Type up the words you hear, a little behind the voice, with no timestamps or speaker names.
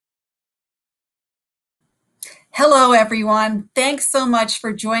Hello, everyone. Thanks so much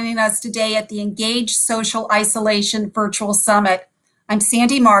for joining us today at the engAGED Social Isolation Virtual Summit. I'm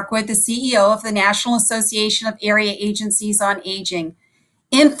Sandy Markwood, the CEO of the National Association of Area Agencies on Aging.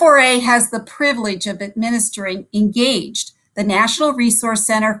 N4A has the privilege of administering engAGED, the National Resource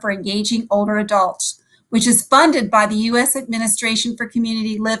Center for Engaging Older Adults, which is funded by the U.S. Administration for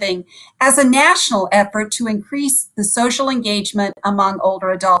Community Living as a national effort to increase the social engagement among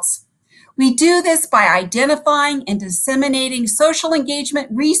older adults. We do this by identifying and disseminating social engagement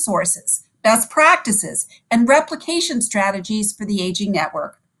resources, best practices, and replication strategies for the Aging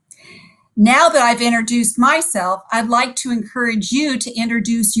Network. Now that I've introduced myself, I'd like to encourage you to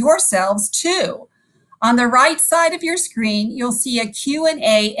introduce yourselves too. On the right side of your screen, you'll see a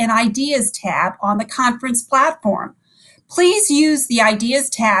Q&A and Ideas tab on the conference platform. Please use the Ideas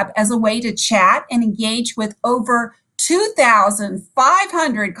tab as a way to chat and engage with over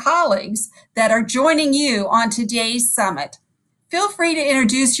 2,500 colleagues that are joining you on today's summit. Feel free to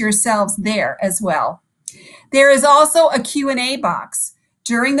introduce yourselves there as well. There is also a Q&A box.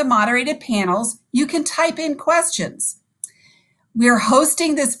 During the moderated panels, you can type in questions. We're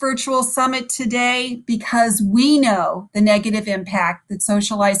hosting this virtual summit today because we know the negative impact that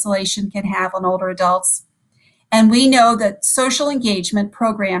social isolation can have on older adults. And we know that social engagement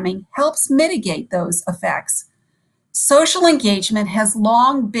programming helps mitigate those effects. Social engagement has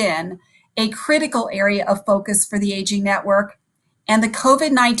long been a critical area of focus for the Aging Network, and the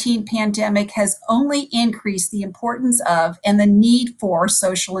COVID-19 pandemic has only increased the importance of and the need for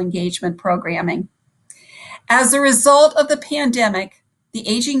social engagement programming. As a result of the pandemic, the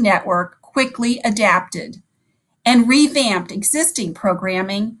Aging Network quickly adapted and revamped existing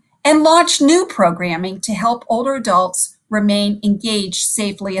programming and launched new programming to help older adults remain engaged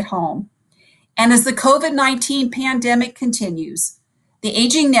safely at home. And as the COVID-19 pandemic continues, the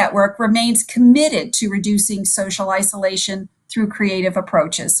Aging Network remains committed to reducing social isolation through creative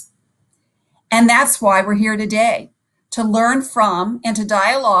approaches. And that's why we're here today, to learn from and to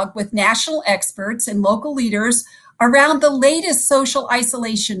dialogue with national experts and local leaders around the latest social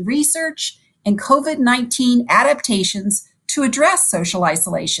isolation research and COVID-19 adaptations to address social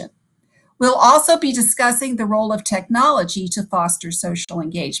isolation. We'll also be discussing the role of technology to foster social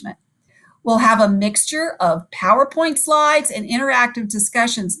engagement. We'll have a mixture of PowerPoint slides and interactive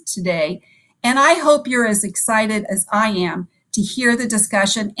discussions today, and I hope you're as excited as I am to hear the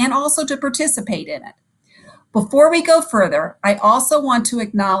discussion and also to participate in it. Before we go further, I also want to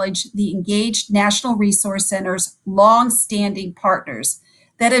acknowledge the engAGED National Resource Center's long-standing partners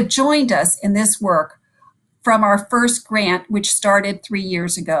that have joined us in this work from our first grant, which started 3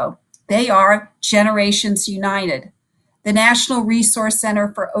 years ago. They are Generations United, the National Resource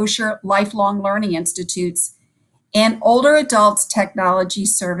Center for Osher Lifelong Learning Institutes, and Older Adults Technology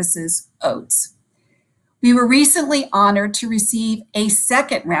Services, OATS. We were recently honored to receive a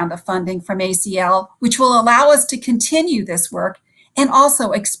second round of funding from ACL, which will allow us to continue this work and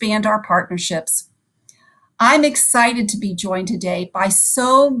also expand our partnerships. I'm excited to be joined today by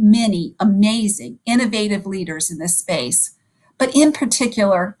so many amazing, innovative leaders in this space, but in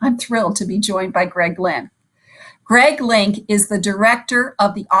particular, I'm thrilled to be joined by Greg Lynn. Greg Link is the director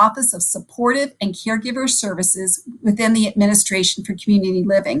of the Office of Supportive and Caregiver Services within the Administration for Community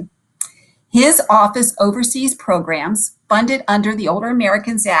Living. His office oversees programs funded under the Older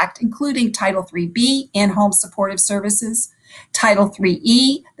Americans Act, including Title IIIB, In-Home Supportive Services, Title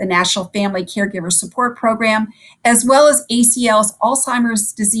IIIE, the National Family Caregiver Support Program, as well as ACL's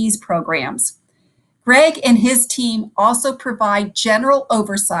Alzheimer's disease programs. Greg and his team also provide general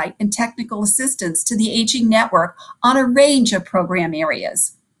oversight and technical assistance to the Aging Network on a range of program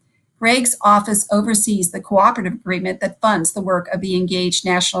areas. Greg's office oversees the cooperative agreement that funds the work of the engAGED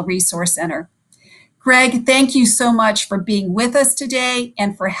National Resource Center. Greg, thank you so much for being with us today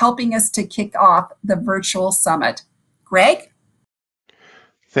and for helping us to kick off the virtual summit. Greg?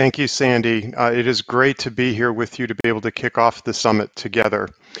 Thank you, Sandy. It is great to be here with you to be able to kick off the summit together.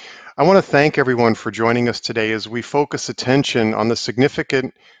 I want to thank everyone for joining us today as we focus attention on the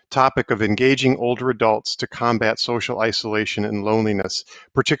significant topic of engaging older adults to combat social isolation and loneliness,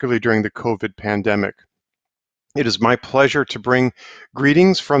 particularly during the COVID pandemic. It is my pleasure to bring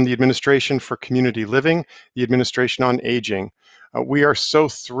greetings from the Administration for Community Living, the Administration on Aging. We are so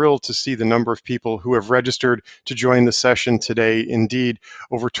thrilled to see the number of people who have registered to join the session today. Indeed,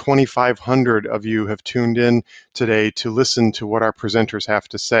 over 2,500 of you have tuned in today to listen to what our presenters have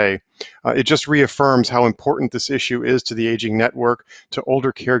to say. It just reaffirms how important this issue is to the Aging Network, to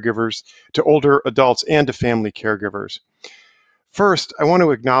older caregivers, to older adults, and to family caregivers. First, I want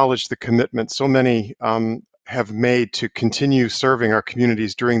to acknowledge the commitment so many have made to continue serving our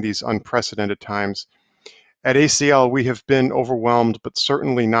communities during these unprecedented times. At ACL, we have been overwhelmed, but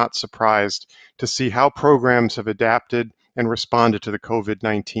certainly not surprised to see how programs have adapted and responded to the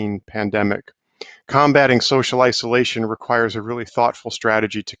COVID-19 pandemic. Combating social isolation requires a really thoughtful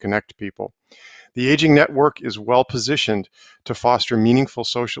strategy to connect people. The Aging Network is well positioned to foster meaningful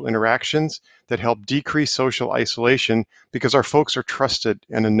social interactions that help decrease social isolation because our folks are trusted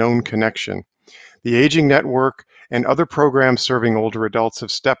and a known connection. The Aging Network and other programs serving older adults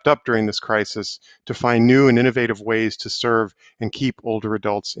have stepped up during this crisis to find new and innovative ways to serve and keep older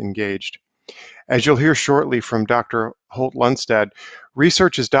adults engaged. As you'll hear shortly from Dr. Holt Lundstad,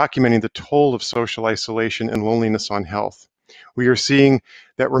 research is documenting the toll of social isolation and loneliness on health. We are seeing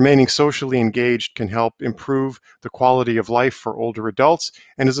that remaining socially engaged can help improve the quality of life for older adults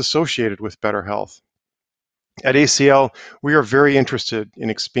and is associated with better health. At ACL, we are very interested in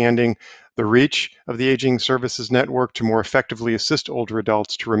expanding the reach of the Aging Services Network to more effectively assist older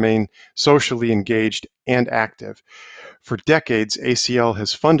adults to remain socially engaged and active. For decades, ACL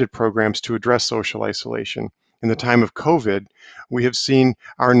has funded programs to address social isolation. In the time of COVID, we have seen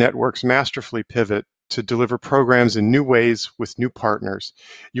our networks masterfully pivot to deliver programs in new ways with new partners.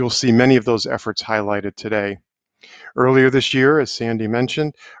 You'll see many of those efforts highlighted today. Earlier this year, as Sandy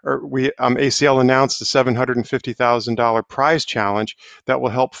mentioned, ACL announced a $750,000 prize challenge that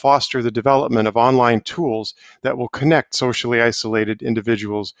will help foster the development of online tools that will connect socially isolated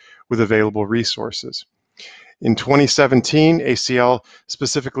individuals with available resources. In 2017, ACL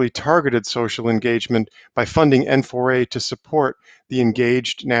specifically targeted social engagement by funding N4A to support the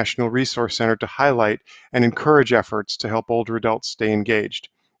engAGED National Resource Center to highlight and encourage efforts to help older adults stay engaged.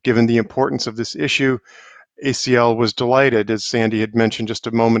 Given the importance of this issue, ACL was delighted, as Sandy had mentioned just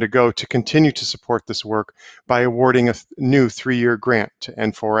a moment ago, to continue to support this work by awarding a new 3-year grant to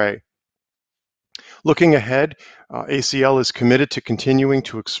N4A. Looking ahead, ACL is committed to continuing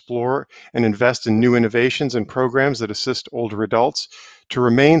to explore and invest in new innovations and programs that assist older adults to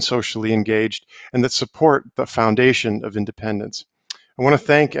remain socially engaged and that support the foundation of independence. I want to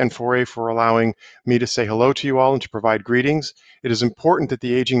thank N4A for allowing me to say hello to you all and to provide greetings. It is important that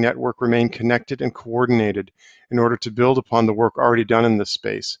the Aging Network remain connected and coordinated in order to build upon the work already done in this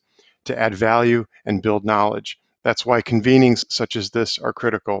space, to add value and build knowledge. That's why convenings such as this are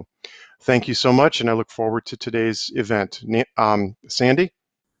critical. Thank you so much, and I look forward to today's event. Sandy?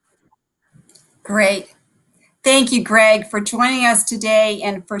 Great. Thank you, Greg, for joining us today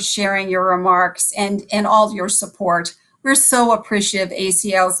and for sharing your remarks and all your support. We're so appreciative of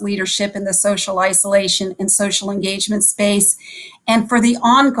ACL's leadership in the social isolation and social engagement space, and for the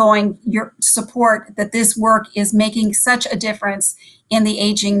ongoing your support that this work is making such a difference in the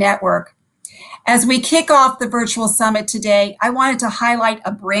Aging Network. As we kick off the virtual summit today, I wanted to highlight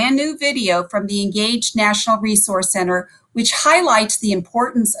a brand new video from the engAGED National Resource Center, which highlights the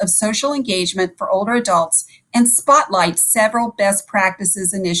importance of social engagement for older adults and spotlights several best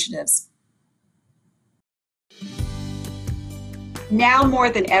practices initiatives. Now more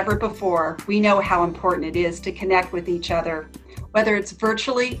than ever before, we know how important it is to connect with each other, whether it's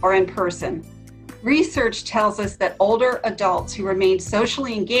virtually or in person. Research tells us that older adults who remain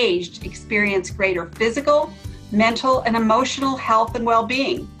socially engaged experience greater physical, mental, and emotional health and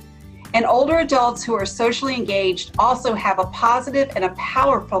well-being. And older adults who are socially engaged also have a positive and a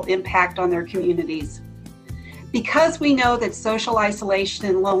powerful impact on their communities. Because we know that social isolation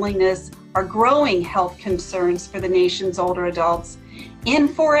and loneliness are growing health concerns for the nation's older adults,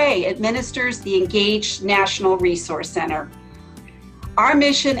 N4A administers the engAGED National Resource Center. Our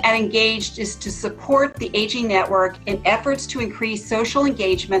mission at engAGED is to support the Aging Network in efforts to increase social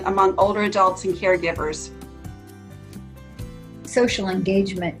engagement among older adults and caregivers. Social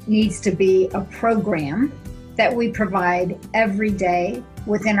engagement needs to be a program that we provide every day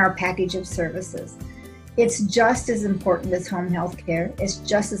within our package of services. It's just as important as home health care, it's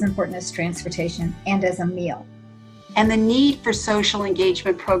just as important as transportation and as a meal. And the need for social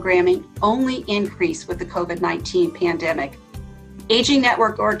engagement programming only increased with the COVID-19 pandemic. Aging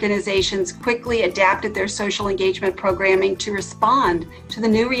Network organizations quickly adapted their social engagement programming to respond to the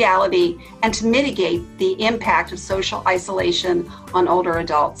new reality and to mitigate the impact of social isolation on older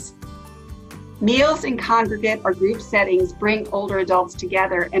adults. Meals in congregate or group settings bring older adults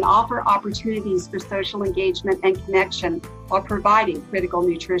together and offer opportunities for social engagement and connection while providing critical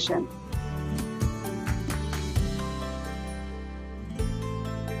nutrition.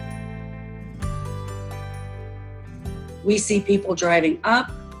 We see people driving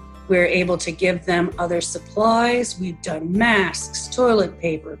up. We're able to give them other supplies. We've done masks, toilet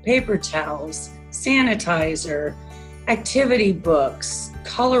paper, paper towels, sanitizer, activity books,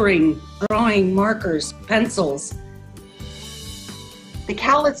 coloring, drawing, markers, pencils. The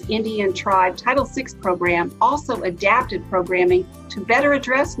Cowlitz Indian Tribe Title VI program also adapted programming to better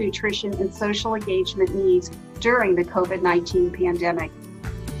address nutrition and social engagement needs during the COVID-19 pandemic.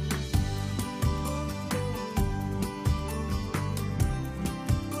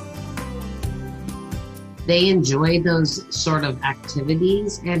 They enjoy those sort of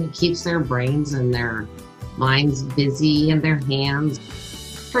activities, and it keeps their brains and their minds busy and their hands.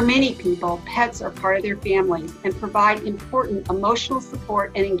 For many people, pets are part of their families and provide important emotional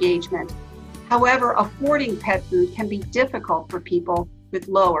support and engagement. However, affording pet food can be difficult for people with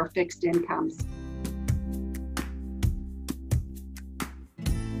low or fixed incomes.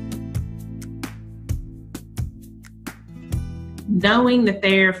 Knowing that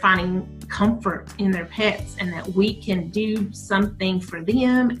they're finding comfort in their pets and that we can do something for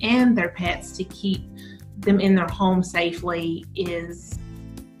them and their pets to keep them in their home safely is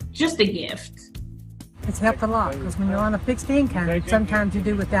just a gift. It's helped a lot because when you're on a fixed income, sometimes you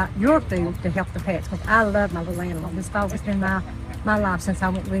do without your food to help the pets. Because I love my little animal. This dog has been my life since I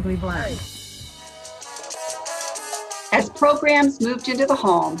went legally blind. As programs moved into the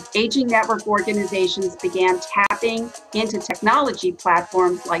home, Aging Network organizations began tapping into technology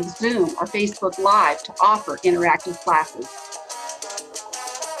platforms like Zoom or Facebook Live to offer interactive classes.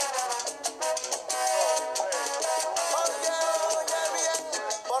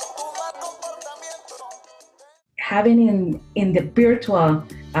 Having in the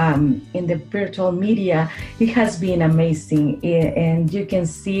virtual media, it has been amazing, and you can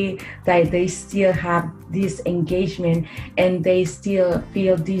see that they still have this engagement and they still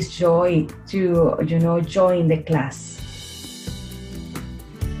feel this joy to join the class.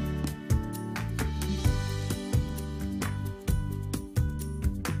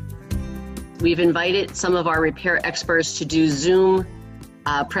 We've invited some of our repair experts to do Zoom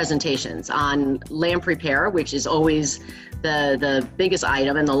presentations on lamp repair, which is always the biggest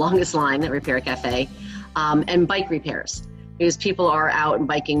item and the longest line at Repair Cafe, and bike repairs, because people are out and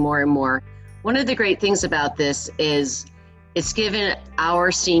biking more and more. One of the great things about this is it's given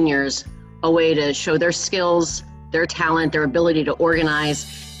our seniors a way to show their skills, their talent, their ability to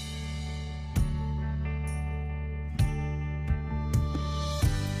organize.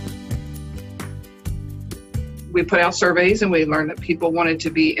 We put out surveys and we learned that people wanted to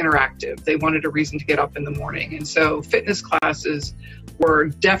be interactive. They wanted a reason to get up in the morning. And so fitness classes were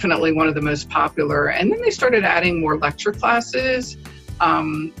definitely one of the most popular. And then they started adding more lecture classes,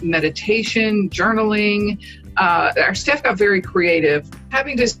 meditation, journaling. Our staff got very creative.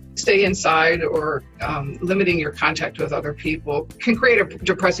 Having to stay inside or limiting your contact with other people can create a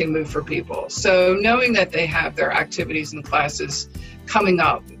depressing mood for people. So knowing that they have their activities and classes coming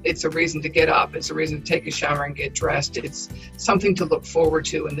up, it's a reason to get up, it's a reason to take a shower and get dressed, it's something to look forward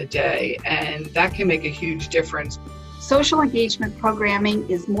to in the day, and that can make a huge difference. Social engagement programming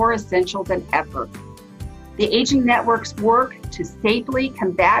is more essential than ever. The Aging Network's work to safely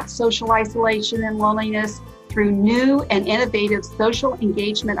combat social isolation and loneliness through new and innovative social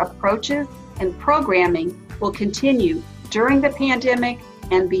engagement approaches and programming will continue during the pandemic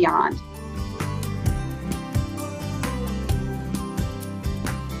and beyond.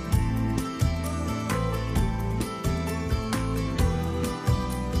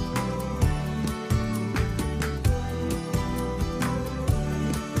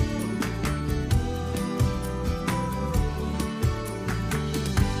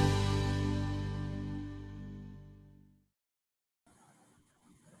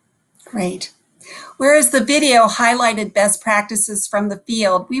 Great. Whereas the video highlighted best practices from the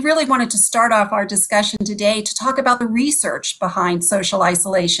field, we really wanted to start off our discussion today to talk about the research behind social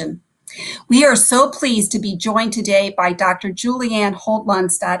isolation. We are so pleased to be joined today by Dr. Julianne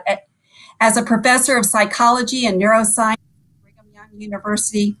Holt-Lundstad as a professor of psychology and neuroscience at Brigham Young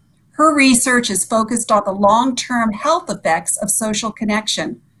University. Her research is focused on the long-term health effects of social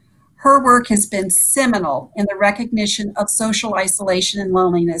connection. Her work has been seminal in the recognition of social isolation and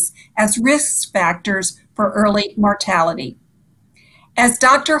loneliness as risk factors for early mortality. As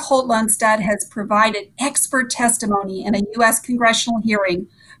Dr. Holt-Lundstad has provided expert testimony in a U.S. congressional hearing,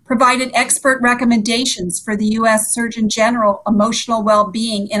 provided expert recommendations for the U.S. Surgeon General Emotional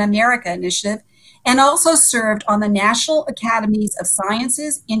Well-Being in America initiative, and also served on the National Academies of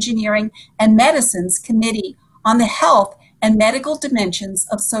Sciences, Engineering, and Medicine's Committee on the Health and Medical Dimensions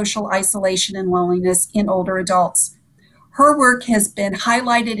of Social Isolation and Loneliness in Older Adults. Her work has been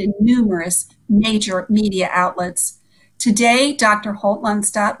highlighted in numerous major media outlets. Today, Dr.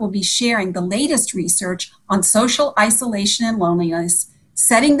 Holt-Lundstad will be sharing the latest research on social isolation and loneliness,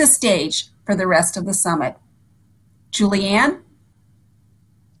 setting the stage for the rest of the summit. Julianne?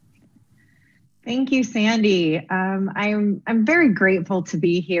 Thank you, Sandy. I'm very grateful to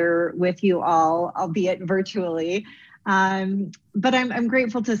be here with you all, albeit virtually. But I'm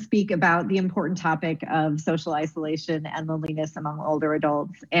grateful to speak about the important topic of social isolation and loneliness among older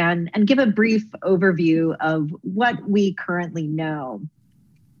adults and give a brief overview of what we currently know.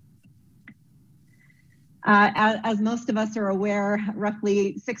 As most of us are aware,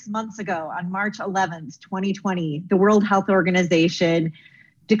 roughly 6 months ago, on March 11th, 2020, the World Health Organization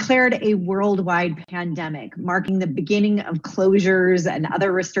declared a worldwide pandemic, marking the beginning of closures and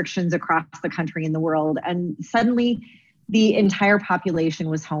other restrictions across the country and the world. And suddenly, the entire population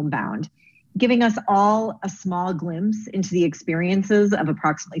was homebound, giving us all a small glimpse into the experiences of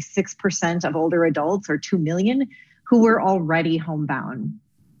approximately 6% of older adults, or 2 million, who were already homebound.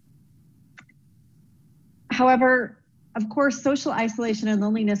 However, of course, social isolation and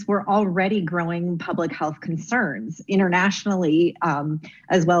loneliness were already growing public health concerns internationally,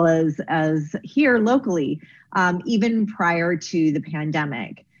 as well as here locally, even prior to the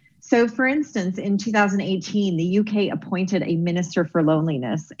pandemic. So for instance, in 2018, the UK appointed a Minister for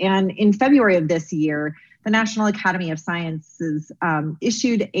Loneliness. And in February of this year, the National Academy of Sciences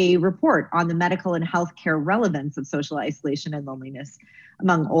issued a report on the medical and healthcare relevance of social isolation and loneliness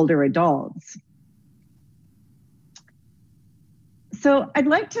among older adults. So I'd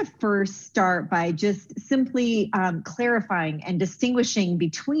like to first start by just simply clarifying and distinguishing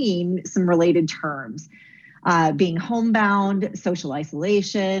between some related terms, being homebound, social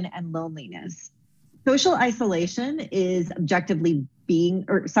isolation, and loneliness. Social isolation is objectively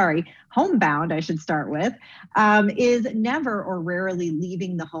homebound, I should start with, is never or rarely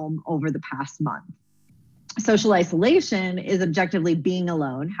leaving the home over the past month. Social isolation is objectively being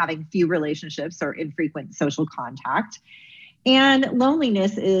alone, having few relationships or infrequent social contact. And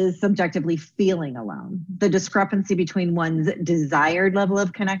loneliness is subjectively feeling alone, the discrepancy between one's desired level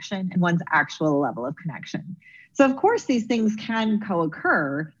of connection and one's actual level of connection. So of course, these things can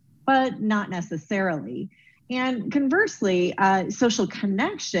co-occur, but not necessarily. And conversely, social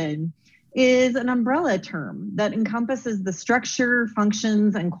connection is an umbrella term that encompasses the structure,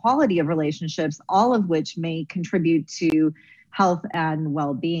 functions, and quality of relationships, all of which may contribute to health and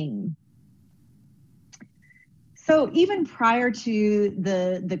well-being. So even prior to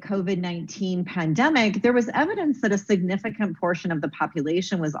the COVID-19 pandemic, there was evidence that a significant portion of the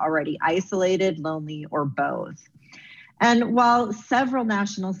population was already isolated, lonely, or both. And while several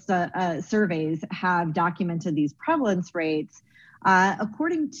national surveys have documented these prevalence rates,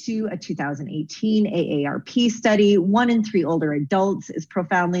 according to a 2018 AARP study, 1 in 3 older adults is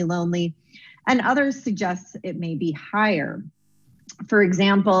profoundly lonely, and others suggest it may be higher. For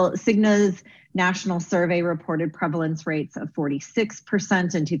example, Cigna's national survey reported prevalence rates of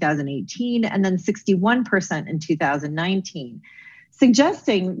 46% in 2018 and then 61% in 2019,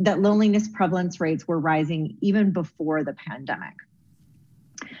 suggesting that loneliness prevalence rates were rising even before the pandemic.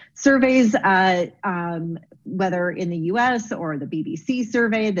 Surveys, whether in the US or the BBC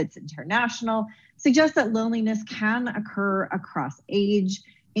survey that's international, suggest that loneliness can occur across age,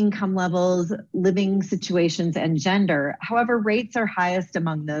 income levels, living situations, and gender. However, rates are highest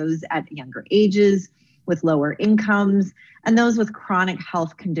among those at younger ages, with lower incomes, and those with chronic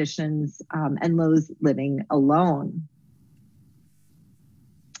health conditions, and those living alone.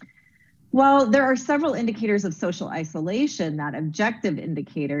 While there are several indicators of social isolation, that objective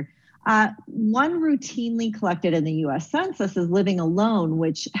indicator, one routinely collected in the US Census is living alone,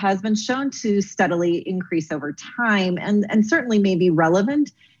 which has been shown to steadily increase over time and certainly may be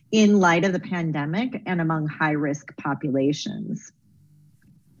relevant in light of the pandemic and among high-risk populations.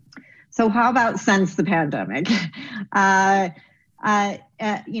 So how about since the pandemic?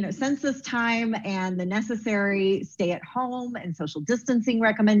 Since this time and the necessary stay-at-home and social distancing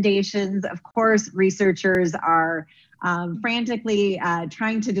recommendations, of course, researchers are frantically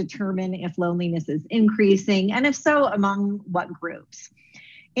trying to determine if loneliness is increasing, and if so, among what groups.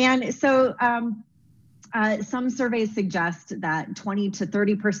 And so some surveys suggest that 20 to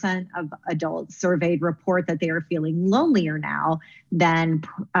 30% of adults surveyed report that they are feeling lonelier now than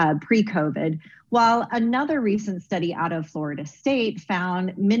pre-COVID, while another recent study out of Florida State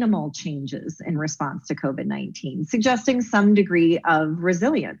found minimal changes in response to COVID-19, suggesting some degree of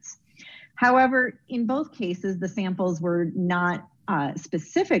resilience. However, in both cases, the samples were not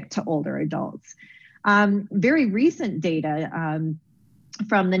specific to older adults. Very recent data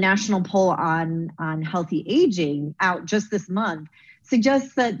from the National Poll on Healthy Aging, out just this month,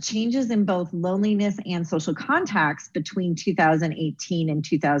 suggests that changes in both loneliness and social contacts between 2018 and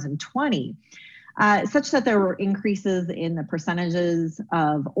 2020, such that there were increases in the percentages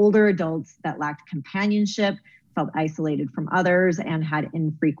of older adults that lacked companionship, felt isolated from others, and had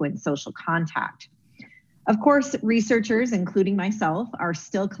infrequent social contact. Of course, researchers, including myself, are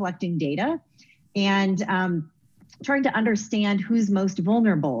still collecting data and trying to understand who's most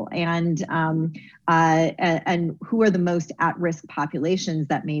vulnerable and who are the most at-risk populations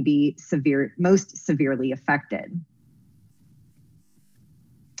that may be most severely affected.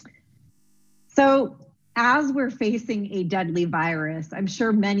 So as we're facing a deadly virus, I'm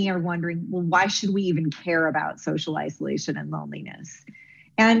sure many are wondering, well, why should we even care about social isolation and loneliness?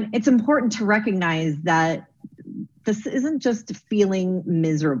 And it's important to recognize that this isn't just feeling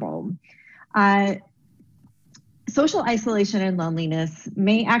miserable. Social isolation and loneliness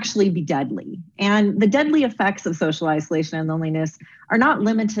may actually be deadly. And the deadly effects of social isolation and loneliness are not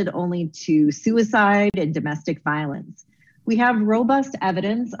limited only to suicide and domestic violence. We have robust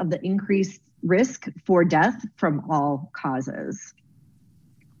evidence of the increased risk for death from all causes.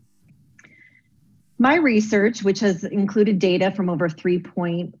 My research, which has included data from over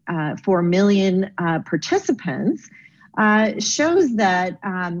 3.4 million participants, shows that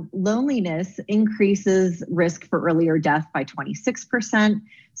loneliness increases risk for earlier death by 26%,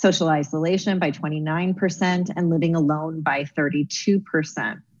 social isolation by 29%, and living alone by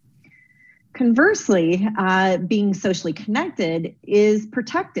 32%. Conversely, being socially connected is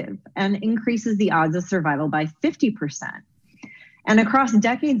protective and increases the odds of survival by 50%. And across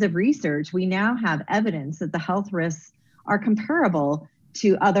decades of research, we now have evidence that the health risks are comparable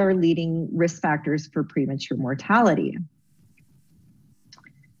to other leading risk factors for premature mortality.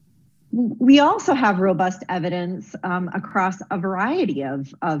 We also have robust evidence across a variety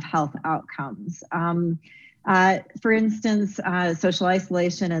of health outcomes. For instance, social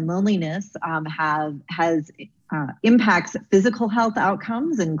isolation and loneliness impacts physical health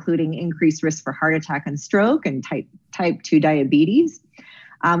outcomes, including increased risk for heart attack and stroke and type 2 diabetes.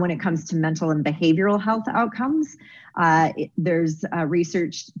 When it comes to mental and behavioral health outcomes, there's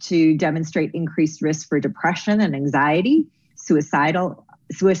research to demonstrate increased risk for depression and anxiety,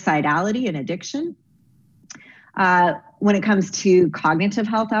 suicidality and addiction. When it comes to cognitive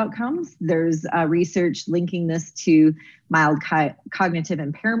health outcomes, there's research linking this to mild cognitive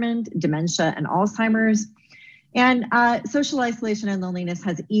impairment, dementia, and Alzheimer's. And social isolation and loneliness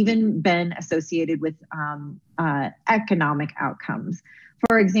has even been associated with economic outcomes.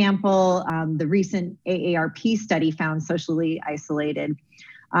 For example, the recent AARP study found socially isolated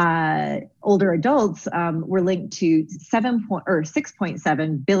older adults were linked to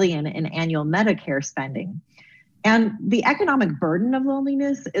 6.7 billion in annual Medicare spending. And the economic burden of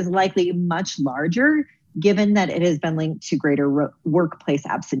loneliness is likely much larger, given that it has been linked to greater workplace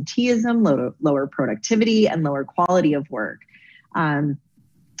absenteeism, lower productivity, and lower quality of work,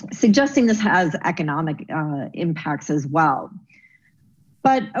 suggesting this has economic impacts as well.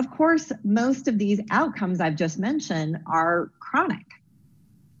 But of course, most of these outcomes I've just mentioned are chronic.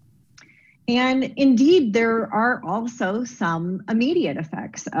 And indeed, there are also some immediate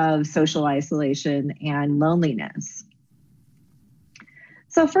effects of social isolation and loneliness.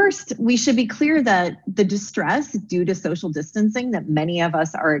 So first, we should be clear that the distress due to social distancing that many of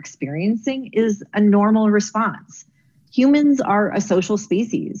us are experiencing is a normal response. Humans are a social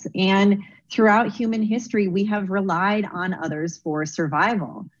species, and throughout human history, we have relied on others for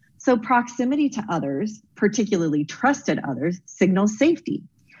survival. So proximity to others, particularly trusted others, signals safety.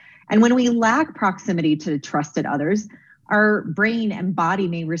 And when we lack proximity to trusted others, our brain and body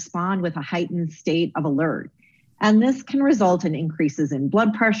may respond with a heightened state of alert. And this can result in increases in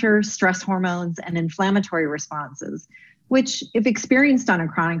blood pressure, stress hormones, and inflammatory responses, which, if experienced on a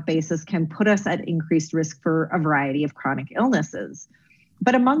chronic basis, can put us at increased risk for a variety of chronic illnesses.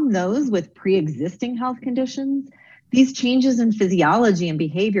 But among those with pre-existing health conditions, these changes in physiology and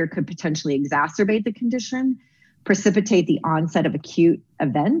behavior could potentially exacerbate the condition, precipitate the onset of acute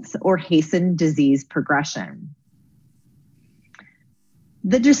events, or hasten disease progression.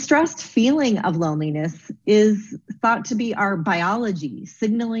 The distressed feeling of loneliness is thought to be our biology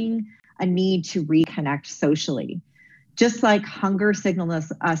signaling a need to reconnect socially. Just like hunger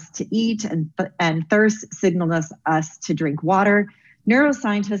signals us to eat and thirst signals us to drink water,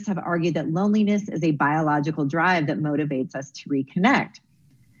 neuroscientists have argued that loneliness is a biological drive that motivates us to reconnect.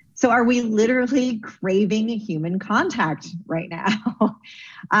 So are we literally craving human contact right now?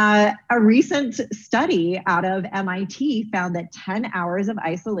 A recent study out of MIT found that 10 hours of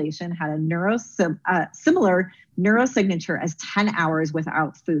isolation had a similar neurosignature as 10 hours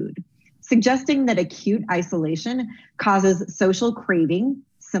without food, suggesting that acute isolation causes social craving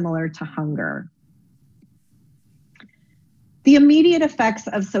similar to hunger. The immediate effects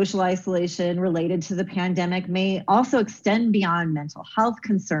of social isolation related to the pandemic may also extend beyond mental health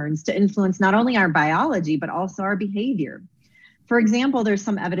concerns to influence not only our biology, but also our behavior. For example, there's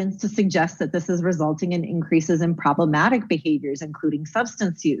some evidence to suggest that this is resulting in increases in problematic behaviors, including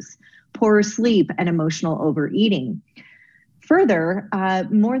substance use, poor sleep, and emotional overeating. Further,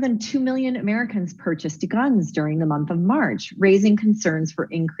 more than 2 million Americans purchased guns during the month of March, raising concerns for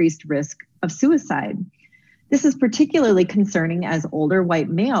increased risk of suicide. This is particularly concerning as older white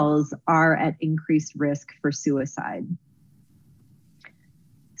males are at increased risk for suicide.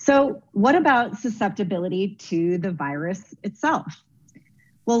 So what about susceptibility to the virus itself?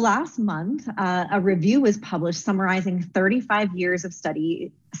 Well, last month, a review was published summarizing 35 years of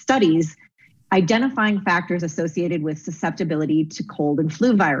studies identifying factors associated with susceptibility to cold and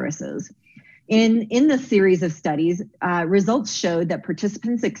flu viruses. In this series of studies, results showed that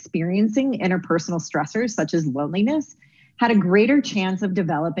participants experiencing interpersonal stressors such as loneliness had a greater chance of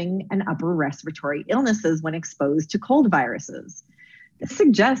developing an upper respiratory illnesses when exposed to cold viruses. This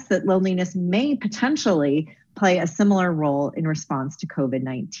suggests that loneliness may potentially play a similar role in response to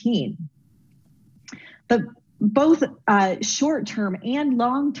COVID-19. But both short-term and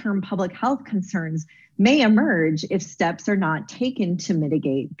long-term public health concerns may emerge if steps are not taken to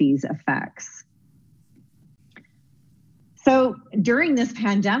mitigate these effects. So during this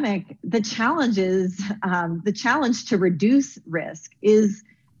pandemic, the challenge to reduce risk is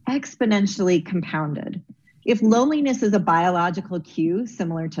exponentially compounded. If loneliness is a biological cue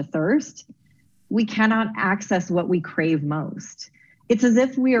similar to thirst, we cannot access what we crave most. It's as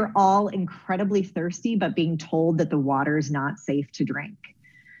if we are all incredibly thirsty, but being told that the water is not safe to drink.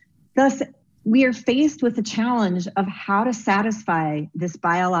 Thus, we are faced with the challenge of how to satisfy this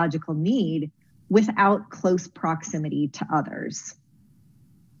biological need without close proximity to others.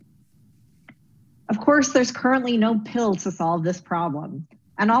 Of course, there's currently no pill to solve this problem.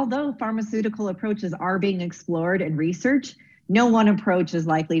 And although pharmaceutical approaches are being explored and researched, no one approach is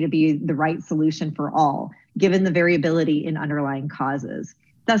likely to be the right solution for all, given the variability in underlying causes.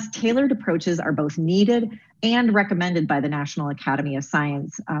 Thus, tailored approaches are both needed and recommended by the National Academy of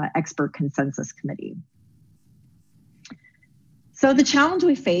Science Expert Consensus Committee. So the challenge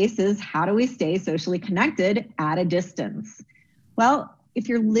we face is, how do we stay socially connected at a distance? Well, if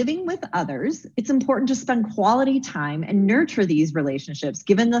you're living with others, it's important to spend quality time and nurture these relationships,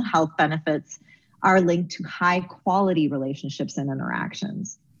 given the health benefits are linked to high quality relationships and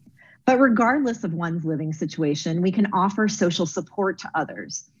interactions. But regardless of one's living situation, we can offer social support to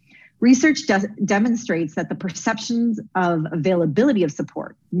others. Research demonstrates that the perceptions of availability of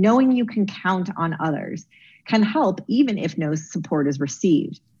support, knowing you can count on others, can help even if no support is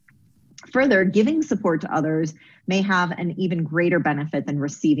received. Further, giving support to others may have an even greater benefit than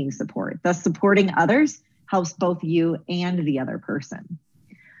receiving support. Thus, supporting others helps both you and the other person.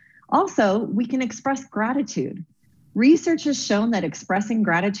 Also, we can express gratitude. Research has shown that expressing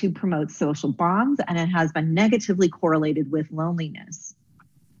gratitude promotes social bonds, and it has been negatively correlated with loneliness.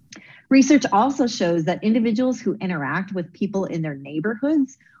 Research also shows that individuals who interact with people in their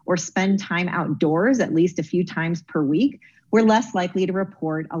neighborhoods or spend time outdoors at least a few times per week were less likely to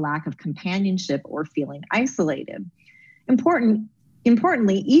report a lack of companionship or feeling isolated.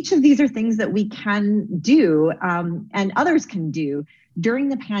 Importantly, each of these are things that we can do and others can do during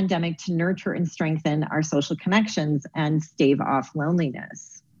the pandemic to nurture and strengthen our social connections and stave off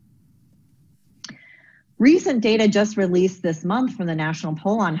loneliness. Recent data just released this month from the National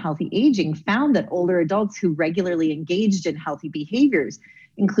Poll on Healthy Aging found that older adults who regularly engaged in healthy behaviors,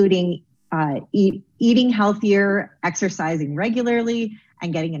 including eating healthier, exercising regularly,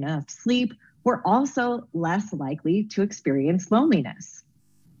 and getting enough sleep, were also less likely to experience loneliness.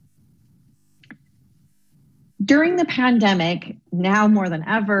 During the pandemic, now more than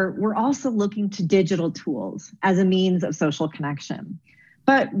ever, we're also looking to digital tools as a means of social connection.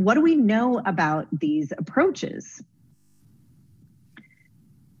 But what do we know about these approaches?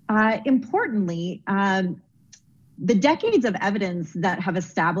 Importantly, the decades of evidence that have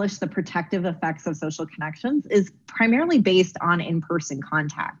established the protective effects of social connections is primarily based on in-person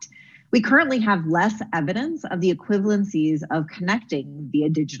contact. We currently have less evidence of the equivalencies of connecting via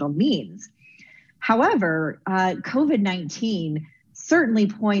digital means. However, COVID-19 certainly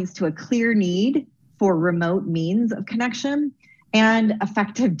points to a clear need for remote means of connection, and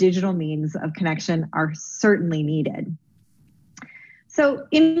effective digital means of connection are certainly needed. So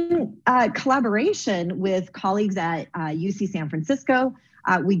in collaboration with colleagues at UC San Francisco,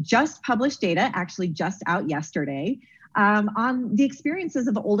 we just published data, actually just out yesterday, on the experiences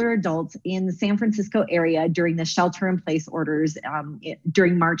of older adults in the San Francisco area during the shelter-in-place orders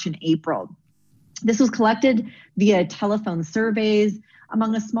during March and April. This was collected via telephone surveys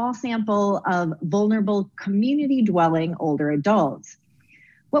among a small sample of vulnerable community-dwelling older adults.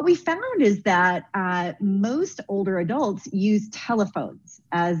 What we found is that most older adults use telephones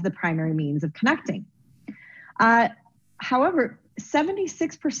as the primary means of connecting. However,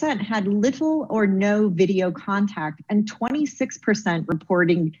 76% had little or no video contact, and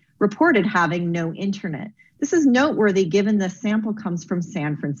 26% reported having no internet. This is noteworthy given the sample comes from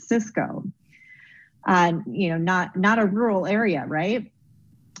San Francisco. Not a rural area, right?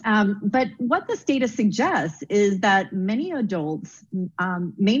 But what this data suggests is that many adults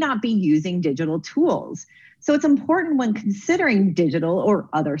may not be using digital tools. So it's important when considering digital or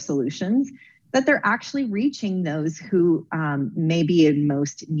other solutions that they're actually reaching those who may be in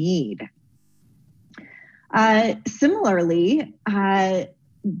most need. Similarly,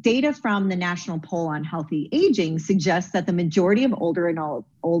 data from the National Poll on Healthy Aging suggests that the majority of older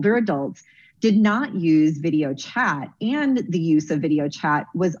adults did not use video chat, and the use of video chat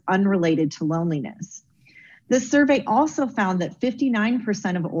was unrelated to loneliness. This survey also found that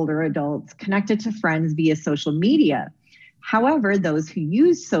 59% of older adults connected to friends via social media. However, those who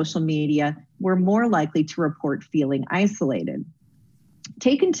used social media were more likely to report feeling isolated.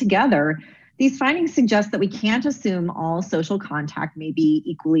 Taken together, these findings suggest that we can't assume all social contact may be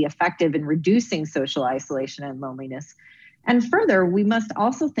equally effective in reducing social isolation and loneliness. And further, we must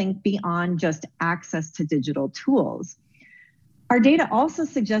also think beyond just access to digital tools. Our data also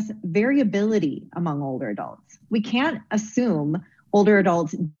suggests variability among older adults. We can't assume older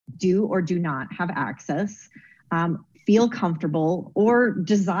adults do or do not have access, feel comfortable, or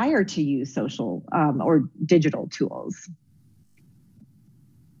desire to use social or digital tools.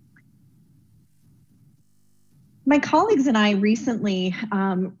 My colleagues and I recently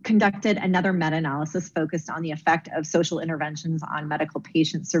conducted another meta-analysis focused on the effect of social interventions on medical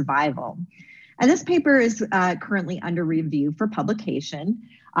patient survival. And this paper is currently under review for publication.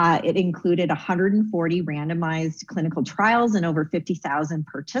 It included 140 randomized clinical trials and over 50,000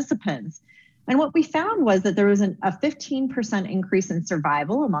 participants. And what we found was that there was a 15% increase in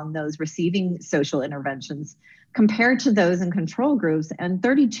survival among those receiving social interventions compared to those in control groups, and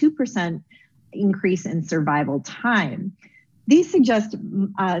 32% increase in survival time. These suggest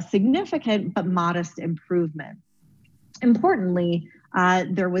significant but modest improvement. Importantly,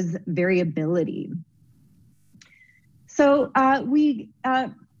 there was variability. So we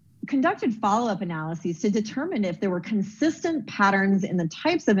conducted follow-up analyses to determine if there were consistent patterns in the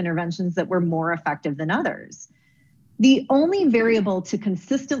types of interventions that were more effective than others. The only variable to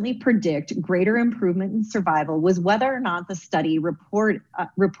consistently predict greater improvement in survival was whether or not the study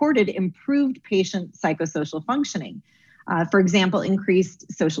reported improved patient psychosocial functioning. For example,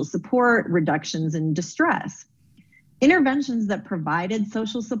 increased social support, reductions in distress. Interventions that provided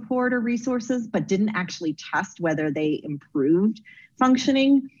social support or resources but didn't actually test whether they improved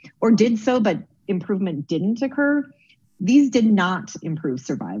functioning, or did so but improvement didn't occur, these did not improve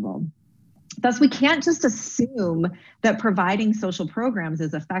survival. Thus, we can't just assume that providing social programs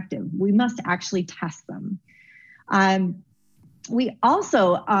is effective. We must actually test them. We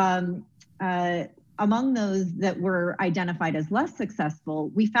also, among those that were identified as less successful,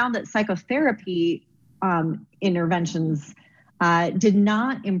 we found that psychotherapy interventions did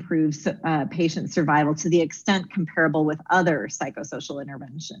not improve patient survival to the extent comparable with other psychosocial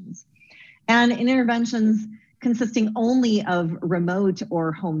interventions. And interventions consisting only of remote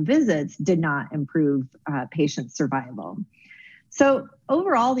or home visits did not improve patient survival. So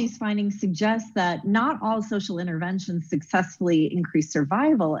overall, these findings suggest that not all social interventions successfully increase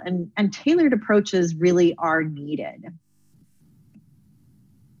survival, and tailored approaches really are needed.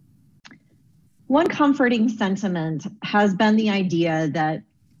 One comforting sentiment has been the idea that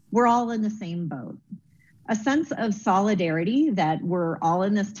we're all in the same boat. A sense of solidarity that we're all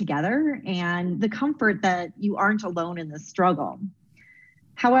in this together, and the comfort that you aren't alone in this struggle.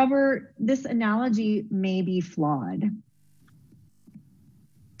 However, this analogy may be flawed.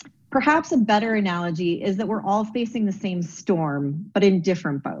 Perhaps a better analogy is that we're all facing the same storm, but in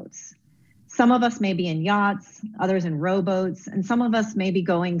different boats. Some of us may be in yachts, others in rowboats, and some of us may be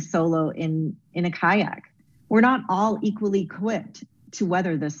going solo in a kayak. We're not all equally equipped to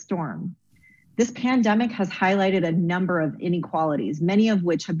weather this storm. This pandemic has highlighted a number of inequalities, many of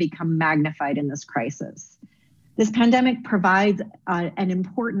which have become magnified in this crisis. This pandemic provides an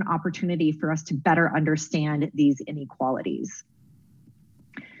important opportunity for us to better understand these inequalities.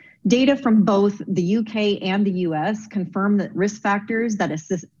 Data from both the UK and the US confirm that risk factors that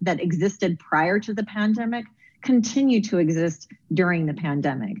existed prior to the pandemic continue to exist during the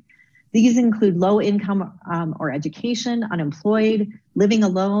pandemic. These include low income or education, unemployed, living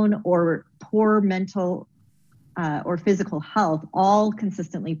alone, or poor mental or physical health, all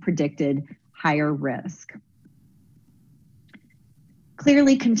consistently predicted higher risk.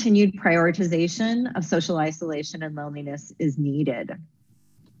 Clearly, continued prioritization of social isolation and loneliness is needed.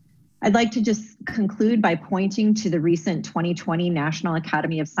 I'd like to just conclude by pointing to the recent 2020 National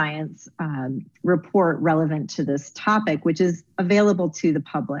Academy of Science report relevant to this topic, which is available to the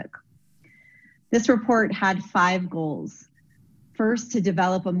public. This report had 5 goals. First, to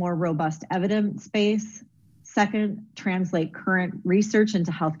develop a more robust evidence base. Second, translate current research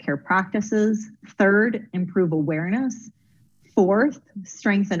into healthcare practices. Third, improve awareness. Fourth,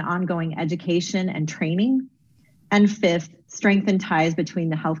 strengthen ongoing education and training. And fifth, strengthen ties between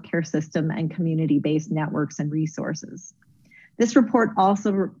the healthcare system and community-based networks and resources. This report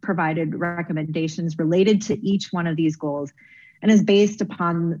also provided recommendations related to each one of these goals and is based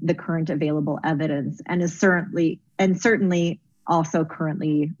upon the current available evidence and is certainly also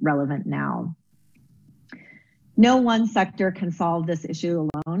currently relevant now. No one sector can solve this issue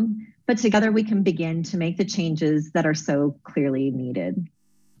alone, but together we can begin to make the changes that are so clearly needed.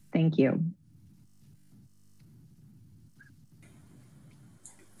 Thank you.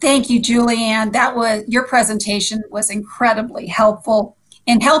 Thank you, Julianne. Your presentation was incredibly helpful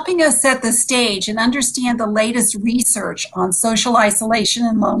in helping us set the stage and understand the latest research on social isolation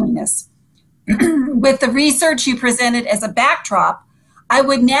and loneliness. With the research you presented as a backdrop, I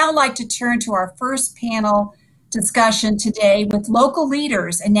would now like to turn to our first panel discussion today with local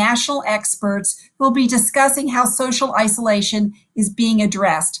leaders and national experts who will be discussing how social isolation is being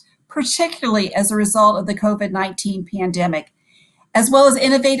addressed, particularly as a result of the COVID-19 pandemic, as well as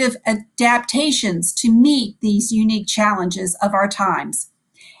innovative adaptations to meet these unique challenges of our times.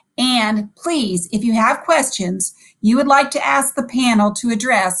 And please, if you have questions you would like to ask the panel to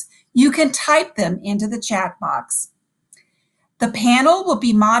address, you can type them into the chat box. The panel will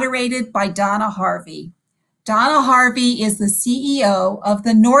be moderated by Donna Harvey. Donna Harvey is the CEO of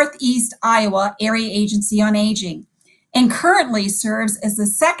the Northeast Iowa Area Agency on Aging and currently serves as the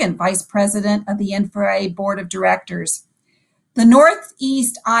second vice president of the NFRA Board of Directors. The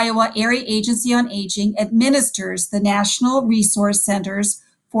Northeast Iowa Area Agency on Aging administers the National Resource Centers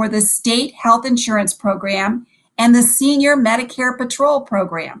for the State Health Insurance Program and the Senior Medicare Patrol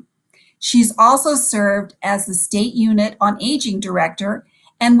Program. She's also served as the State Unit on Aging Director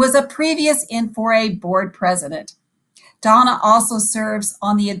and was a previous NFRA board president. Donna also serves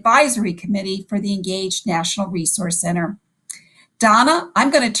on the advisory committee for the engAGED National Resource Center. Donna,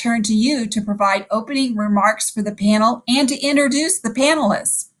 I'm going to turn to you to provide opening remarks for the panel and to introduce the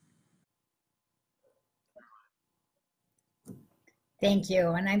panelists. Thank you.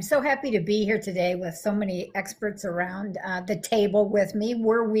 And I'm so happy to be here today with so many experts around the table with me.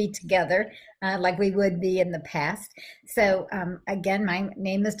 Were we together like we would be in the past? So again, my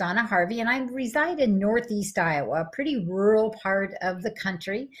name is Donna Harvey and I reside in Northeast Iowa, a pretty rural part of the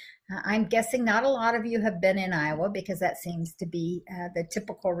country. I'm guessing not a lot of you have been in Iowa because that seems to be the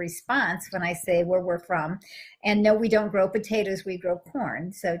typical response when I say where we're from. And no, we don't grow potatoes, we grow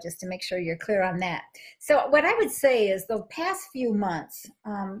corn. So just to make sure you're clear on that. So what I would say is the past few months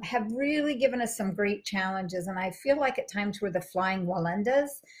have really given us some great challenges. And I feel like at times we're the flying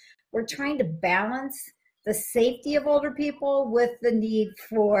Walendas. We're trying to balance the safety of older people with the need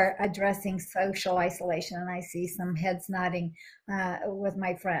for addressing social isolation. And I see some heads nodding with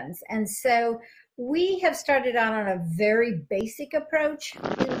my friends. And so we have started out on a very basic approach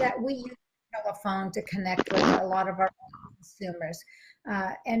in that we use telephone to connect with a lot of our consumers.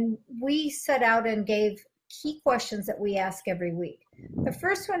 And we set out and gave key questions that we ask every week. The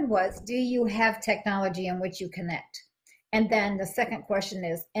first one was, do you have technology in which you connect? And then the second question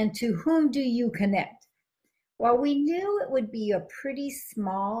is, and to whom do you connect? Well, we knew it would be a pretty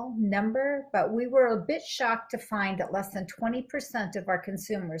small number, but we were a bit shocked to find that less than 20% of our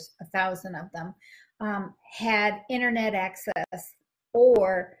consumers, 1,000 of them, had internet access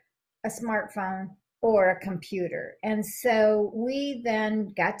or a smartphone or a computer. And so we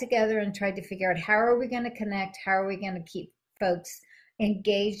then got together and tried to figure out how are we going to connect, how are we going to keep folks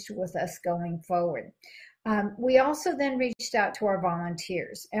engaged with us going forward. We also then reached out to our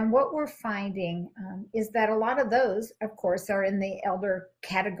volunteers, and what we're finding is that a lot of those, of course, are in the elder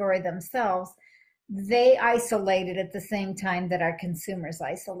category themselves. They isolated at the same time that our consumers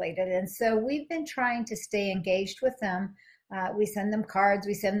isolated, and so we've been trying to stay engaged with them. We send them cards,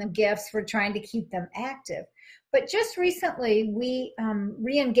 we send them gifts, we're trying to keep them active. But just recently, we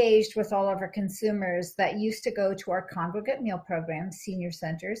re-engaged with all of our consumers that used to go to our congregate meal program, senior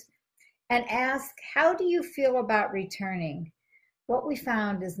centers, and ask, how do you feel about returning? what we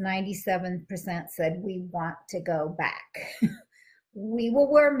found is 97% said we want to go back. We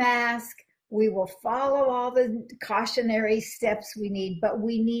will wear masks. We will follow all the cautionary steps we need, but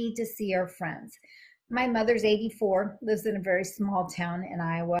we need to see our friends. My mother's 84, lives in a very small town in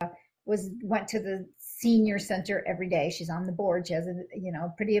Iowa, went to the senior center every day. She's on the board. She has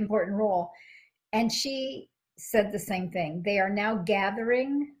a pretty important role. And she said the same thing. They are now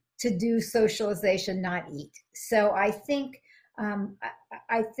gathering to do socialization, not eat. So I think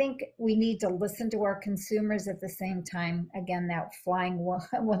we need to listen to our consumers at the same time. Again, that flying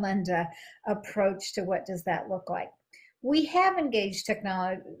Wallenda approach to what does that look like. We have engaged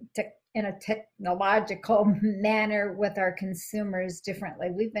in a technological manner with our consumers differently.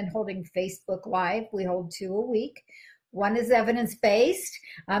 We've been holding Facebook Live. We hold 2 a week. One is evidence-based,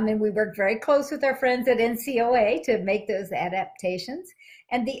 and we work very close with our friends at NCOA to make those adaptations.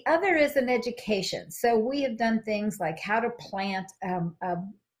 And the other is an education. So we have done things like how to plant a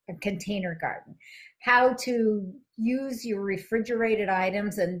container garden, how to use your refrigerated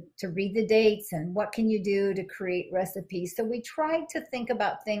items and to read the dates, and what can you do to create recipes. So we tried to think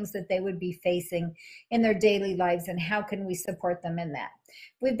about things that they would be facing in their daily lives and how can we support them in that.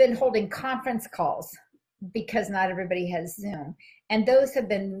 We've been holding conference calls because not everybody has Zoom. And those have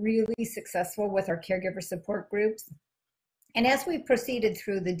been really successful with our caregiver support groups. And as we proceeded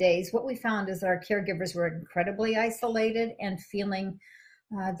through the days, what we found is our caregivers were incredibly isolated and feeling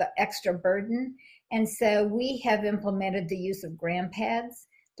the extra burden. And so we have implemented the use of GrandPads.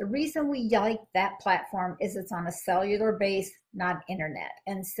 The reason we like that platform is it's on a cellular base, not internet.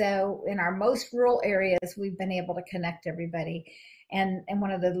 And so in our most rural areas, we've been able to connect everybody. And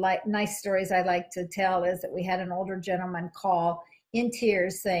one of the nice stories I like to tell is that we had an older gentleman call in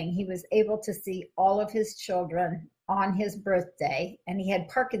tears saying he was able to see all of his children on his birthday, and he had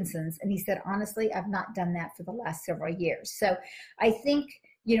Parkinson's. And he said, honestly, I've not done that for the last several years. So I think,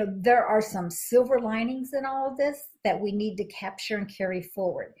 there are some silver linings in all of this that we need to capture and carry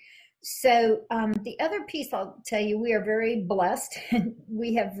forward. So the other piece I'll tell you, we are very blessed.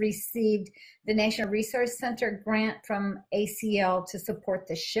 We have received the National Resource Center grant from ACL to support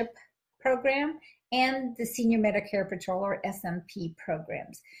the SHIP program and the Senior Medicare Patrol, or SMP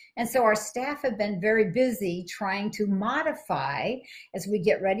programs. And so our staff have been very busy trying to modify, as we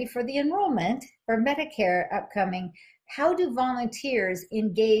get ready for the enrollment for Medicare upcoming, how do volunteers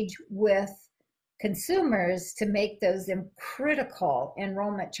engage with consumers to make those critical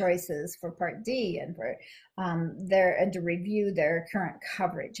enrollment choices for Part D and for and to review their current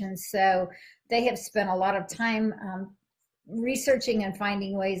coverage. And so they have spent a lot of time researching and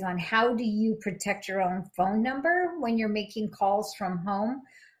finding ways on how do you protect your own phone number when you're making calls from home,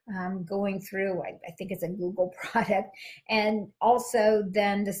 going through, I think it's a Google product. And also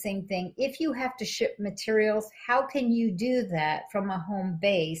then the same thing, if you have to ship materials, how can you do that from a home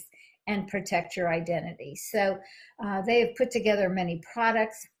base and protect your identity? So they have put together many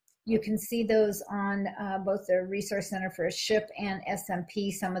products. You can see those on both the Resource Center for SHIP and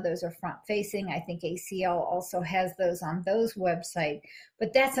SMP. Some of those are front-facing. I think ACL also has those on those websites.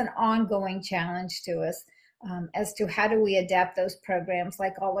 But that's an ongoing challenge to us as to how do we adapt those programs,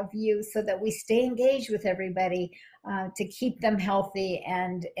 like all of you, so that we stay engaged with everybody to keep them healthy,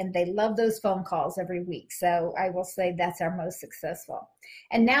 and they love those phone calls every week. So I will say that's our most successful.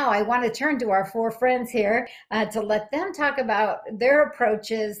 And now I want to turn to our 4 friends here to let them talk about their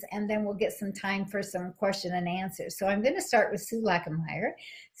approaches, and then we'll get some time for some question and answers. So I'm going to start with Sue Lackenmeyer.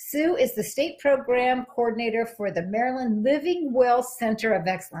 Sue is the State Program Coordinator for the Maryland Living Well Center of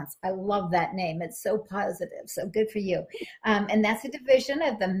Excellence. I love that name. It's so positive, so good for you. And that's a division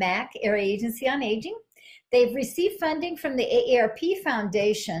of the MAC, Area Agency on Aging. They've received funding from the AARP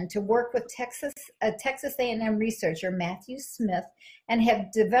Foundation to work with Texas A&M researcher Matthew Smith, and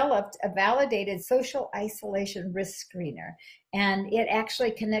have developed a validated social isolation risk screener. And it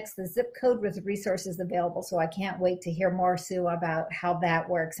actually connects the zip code with the resources available. So I can't wait to hear more, Sue, about how that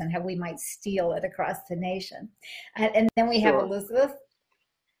works and how we might steal it across the nation. And then we have Elizabeth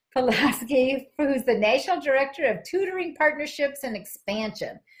Pulaski, who's the National Director of Tutoring Partnerships and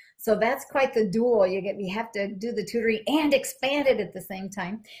Expansion. So that's quite the dual. You have to do the tutoring and expand it at the same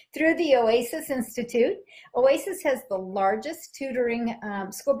time through the OASIS Institute. OASIS has the largest tutoring,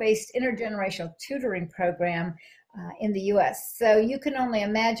 school-based intergenerational tutoring program in the U.S. So you can only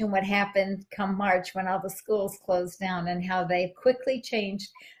imagine what happened come March when all the schools closed down and how they quickly changed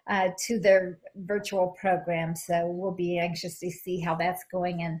to their virtual program. So we'll be anxious to see how that's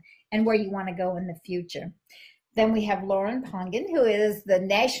going and where you want to go in the future. Then we have Lauren Pongan, who is the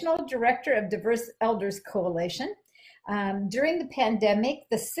National Director of Diverse Elders Coalition. During the pandemic,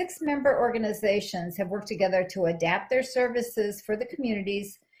 the 6 member organizations have worked together to adapt their services for the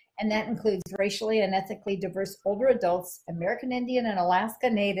communities, and that includes racially and ethnically diverse older adults, American Indian and Alaska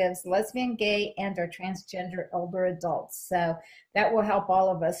Natives, lesbian, gay, and our transgender older adults. So that will help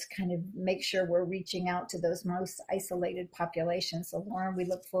all of us kind of make sure we're reaching out to those most isolated populations. So Lauren, we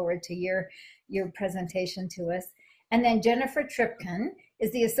look forward to your presentation to us. And then Jennifer Tripkin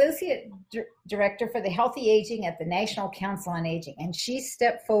is the Associate Director for the Healthy Aging at the National Council on Aging. And she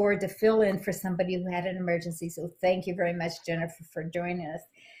stepped forward to fill in for somebody who had an emergency. So thank you very much, Jennifer, for joining us.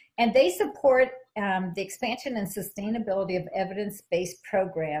 And they support the expansion and sustainability of evidence-based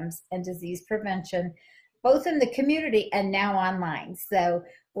programs and disease prevention, both in the community and now online. So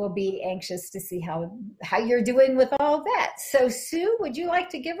we'll be anxious to see how you're doing with all that. So Sue, would you like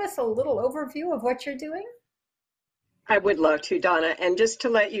to give us a little overview of what you're doing? I would love to, Donna. And just to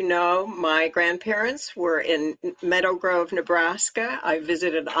let you know, my grandparents were in Meadow Grove, Nebraska. I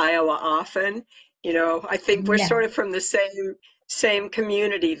visited Iowa often. You know, I think we're sort of from the same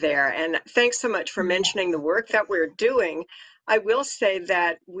community there. And thanks so much for mentioning the work that we're doing. I will say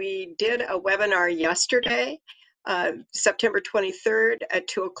that we did a webinar yesterday, September 23rd at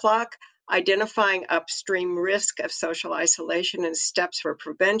 2 o'clock, identifying upstream risk of social isolation and steps for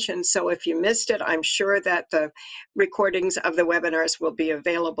prevention. So if you missed it, I'm sure that the recordings of the webinars will be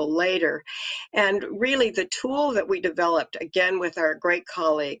available later. And really the tool that we developed, again with our great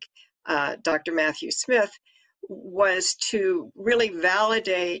colleague, Dr. Matthew Smith, was to really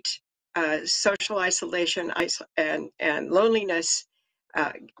validate social isolation and loneliness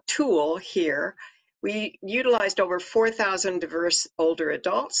tool here. We utilized over 4,000 diverse older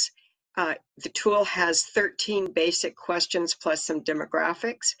adults. The tool has 13 basic questions plus some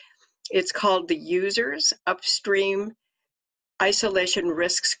demographics. It's called the Users Upstream Isolation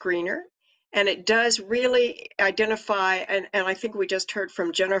Risk Screener. And it does really identify, and I think we just heard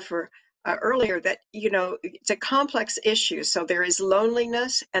from Jennifer earlier that, you know, it's a complex issue. So there is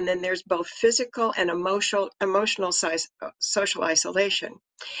loneliness, and then there's both physical and emotional social isolation.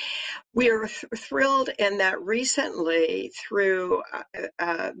 We are thrilled in that recently through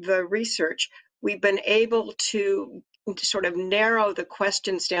the research, we've been able to sort of narrow the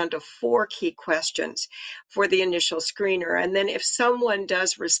questions down to 4 key questions for the initial screener. And then if someone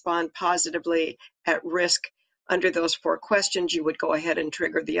does respond positively at risk under those 4 questions, you would go ahead and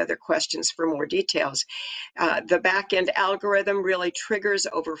trigger the other questions for more details. The back-end algorithm really triggers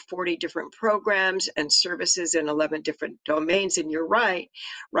over 40 different programs and services in 11 different domains. And you're right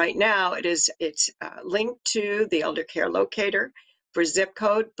now it's linked to the elder care locator for zip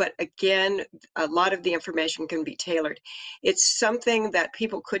code, but again, a lot of the information can be tailored. It's something that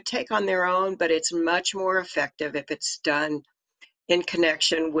people could take on their own, but it's much more effective if it's done in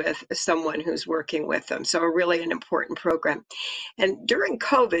connection with someone who's working with them. So really an important program. And during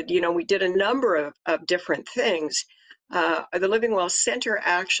COVID, you know, we did a number of different things. The Living Well Center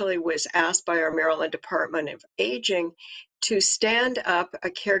actually was asked by our Maryland Department of Aging to stand up a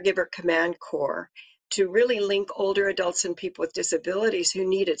caregiver command corps to really link older adults and people with disabilities who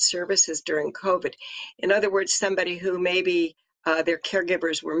needed services during COVID. In other words, somebody who maybe their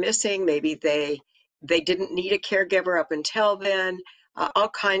caregivers were missing, maybe they didn't need a caregiver up until then, all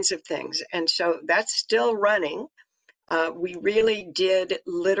kinds of things. And so that's still running. We really did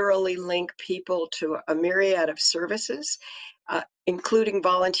literally link people to a myriad of services, including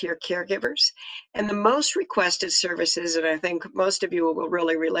volunteer caregivers. And the most requested services, and I think most of you will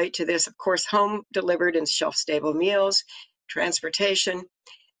really relate to this, of course, home delivered and shelf-stable meals, transportation,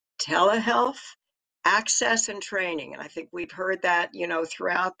 telehealth, access and training. And I think we've heard that, you know,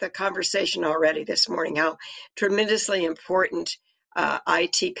 throughout the conversation already this morning, how tremendously important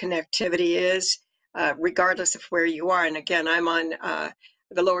IT connectivity is, regardless of where you are. And again, I'm on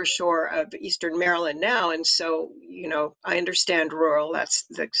the lower shore of Eastern Maryland now. And so, you know, I understand rural, that's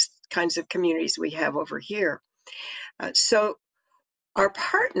the kinds of communities we have over here. So our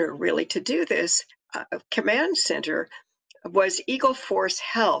partner really to do this command center was Eagle Force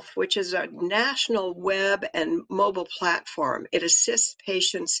Health, which is a national web and mobile platform. It assists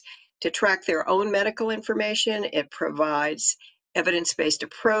patients to track their own medical information. It provides evidence-based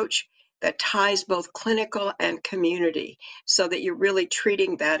approach that ties both clinical and community so that you're really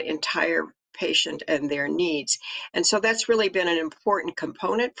treating that entire patient and their needs. And so that's really been an important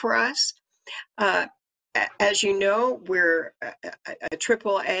component for us. As you know, we're a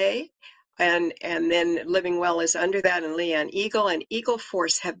AAA, and then Living Well is under that, and Leanne Eagle and Eagle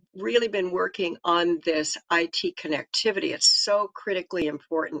Force have really been working on this IT connectivity. It's so critically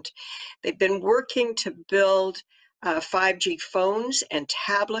important. They've been working to build 5G phones and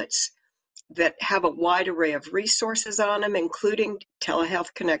tablets that have a wide array of resources on them, including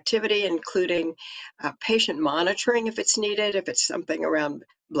telehealth connectivity, including patient monitoring if it's needed, if it's something around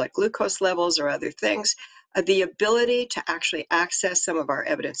blood glucose levels or other things, the ability to actually access some of our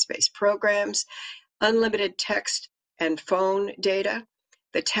evidence-based programs, unlimited text and phone data.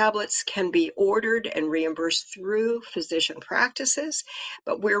 The tablets can be ordered and reimbursed through physician practices,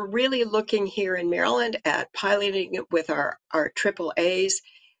 but we're really looking here in Maryland at piloting it with our AAAs,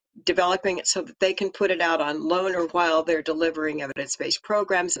 developing it so that they can put it out on loaner while they're delivering evidence-based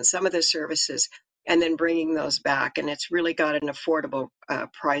programs and some of the services, and then bringing those back. And it's really got an affordable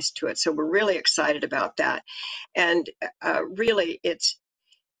price to it. So we're really excited about that. And really, it's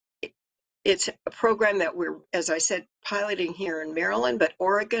a program that we're, as I said, piloting here in Maryland, but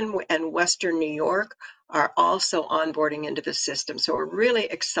Oregon and Western New York are also onboarding into the system. So we're really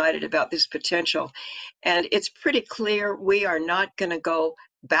excited about this potential. And it's pretty clear we are not going to go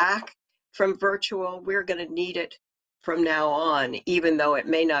back from virtual. We're going to need it from now on, even though it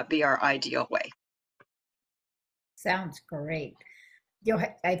may not be our ideal way. Sounds great.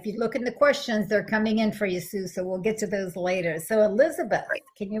 If you look in the questions, they're coming in for you, Sue, so we'll get to those later. So Elizabeth,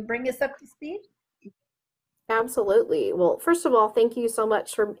 can you bring us up to speed? Absolutely. Well, first of all, thank you so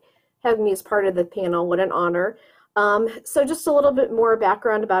much for having me as part of the panel. What an honor. So just a little bit more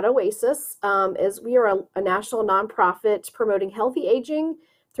background about OASIS, as we are a national nonprofit promoting healthy aging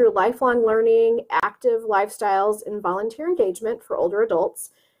through lifelong learning, active lifestyles, and volunteer engagement for older adults.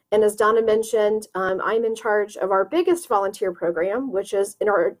 And as Donna mentioned, I'm in charge of our biggest volunteer program, which is in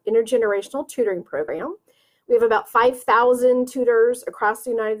our intergenerational tutoring program. We have about 5,000 tutors across the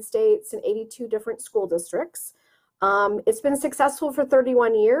United States in 82 different school districts. It's been successful for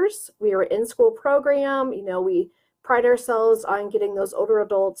 31 years. We are an in-school program. We pride ourselves on getting those older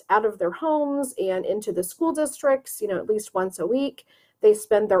adults out of their homes and into the school districts, at least once a week. They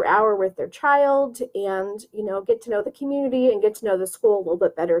spend their hour with their child and, get to know the community and get to know the school a little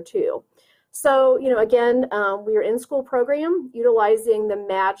bit better too. So, again, we are in-school program utilizing the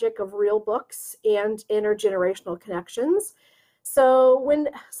magic of real books and intergenerational connections. So when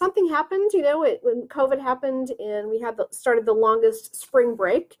something happened, when COVID happened and we had started the longest spring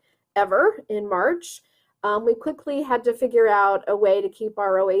break ever in March, we quickly had to figure out a way to keep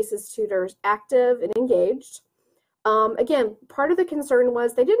our OASIS tutors active and engaged. Again, part of the concern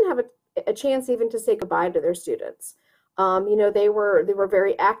was they didn't have a chance even to say goodbye to their students. They were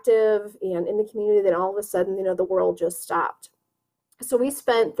very active and in the community. Then all of a sudden, the world just stopped. So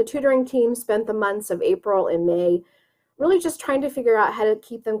the tutoring team spent the months of April and May really just trying to figure out how to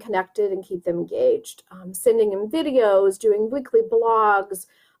keep them connected and keep them engaged, sending them videos, doing weekly blogs,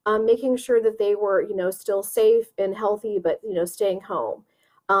 making sure that they were, still safe and healthy, but, staying home.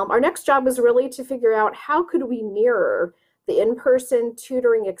 Our next job is really to figure out how could we mirror the in-person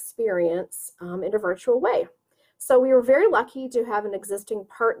tutoring experience in a virtual way. So we were very lucky to have an existing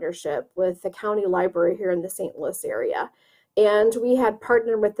partnership with the county library here in the St. Louis area. And we had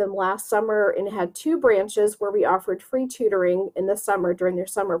partnered with them last summer and had 2 branches where we offered free tutoring in the summer during their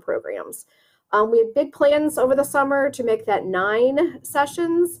summer programs. We had big plans over the summer to make that 9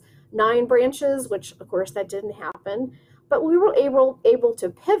 sessions, 9 branches, which of course that didn't happen. But we were able to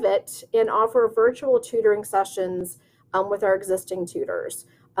pivot and offer virtual tutoring sessions with our existing tutors.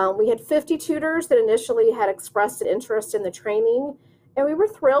 We had 50 tutors that initially had expressed an interest in the training, and we were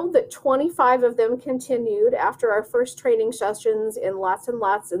thrilled that 25 of them continued after our first training sessions in lots and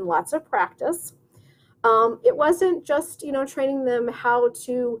lots of practice. It wasn't just, training them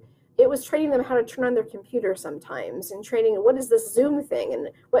it was training them how to turn on their computer sometimes and training what is this Zoom thing and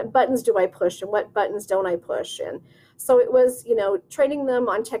what buttons do I push and what buttons don't I push. And so it was, training them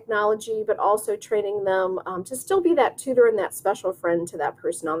on technology, but also training them to still be that tutor and that special friend to that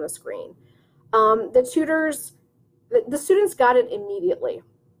person on the screen. The students got it immediately.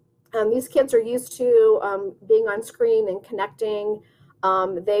 These kids are used to being on screen and connecting.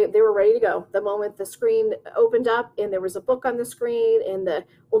 They were ready to go. The moment the screen opened up and there was a book on the screen and the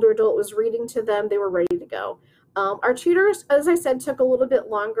older adult was reading to them, they were ready to go. Our tutors, as I said, took a little bit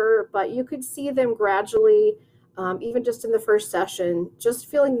longer, but you could see them gradually, even just in the first session, just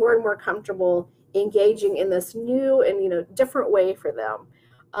feeling more and more comfortable engaging in this new and different way for them.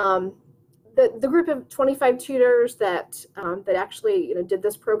 The group of 25 tutors that actually did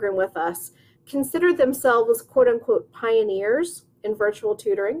this program with us considered themselves quote unquote pioneers in virtual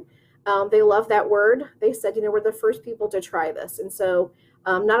tutoring. They love that word. They said, we're the first people to try this. And so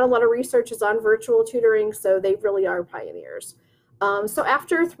not a lot of research is on virtual tutoring, so they really are pioneers. So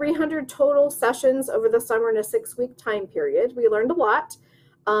after 300 total sessions over the summer in a 6-week time period, we learned a lot.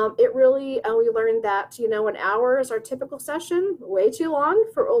 It really, we learned that, an hour is our typical session, way too long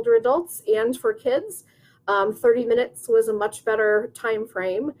for older adults and for kids. 30 minutes was a much better time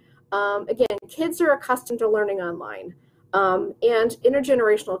frame. Again, kids are accustomed to learning online, and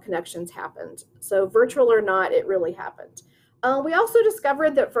intergenerational connections happened. So virtual or not, it really happened. We also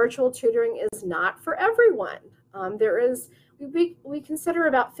discovered that virtual tutoring is not for everyone. We consider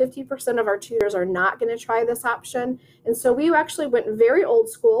about 50% of our tutors are not going to try this option. And so we actually went very old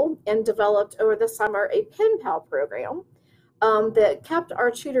school and developed over the summer a pen pal program that kept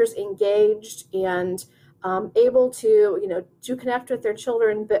our tutors engaged and able to, to connect with their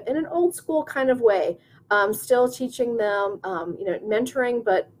children, but in an old school kind of way, still teaching them, mentoring,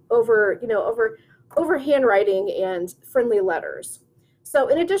 but over handwriting and friendly letters. So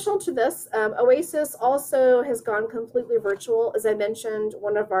in addition to this, OASIS also has gone completely virtual. As I mentioned,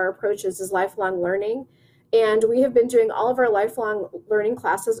 one of our approaches is lifelong learning, and we have been doing all of our lifelong learning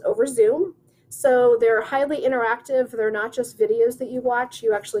classes over Zoom. So they're highly interactive. They're not just videos that you watch.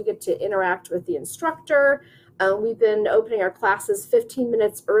 You actually get to interact with the instructor. We've been opening our classes 15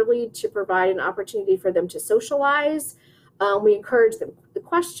 minutes early to provide an opportunity for them to socialize. We encourage them the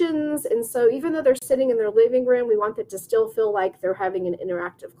questions. And so even though they're sitting in their living room, we want them to still feel like they're having an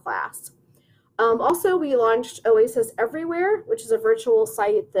interactive class. Also, we launched OASIS Everywhere, which is a virtual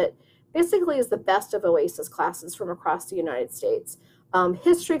site that basically is the best of OASIS classes from across the United States.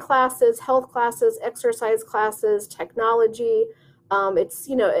 History classes, health classes, exercise classes, technology. It's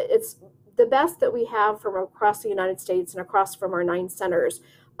the best that we have from across the United States and across from our 9 centers.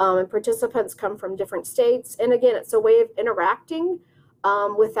 And participants come from different states. And again, it's a way of interacting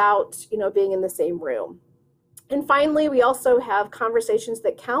without, being in the same room. And finally, we also have Conversations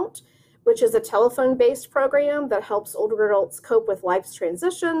That Count, which is a telephone-based program that helps older adults cope with life's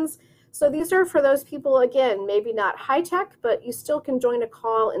transitions. So these are for those people, again, maybe not high tech, but you still can join a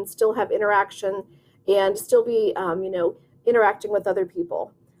call and still have interaction and still be, interacting with other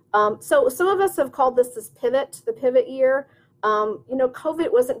people. So some of us have called this pivot, the pivot year.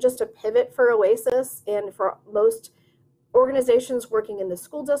 COVID wasn't just a pivot for OASIS and for most organizations working in the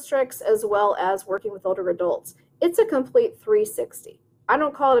school districts as well as working with older adults. It's a complete 360. I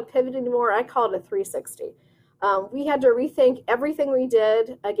don't call it a pivot anymore. I call it a 360. We had to rethink everything we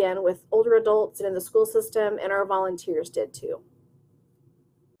did, again, with older adults and in the school system, and our volunteers did too.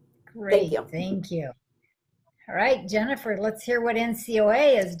 Great, thank you. All right, Jennifer, let's hear what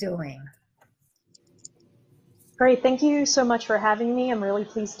NCOA is doing. Great, thank you so much for having me. I'm really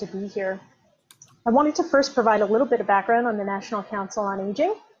pleased to be here. I wanted to first provide a little bit of background on the National Council on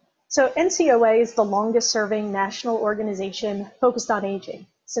Aging. So NCOA is the longest serving national organization focused on aging.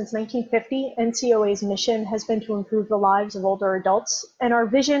 Since 1950, NCOA's mission has been to improve the lives of older adults, and our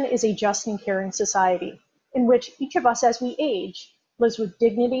vision is a just and caring society in which each of us as we age lives with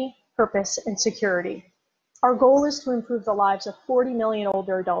dignity, purpose, and security. Our goal is to improve the lives of 40 million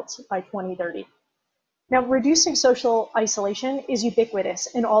older adults by 2030. Now, reducing social isolation is ubiquitous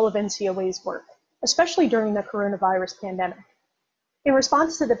in all of NCOA's work, especially during the coronavirus pandemic. In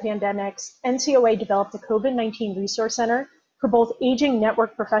response to the pandemics, NCOA developed a COVID-19 Resource Center for both aging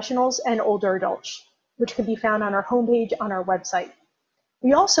network professionals and older adults, which can be found on our homepage on our website.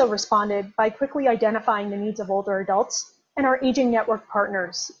 We also responded by quickly identifying the needs of older adults and our aging network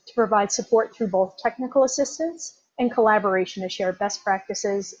partners to provide support through both technical assistance and collaboration to share best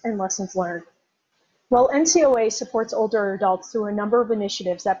practices and lessons learned. While NCOA supports older adults through a number of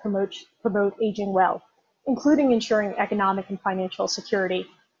initiatives that promote aging well, including ensuring economic and financial security,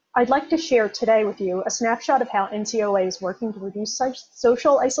 I'd like to share today with you a snapshot of how NCOA is working to reduce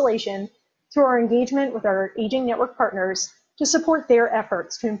social isolation through our engagement with our aging network partners to support their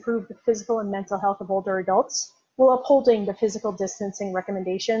efforts to improve the physical and mental health of older adults while upholding the physical distancing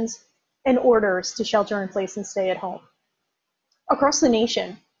recommendations and orders to shelter in place and stay at home. Across the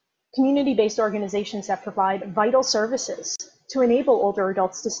nation, community-based organizations that provide vital services to enable older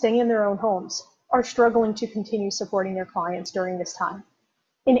adults to stay in their own homes are struggling to continue supporting their clients during this time.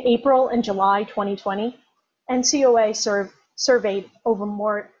 In April and July 2020, NCOA surveyed over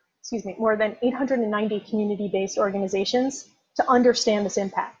more than 890 community-based organizations to understand this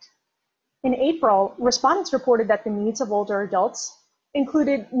impact. In April, respondents reported that the needs of older adults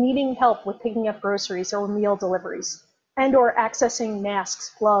included needing help with picking up groceries or meal deliveries, and or accessing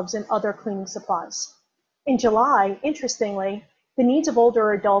masks, gloves, and other cleaning supplies. In July, interestingly, the needs of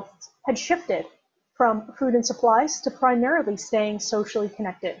older adults had shifted from food and supplies to primarily staying socially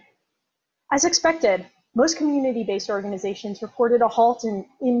connected. As expected, most community-based organizations reported a halt in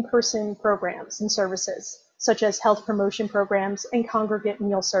in-person programs and services, such as health promotion programs and congregate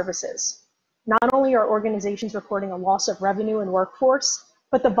meal services. Not only are organizations reporting a loss of revenue and workforce,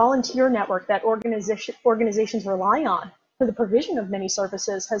 but the volunteer network that organizations rely on for the provision of many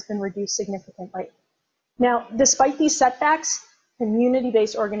services has been reduced significantly. Now, despite these setbacks,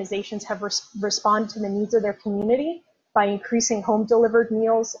 community-based organizations have responded to the needs of their community by increasing home-delivered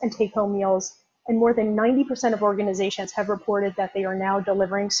meals and take-home meals, and more than 90% of organizations have reported that they are now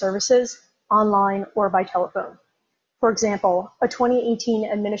delivering services online or by telephone. For example, a 2018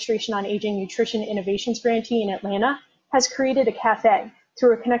 Administration on Aging Nutrition Innovations grantee in Atlanta has created a cafe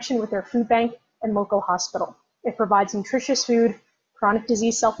through a connection with their food bank and local hospital. It provides nutritious food, chronic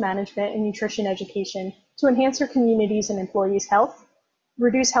disease self-management, and nutrition education to enhance their communities and employees' health,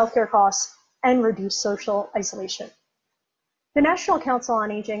 reduce healthcare costs, and reduce social isolation. The National Council on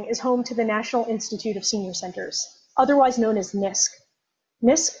Aging is home to the National Institute of Senior Centers, otherwise known as NISC.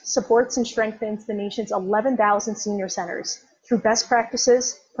 NISC supports and strengthens the nation's 11,000 senior centers through best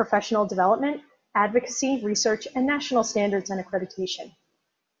practices, professional development, advocacy, research, and national standards and accreditation.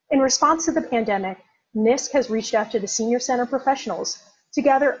 In response to the pandemic, NISC has reached out to the senior center professionals to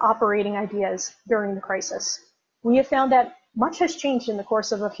gather operating ideas during the crisis. We have found that much has changed in the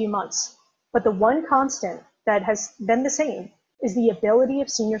course of a few months, but the one constant that has been the same is the ability of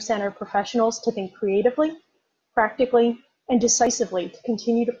senior center professionals to think creatively, practically, and decisively to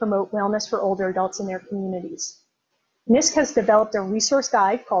continue to promote wellness for older adults in their communities. NISC has developed a resource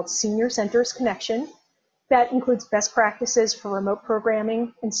guide called Senior Centers Connection that includes best practices for remote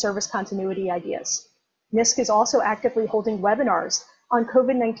programming and service continuity ideas. NISC is also actively holding webinars on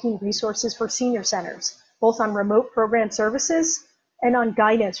COVID-19 resources for senior centers, both on remote program services and on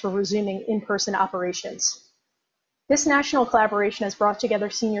guidance for resuming in-person operations. This national collaboration has brought together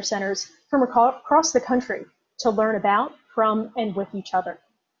senior centers from across the country to learn about, from, and with each other.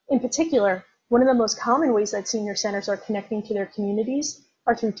 In particular, one of the most common ways that senior centers are connecting to their communities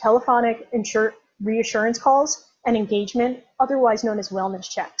are through telephonic reassurance calls and engagement, otherwise known as wellness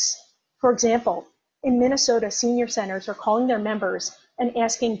checks. For example, in Minnesota, senior centers are calling their members and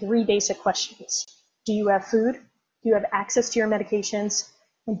asking 3 basic questions. Do you have food? Do you have access to your medications?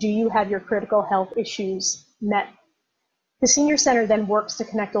 And do you have your critical health issues met? The senior center then works to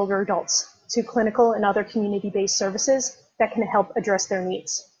connect older adults to clinical and other community-based services that can help address their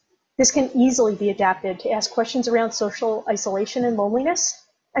needs. This can easily be adapted to ask questions around social isolation and loneliness,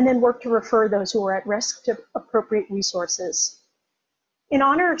 and then work to refer those who are at risk to appropriate resources. In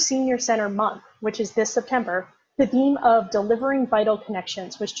honor of Senior Center Month, which is this September, the theme of Delivering Vital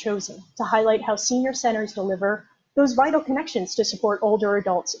Connections was chosen to highlight how senior centers deliver those vital connections to support older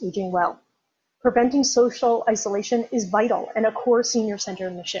adults aging well. Preventing social isolation is vital and a core senior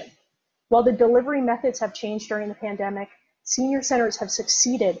center mission. While the delivery methods have changed during the pandemic, senior centers have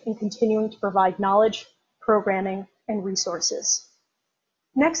succeeded in continuing to provide knowledge, programming, and resources.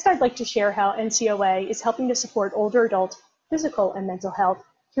 Next, I'd like to share how NCOA is helping to support older adult physical and mental health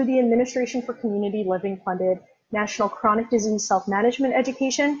through the Administration for Community Living funded National Chronic Disease Self-Management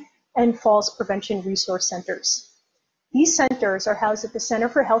Education and Falls Prevention Resource Centers. These centers are housed at the Center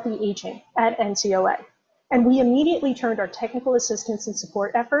for Healthy Aging at NCOA, and we immediately turned our technical assistance and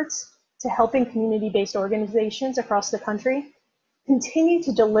support efforts to helping community-based organizations across the country continue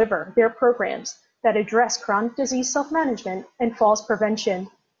to deliver their programs that address chronic disease self-management and falls prevention,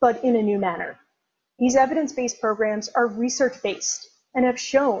 but in a new manner. These evidence-based programs are research-based and have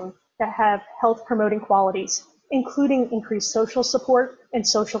shown that have health-promoting qualities, including increased social support and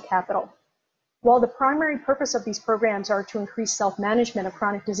social capital. While the primary purpose of these programs are to increase self-management of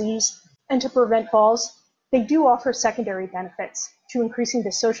chronic disease and to prevent falls, they do offer secondary benefits to increasing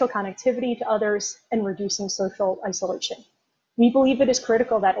the social connectivity to others and reducing social isolation. We believe it is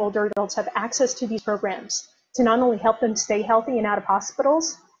critical that older adults have access to these programs to not only help them stay healthy and out of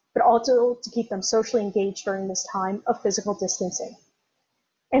hospitals, but also to keep them socially engaged during this time of physical distancing.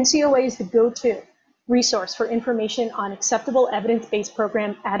 NCOA is the go-to resource for information on acceptable evidence-based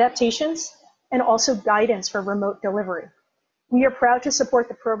program adaptations and also guidance for remote delivery. We are proud to support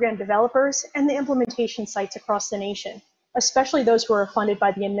the program developers and the implementation sites across the nation, especially those who are funded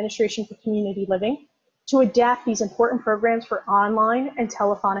by the Administration for Community Living, to adapt these important programs for online and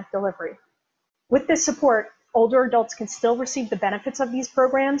telephonic delivery. With this support, older adults can still receive the benefits of these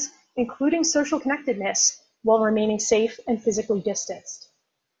programs, including social connectedness, while remaining safe and physically distanced.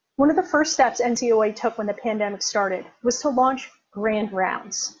 One of the first steps NCOA took when the pandemic started was to launch Grand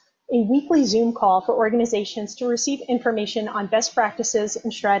Rounds, a weekly Zoom call for organizations to receive information on best practices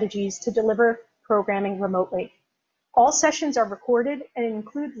and strategies to deliver programming remotely. All sessions are recorded and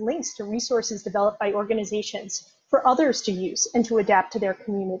include links to resources developed by organizations for others to use and to adapt to their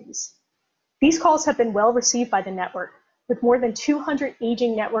communities. These calls have been well received by the network, with more than 200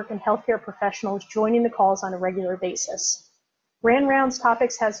 aging network and healthcare professionals joining the calls on a regular basis. Grand Rounds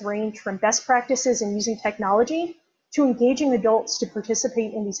topics has ranged from best practices in using technology to engaging adults to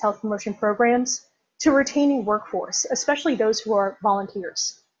participate in these health promotion programs to retaining workforce, especially those who are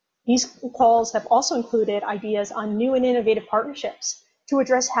volunteers. These calls have also included ideas on new and innovative partnerships to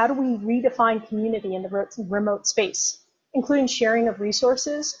address how do we redefine community in the remote space, including sharing of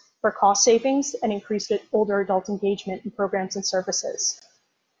resources for cost savings and increased older adult engagement in programs and services.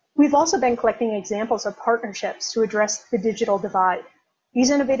 We've also been collecting examples of partnerships to address the digital divide.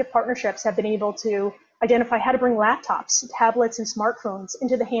 These innovative partnerships have been able to identify how to bring laptops, tablets, and smartphones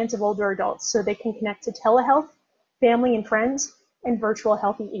into the hands of older adults so they can connect to telehealth, family and friends, and virtual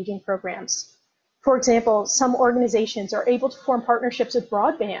healthy aging programs. For example, some organizations are able to form partnerships with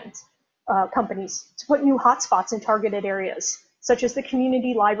broadband companies to put new hotspots in targeted areas, such as the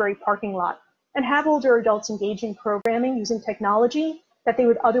community library parking lot, and have older adults engage in programming using technology that they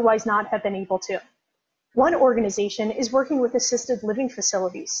would otherwise not have been able to. One organization is working with assisted living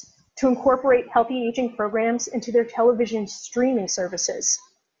facilities to incorporate healthy aging programs into their television streaming services,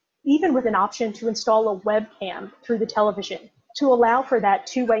 even with an option to install a webcam through the television to allow for that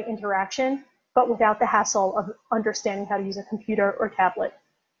two-way interaction, but without the hassle of understanding how to use a computer or tablet.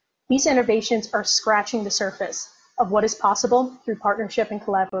 These innovations are scratching the surface of what is possible through partnership and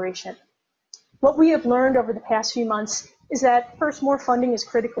collaboration. What we have learned over the past few months is that first, more funding is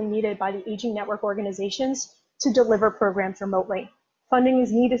critically needed by the aging network organizations to deliver programs remotely. Funding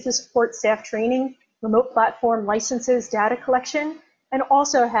is needed to support staff training, remote platform licenses, data collection, and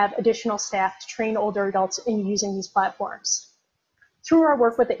also have additional staff to train older adults in using these platforms. Through our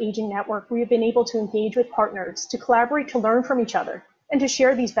work with the Aging Network, we have been able to engage with partners to collaborate to learn from each other and to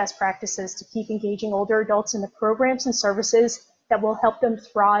share these best practices to keep engaging older adults in the programs and services that will help them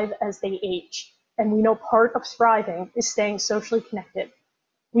thrive as they age. And we know part of thriving is staying socially connected.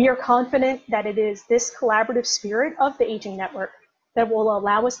 We are confident that it is this collaborative spirit of the Aging Network that will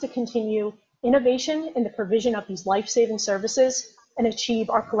allow us to continue innovation in the provision of these life-saving services and achieve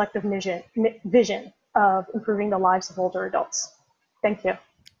our collective vision of improving the lives of older adults. Thank you.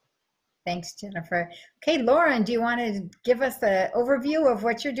 Thanks, Jennifer. Okay, Lauren, do you want to give us an overview of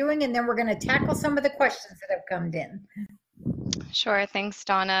what you're doing, and then we're going to tackle some of the questions that have come in. Sure. Thanks,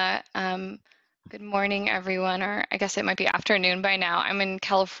 Donna. Good morning, everyone, or I guess it might be afternoon by now. I'm in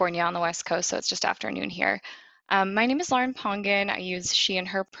California on the West Coast, so it's just afternoon here. My name is Lauren Pongan. I use she and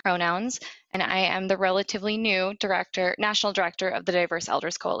her pronouns, and I am the relatively new national director of the Diverse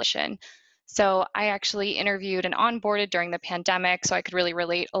Elders Coalition. So I actually interviewed and onboarded during the pandemic, so I could really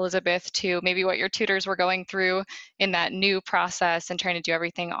relate, Elizabeth, to maybe what your tutors were going through in that new process and trying to do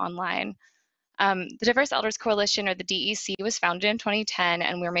everything online. The Diverse Elders Coalition, or the DEC, was founded in 2010,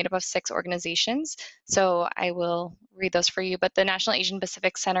 and we're made up of 6 organizations. So I will read those for you. But the National Asian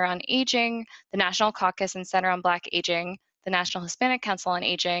Pacific Center on Aging, the National Caucus and Center on Black Aging, the National Hispanic Council on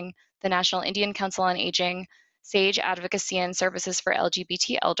Aging, the National Indian Council on Aging, SAGE Advocacy and Services for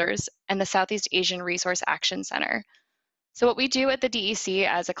LGBT Elders, and the Southeast Asian Resource Action Center. So what we do at the DEC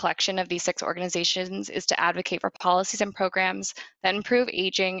as a collection of these 6 organizations is to advocate for policies and programs that improve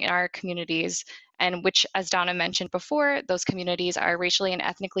aging in our communities, and which, as Donna mentioned before, those communities are racially and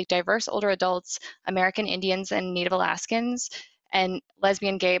ethnically diverse older adults, American Indians and Native Alaskans, and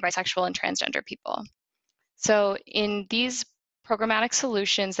lesbian, gay, bisexual, and transgender people. So in these programmatic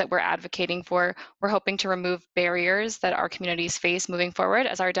solutions that we're advocating for, we're hoping to remove barriers that our communities face moving forward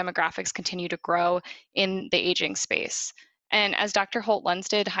as our demographics continue to grow in the aging space. And as Dr.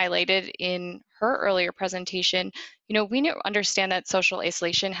 Holt-Lunstad highlighted in her earlier presentation, we understand that social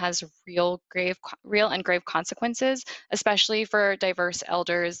isolation has real and grave consequences, especially for diverse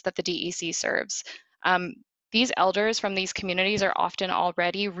elders that the DEC serves. These elders from these communities are often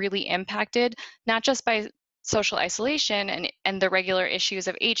already really impacted, not just by social isolation and the regular issues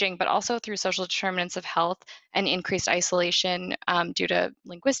of aging, but also through social determinants of health and increased isolation due to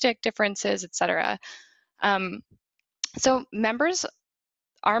linguistic differences, et cetera. So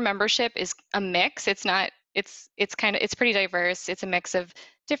our membership is a mix. It's pretty diverse. It's a mix of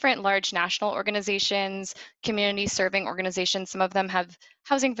different large national organizations, community serving organizations. Some of them have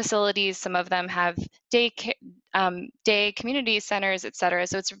housing facilities, some of them have day community centers, et cetera.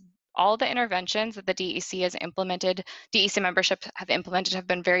 So it's all the interventions that the DEC has implemented, DEC membership have implemented, have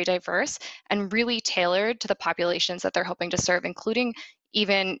been very diverse and really tailored to the populations that they're hoping to serve, including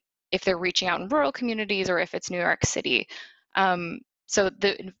even if they're reaching out in rural communities or if it's New York City. So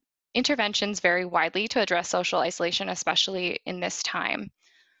the interventions vary widely to address social isolation, especially in this time.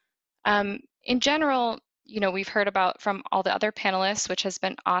 In general, we've heard about from all the other panelists, which has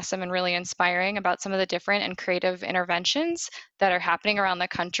been awesome and really inspiring, about some of the different and creative interventions that are happening around the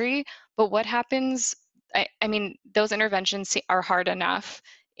country. But what happens I mean, those interventions are hard enough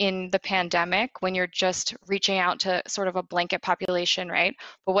in the pandemic when you're just reaching out to sort of a blanket population, right?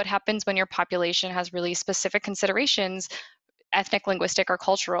 But what happens when your population has really specific considerations, ethnic, linguistic, or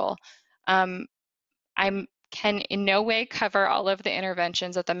cultural? I can in no way cover all of the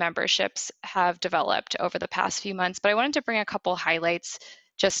interventions that the memberships have developed over the past few months, but I wanted to bring a couple highlights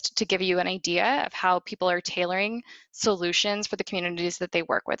just to give you an idea of how people are tailoring solutions for the communities that they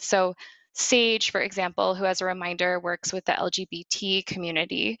work with. So SAGE, for example, who as a reminder works with the LGBT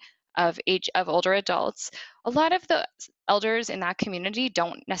community of older adults. A lot of the elders in that community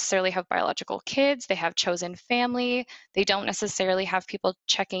don't necessarily have biological kids. They have chosen family. They don't necessarily have people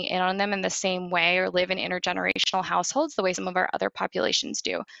checking in on them in the same way or live in intergenerational households the way some of our other populations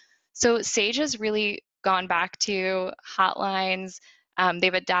do. So SAGE has really gone back to hotlines. They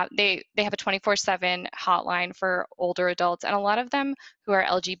have a 24/7 hotline for older adults, and a lot of them who are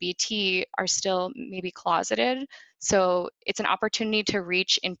LGBT are still maybe closeted. So it's an opportunity to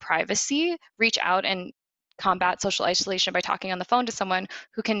reach in privacy, reach out and combat social isolation by talking on the phone to someone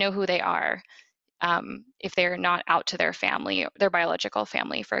who can know who they are if they're not out to their family, their biological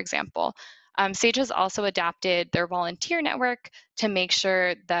family, for example. SAGE has also adapted their volunteer network to make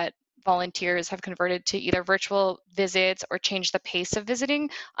sure that volunteers have converted to either virtual visits or changed the pace of visiting,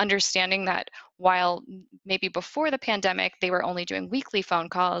 understanding that while maybe before the pandemic they were only doing weekly phone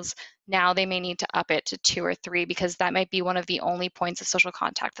calls, now they may need to up it to 2 or 3 because that might be one of the only points of social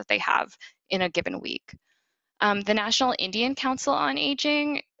contact that they have in a given week. The National Indian Council on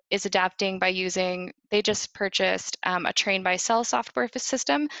Aging is adapting by they just purchased a train by cell software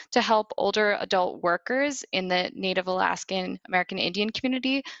system to help older adult workers in the Native Alaskan American Indian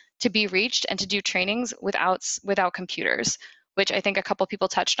community to be reached and to do trainings without computers, which I think a couple people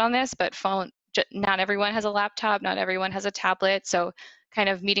touched on this, but not everyone has a laptop, not everyone has a tablet, so kind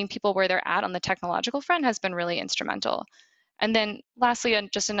of meeting people where they're at on the technological front has been really instrumental. And then lastly,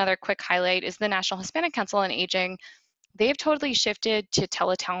 and just another quick highlight, is the National Hispanic Council on Aging. They've totally shifted to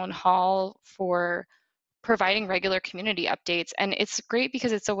teletown hall for providing regular community updates. And it's great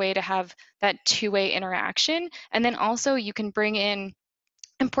because it's a way to have that two-way interaction. And then also you can bring in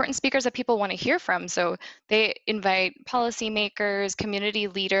important speakers that people want to hear from. So they invite policymakers, community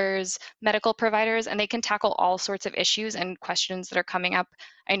leaders, medical providers, and they can tackle all sorts of issues and questions that are coming up.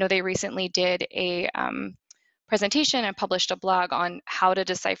 I know they recently did a presentation and published a blog on how to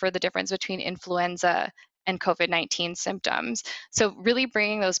decipher the difference between influenza and COVID-19 symptoms. So really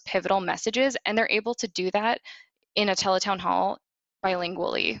bringing those pivotal messages, and they're able to do that in a teletown hall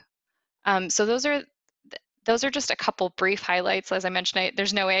bilingually. So those are just a couple brief highlights. As I mentioned,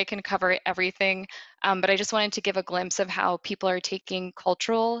 there's no way I can cover everything, but I just wanted to give a glimpse of how people are taking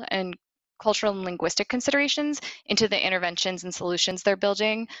cultural and linguistic considerations into the interventions and solutions they're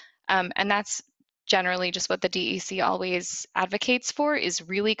building. And that's generally just what the DEC always advocates for, is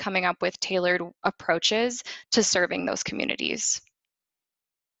really coming up with tailored approaches to serving those communities.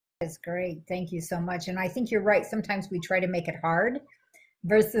 That's great. Thank you so much. And I think you're right. Sometimes we try to make it hard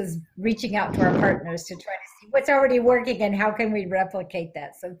versus reaching out to our partners to try to see what's already working and how can we replicate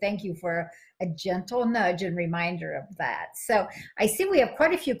that. So thank you for a gentle nudge and reminder of that. So I see we have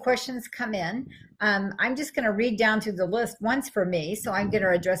quite a few questions come in. I'm just going to read down through the list once for me, so I'm going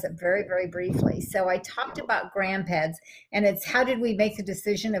to address it very, very briefly. So I talked about grandpads, and it's how did we make the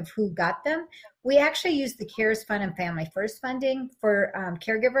decision of who got them? We actually used the CARES Fund and Family First funding for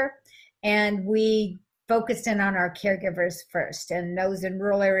caregiver, and we focused in on our caregivers first, and those in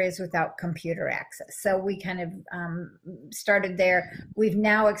rural areas without computer access. So we kind of started there. We've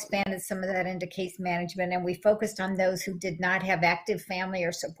now expanded some of that into case management, and we focused on those who did not have active family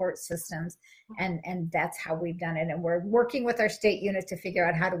or support systems, and that's how we've done it. And we're working with our state unit to figure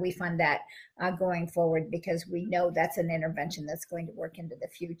out how do we fund that going forward, because we know that's an intervention that's going to work into the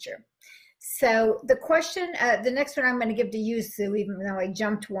future. So the question, the next one I'm going to give to you, Sue, even though I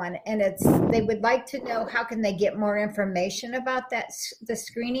jumped one, and it's they would like to know how can they get more information about the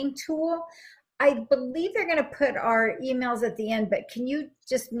screening tool. I believe they're going to put our emails at the end, but can you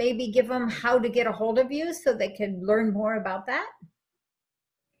just maybe give them how to get a hold of you so they can learn more about that?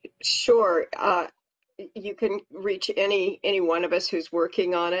 Sure. You can reach any one of us who's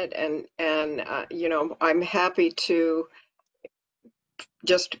working on it, and you know, I'm happy to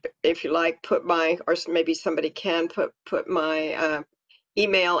just, if you like, put my, or maybe somebody can put my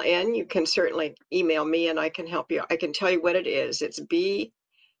email in. You can certainly email me and I can help you. I can tell you what it is. It's B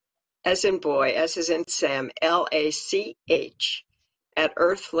as in boy, S as in Sam, LACH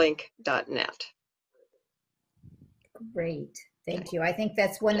 @earthlink.net. Great. Thank you. I think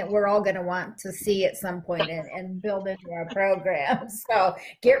that's one that we're all going to want to see at some point and build into our program. So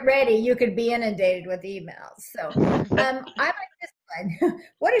get ready. You could be inundated with emails. So I like this one.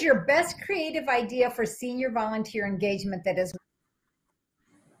 What is your best creative idea for senior volunteer engagement that is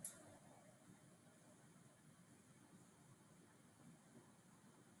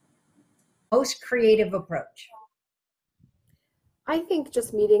most creative approach? I think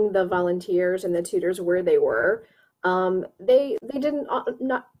just meeting the volunteers and the tutors where they were, they didn't,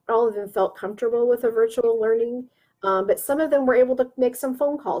 not all of them felt comfortable with a virtual learning, but some of them were able to make some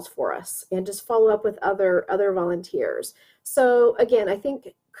phone calls for us and just follow up with other volunteers. So again, I think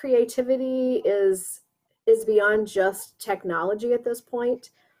creativity is beyond just technology at this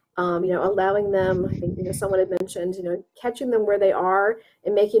point. Allowing them, I think, someone had mentioned, catching them where they are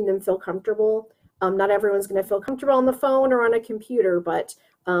and making them feel comfortable. Not everyone's going to feel comfortable on the phone or on a computer, but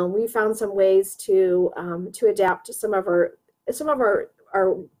we found some ways to adapt to some of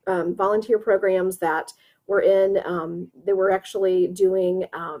our volunteer programs that were in. They were actually doing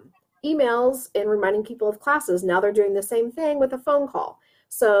emails and reminding people of classes. Now they're doing the same thing with a phone call.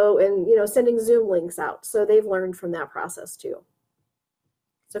 So, and sending Zoom links out. So they've learned from that process too.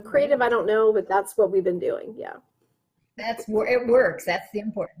 So creative, I don't know, but that's what we've been doing. Yeah. It works. That's the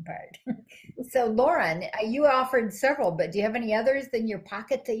important part. So Lauren, you offered several, but do you have any others in your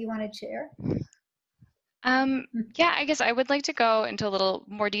pocket that you want to share? Yeah, I guess I would like to go into a little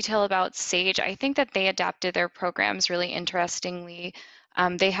more detail about SAGE. I think that they adapted their programs really interestingly.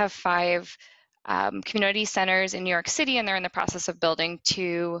 They have 5 community centers in New York City, and they're in the process of building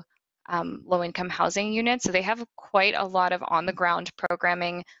 2 low-income housing units. So they have quite a lot of on-the-ground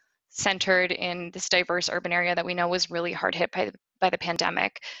programming centered in this diverse urban area that we know was really hard hit by the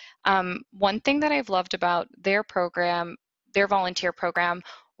pandemic. One thing that I've loved about their program, their volunteer program,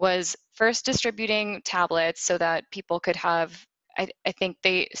 was first distributing tablets so that people could have, I think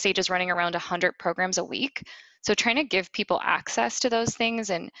SAGE is running around 100 programs a week. So trying to give people access to those things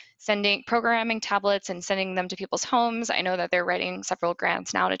and programming tablets and sending them to people's homes. I know that they're writing several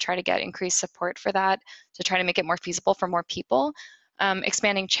grants now to try to get increased support for that, to try to make it more feasible for more people.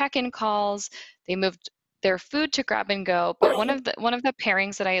 Expanding check-in calls. They moved their food to grab and go. But one of the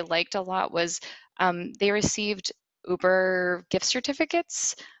pairings that I liked a lot was they received Uber gift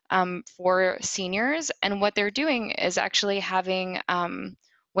certificates for seniors, and what they're doing is actually having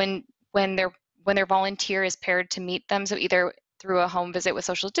when their volunteer is paired to meet them, so either through a home visit with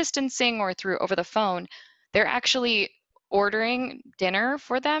social distancing or through over the phone, they're actually ordering dinner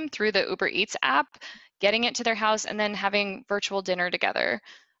for them through the Uber Eats app, getting it to their house, and then having virtual dinner together.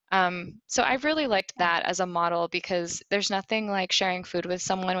 So I've really liked that as a model, because there's nothing like sharing food with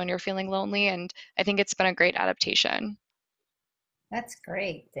someone when you're feeling lonely, and I think it's been a great adaptation. That's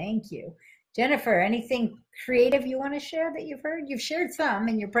great. Thank you. Jennifer, anything creative you want to share that you've heard? You've shared some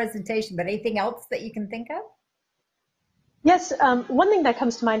in your presentation, but anything else that you can think of? Yes, one thing that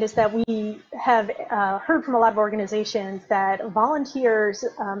comes to mind is that we have heard from a lot of organizations that volunteers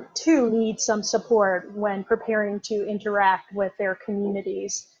too need some support when preparing to interact with their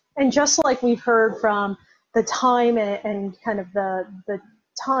communities. And just like we've heard from the time and kind of the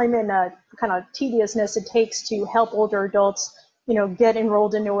time and kind of tediousness it takes to help older adults, get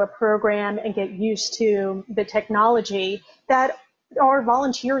enrolled into a program and get used to the technology, that our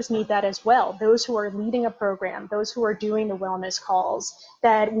volunteers need that as well. Those who are leading a program, those who are doing the wellness calls,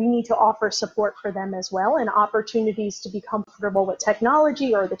 that we need to offer support for them as well, and opportunities to be comfortable with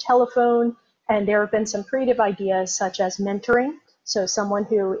technology or the telephone. And there have been some creative ideas such as mentoring. So someone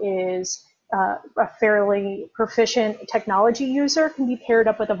who is a fairly proficient technology user can be paired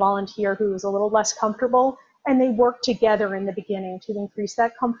up with a volunteer who is a little less comfortable, and they work together in the beginning to increase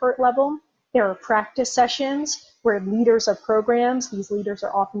that comfort level. There are practice sessions where leaders of programs, these leaders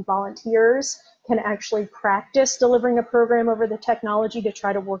are often volunteers, can actually practice delivering a program over the technology to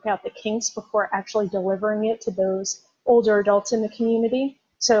try to work out the kinks before actually delivering it to those older adults in the community.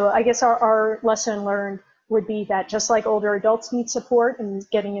 So I guess our lesson learned would be that just like older adults need support in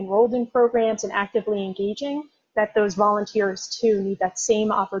getting enrolled in programs and actively engaging, that those volunteers too need that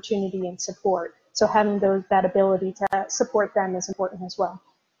same opportunity and support. So having that ability to support them is important as well.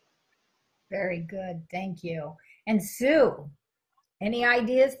 Very good. Thank you. And Sue, any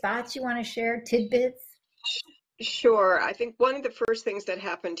ideas, thoughts you want to share, tidbits? Sure. I think one of the first things that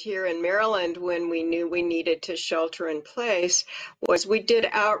happened here in Maryland when we knew we needed to shelter in place was we did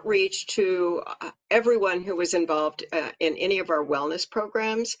outreach to everyone who was involved in any of our wellness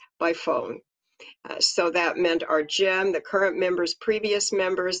programs by phone. So that meant our gym, the current members, previous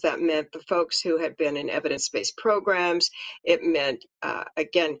members, that meant the folks who had been in evidence-based programs. It meant,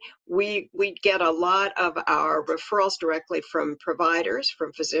 again, we get a lot of our referrals directly from providers,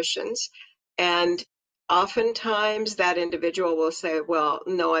 from physicians, and oftentimes that individual will say, well,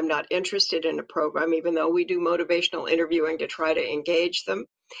 no, I'm not interested in a program, even though we do motivational interviewing to try to engage them.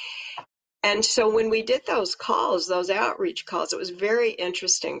 And so when we did those calls, those outreach calls, it was very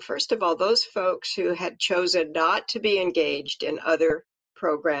interesting. First of all, those folks who had chosen not to be engaged in other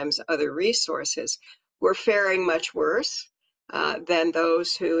programs, other resources, were faring much worse than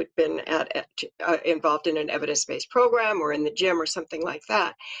those who had been involved in an evidence-based program or in the gym or something like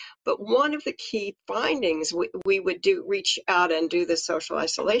that. But one of the key findings, we would reach out and do the social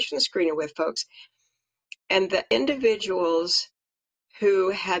isolation screening with folks, and the individuals who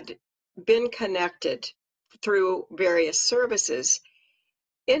had been connected through various services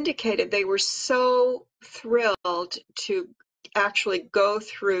indicated they were so thrilled to actually go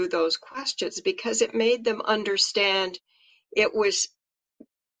through those questions because it made them understand it was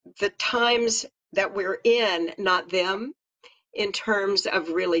the times that we're in, not them, in terms of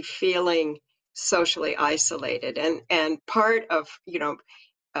really feeling socially isolated. And part of,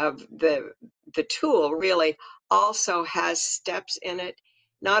 of the tool really also has steps in it,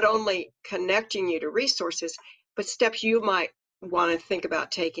 not only connecting you to resources, but steps you might want to think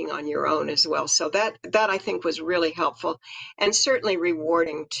about taking on your own as well. So that I think was really helpful and certainly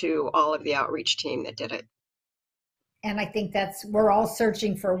rewarding to all of the outreach team that did it. And I think we're all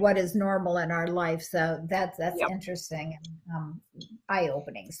searching for what is normal in our life. So that's Yep. interesting and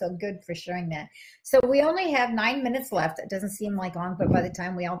eye-opening. So good for sharing that. So we only have 9 minutes left. It doesn't seem like long, but by the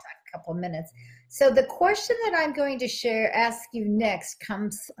time we all talk a couple of minutes. So the question that I'm going to ask you next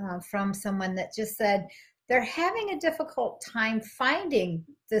comes from someone that just said they're having a difficult time finding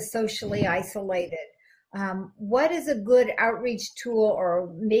the socially isolated. What is a good outreach tool,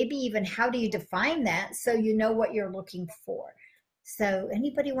 or maybe even how do you define that so you know what you're looking for? So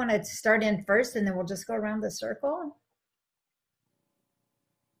anybody want to start in first, and then we'll just go around the circle?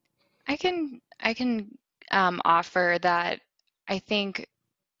 I can offer that. I think,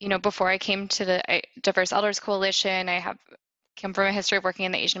 before I came to the Diverse Elders Coalition, I come from a history of working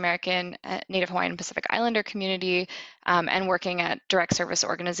in the Asian American, Native Hawaiian, and Pacific Islander community, and working at direct service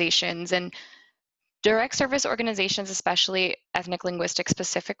organizations. And direct service organizations, especially ethnic linguistic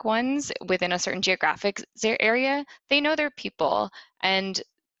specific ones within a certain geographic area, they know their people, and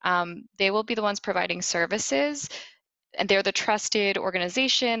they will be the ones providing services, and they're the trusted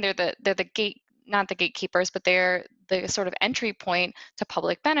organization. They're the gate, not the gatekeepers, but they're the sort of entry point to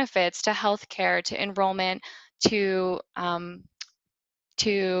public benefits, to healthcare, to enrollment, to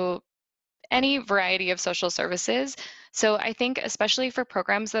any variety of social services. So I think especially for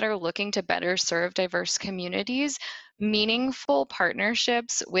programs that are looking to better serve diverse communities, meaningful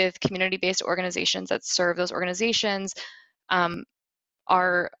partnerships with community-based organizations that serve those organizations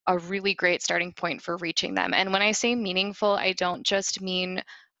are a really great starting point for reaching them. And when I say meaningful, I don't just mean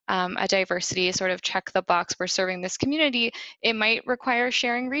a diversity sort of check the box, we're serving this community. It might require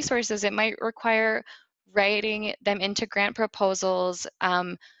sharing resources. It might require writing them into grant proposals,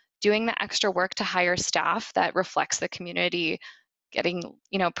 doing the extra work to hire staff that reflects the community,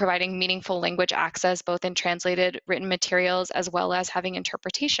 providing meaningful language access, both in translated written materials as well as having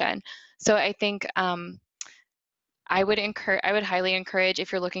interpretation. So I think I would highly encourage,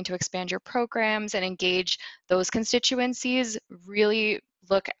 if you're looking to expand your programs and engage those constituencies, really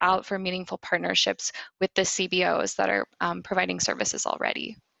look out for meaningful partnerships with the CBOs that are providing services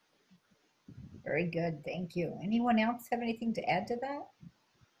already. Very good, thank you. Anyone else have anything to add to that?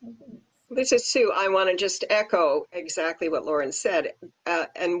 This is Sue. I want to just echo exactly what Lauren said.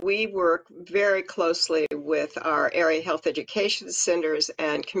 And we work very closely with our area health education centers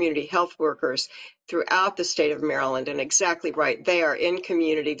and community health workers throughout the state of Maryland. And exactly right, they are in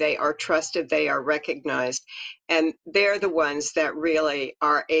community, they are trusted, they are recognized, and they're the ones that really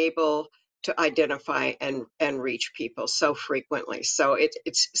are able to identify and reach people so frequently. So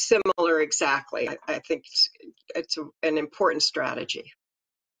it's similar exactly. I think it's an important strategy.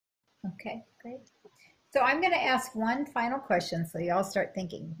 Okay, great. So I'm going to ask one final question so y'all start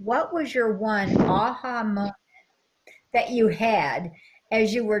thinking. What was your one aha moment that you had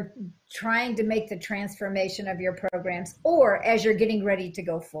as you were trying to make the transformation of your programs, or as you're getting ready to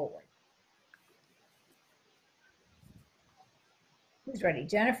go forward? Who's ready?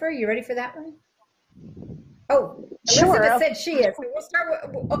 Jennifer, you ready for that one? Oh, Elizabeth Sure. said she is. So we'll start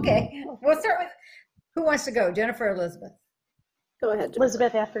with, who wants to go? Jennifer or Elizabeth? Go ahead, Jennifer.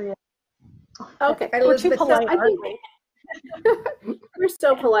 Elizabeth, after you. Okay. We're too Elizabeth, polite, I aren't think, we? We're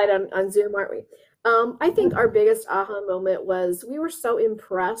so polite on Zoom, aren't we? I think our biggest aha moment was we were so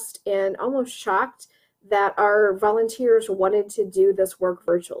impressed and almost shocked that our volunteers wanted to do this work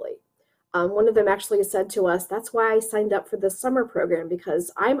virtually. One of them actually said to us, "That's why I signed up for this summer program,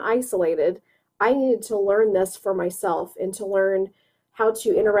 because I'm isolated. I needed to learn this for myself and to learn how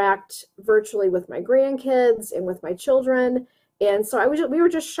to interact virtually with my grandkids and with my children." And so we were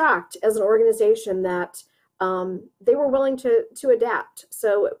just shocked as an organization that they were willing to adapt.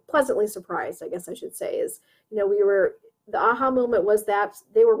 So pleasantly surprised, I guess I should say, is, the aha moment was that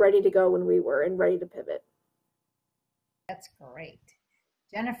they were ready to go when we were and ready to pivot. That's great.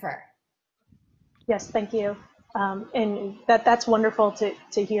 Jennifer. Yes, thank you. And that's wonderful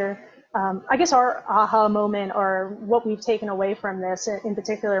to hear. I guess our aha moment, or what we've taken away from this, in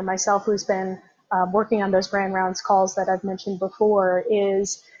particular myself, who's been working on those grand rounds calls that I've mentioned before,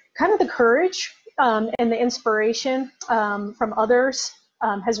 is kind of the courage and the inspiration from others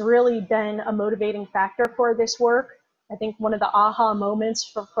has really been a motivating factor for this work. I think one of the aha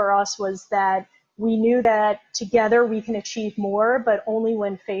moments for us was that we knew that together we can achieve more, but only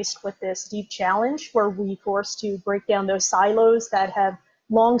when faced with this deep challenge where we forced to break down those silos that have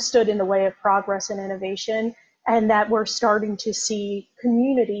long stood in the way of progress and innovation, and that we're starting to see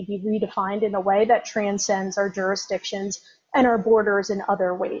community be redefined in a way that transcends our jurisdictions and our borders in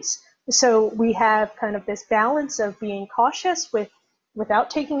other ways. So we have kind of this balance of being cautious without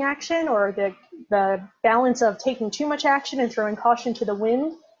taking action, or the balance of taking too much action and throwing caution to the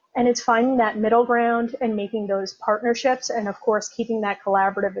wind. And it's finding that middle ground and making those partnerships, and of course keeping that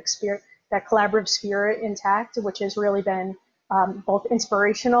collaborative spirit intact, which has really been both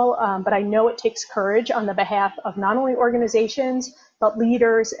inspirational, but I know it takes courage on the behalf of not only organizations, but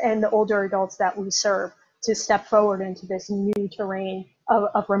leaders and the older adults that we serve to step forward into this new terrain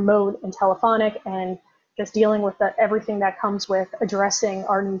of remote and telephonic, and just dealing with everything that comes with addressing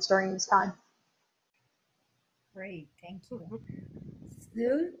our needs during this time. Great, thank you.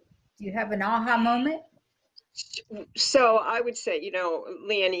 Sue, do you have an aha moment? So I would say,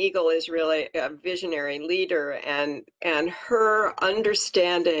 Leanne Eagle is really a visionary leader, and her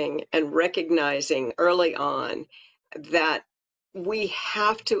understanding and recognizing early on that we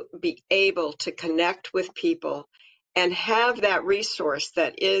have to be able to connect with people and have that resource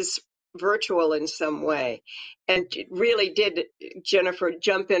that is virtual in some way. And really did, Jennifer,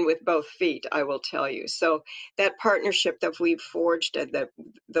 jump in with both feet, I will tell you. So that partnership that we've forged and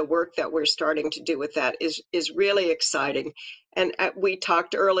the work that we're starting to do with that is really exciting. And we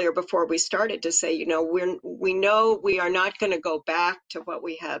talked earlier before we started to say, we know we are not going to go back to what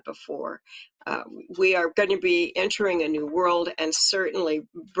we had before. We are going to be entering a new world, and certainly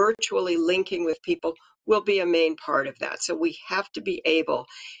virtually linking with people will be a main part of that. So we have to be able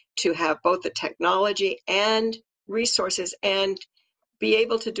to have both the technology and resources and be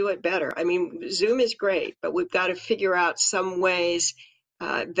able to do it better. I mean, Zoom is great, but we've got to figure out some ways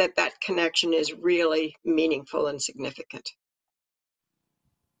that connection is really meaningful and significant.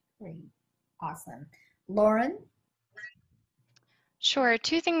 Great, awesome. Lauren? Sure.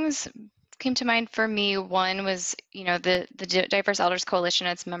 Two things came to mind for me. One was, the Diverse Elders Coalition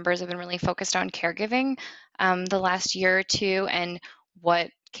and its members have been really focused on caregiving the last year or two, and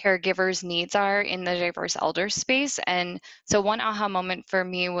what caregivers' needs are in the diverse elder space. And so one aha moment for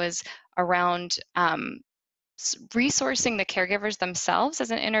me was around resourcing the caregivers themselves as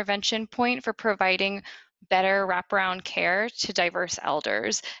an intervention point for providing better wraparound care to diverse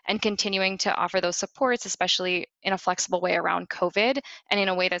elders, and continuing to offer those supports, especially in a flexible way around COVID and in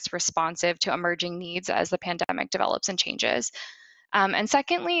a way that's responsive to emerging needs as the pandemic develops and changes. And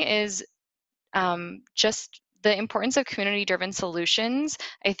secondly is just the importance of community-driven solutions.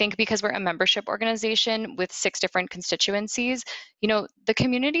 I think because we're a membership organization with 6 different constituencies, the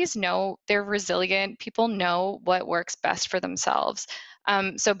communities know they're resilient. People know what works best for themselves.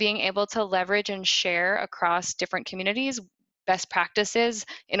 So being able to leverage and share across different communities best practices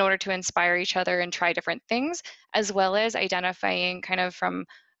in order to inspire each other and try different things, as well as identifying kind of from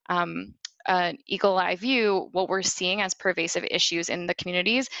an eagle eye view what we're seeing as pervasive issues in the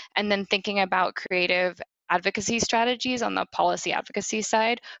communities, and then thinking about creative advocacy strategies on the policy advocacy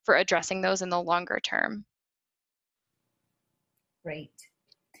side for addressing those in the longer term. Great.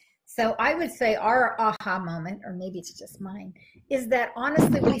 So I would say our aha moment, or maybe it's just mine, is that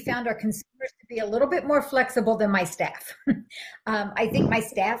honestly we found our consumers to be a little bit more flexible than my staff. I think my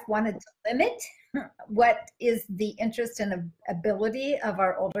staff wanted to limit what is the interest and ability of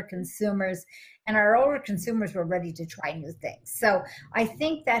our older consumers, and our older consumers were ready to try new things. So I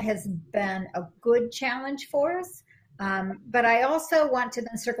think that has been a good challenge for us. But I also want to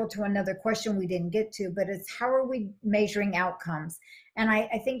then circle to another question we didn't get to, but it's how are we measuring outcomes? And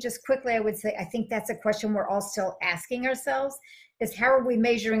I think just quickly, I would say, I think that's a question we're all still asking ourselves, is how are we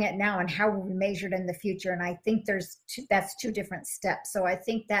measuring it now and how will we measure it in the future? And I think that's two different steps. So I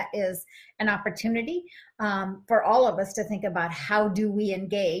think that is an opportunity for all of us to think about how do we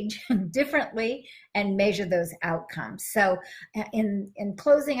engage differently and measure those outcomes. So in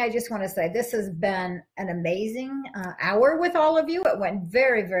closing, I just want to say this has been an amazing hour with all of you. It went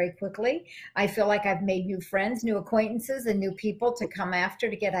very, very quickly. I feel like I've made new friends, new acquaintances, and new people to come after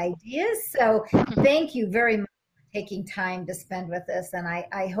to get ideas. So thank you very much for taking time to spend with us. And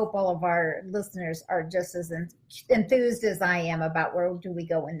I hope all of our listeners are just as enthused as I am about where do we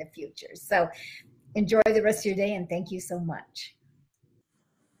go in the future. So enjoy the rest of your day and thank you so much.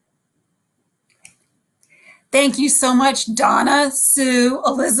 Thank you so much, Donna, Sue,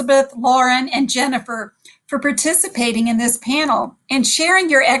 Elizabeth, Lauren, and Jennifer for participating in this panel and sharing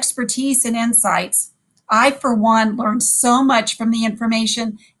your expertise and insights. I, for one, learned so much from the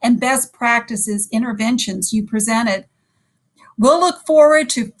information and best practices interventions you presented. We'll look forward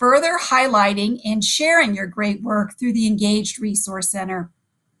to further highlighting and sharing your great work through the engAGED Resource Center.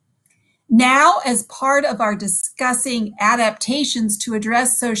 Now, as part of our discussing adaptations to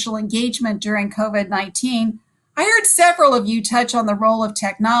address social engagement during COVID-19, I heard several of you touch on the role of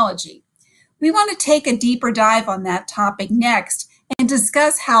technology. We want to take a deeper dive on that topic next and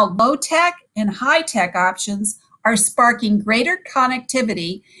discuss how low-tech and high-tech options are sparking greater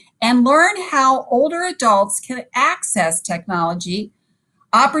connectivity and learn how older adults can access technology,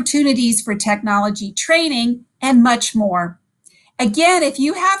 opportunities for technology training, and much more. Again, if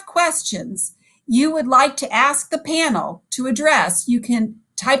you have questions you would like to ask the panel to address, you can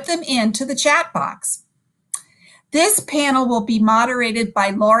type them into the chat box. This panel will be moderated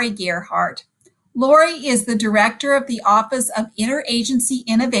by Lori Gerhardt. Lori is the Director of the Office of Interagency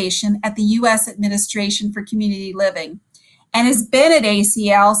Innovation at the U.S. Administration for Community Living and has been at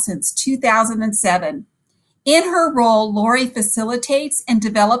ACL since 2007. In her role, Lori facilitates and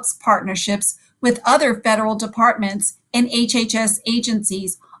develops partnerships with other federal departments and HHS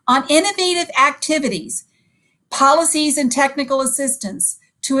agencies on innovative activities, policies, and technical assistance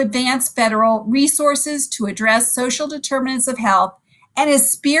to advance federal resources to address social determinants of health, and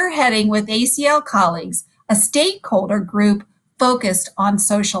is spearheading with ACL colleagues a stakeholder group focused on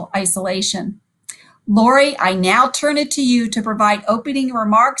social isolation. Lori, I now turn it to you to provide opening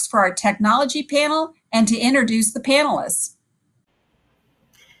remarks for our technology panel and to introduce the panelists.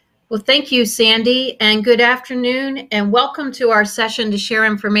 Well, thank you, Sandy, and good afternoon, and welcome to our session to share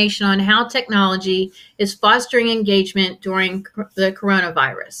information on how technology is fostering engagement during the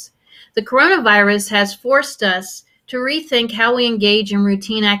coronavirus. The coronavirus has forced us to rethink how we engage in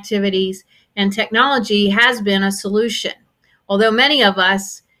routine activities, and technology has been a solution. Although many of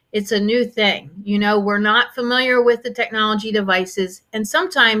us, it's a new thing. You know, we're not familiar with the technology devices, and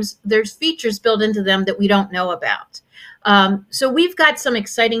sometimes there's features built into them that we don't know about. So we've got some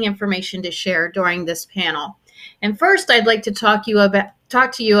exciting information to share during this panel. And first, I'd like to talk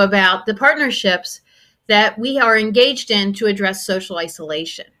to you about the partnerships that we are engaged in to address social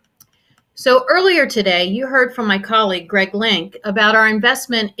isolation. So earlier today, you heard from my colleague, Greg Link, about our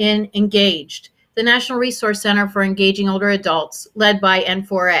investment in engAGED, the National Resource Center for Engaging Older Adults, led by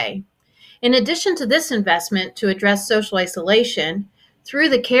N4A. In addition to this investment to address social isolation, through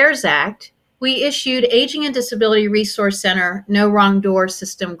the CARES Act, we issued Aging and Disability Resource Center No Wrong Door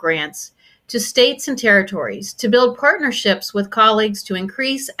System grants to states and territories to build partnerships with colleagues to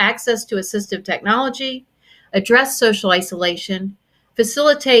increase access to assistive technology, address social isolation,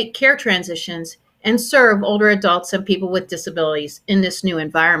 facilitate care transitions, and serve older adults and people with disabilities in this new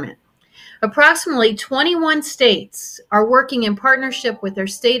environment. Approximately 21 states are working in partnership with their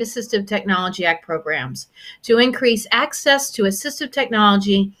State Assistive Technology Act programs to increase access to assistive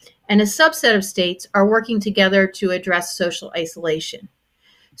technology, and a subset of states are working together to address social isolation.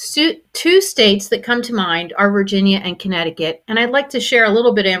 Two states that come to mind are Virginia and Connecticut, and I'd like to share a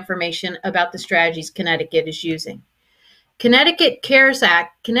little bit of information about the strategies Connecticut is using. Connecticut's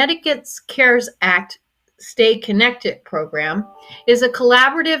CARES Act Stay Connected program is a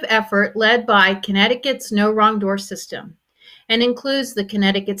collaborative effort led by Connecticut's No Wrong Door system and includes the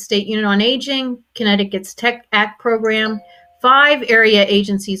Connecticut State Unit on Aging, Connecticut's Tech Act program, 5 area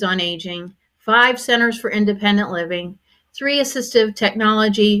agencies on aging, 5 centers for independent living, 3 assistive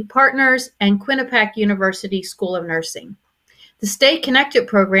technology partners, and Quinnipiac University School of Nursing. The Stay Connected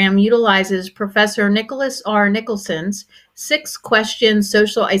program utilizes Professor Nicholas R. Nicholson's 6-question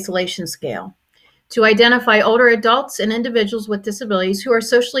social isolation scale to identify older adults and individuals with disabilities who are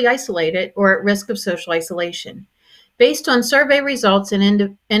socially isolated or at risk of social isolation. Based on survey results,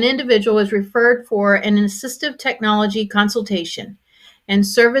 an individual is referred for an assistive technology consultation, and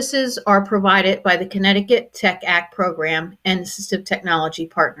services are provided by the Connecticut Tech Act program and assistive technology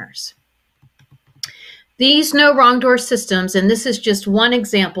partners. These no wrong door systems, and this is just one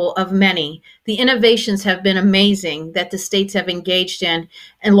example of many, the innovations have been amazing that the states have engaged in,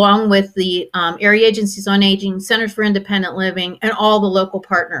 along with the area agencies on aging, centers for independent living, and all the local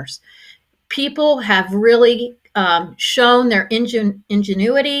partners. People have really shown their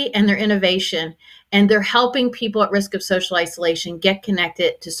ingenuity and their innovation, and they're helping people at risk of social isolation get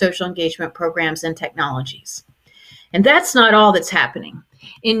connected to social engagement programs and technologies. And that's not all that's happening.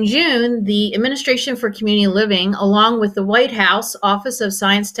 In June, the Administration for Community Living, along with the White House Office of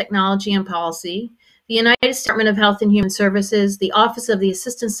Science, Technology, and Policy, the United States Department of Health and Human Services, the Office of the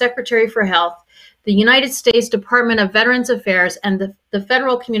Assistant Secretary for Health, the United States Department of Veterans Affairs, and the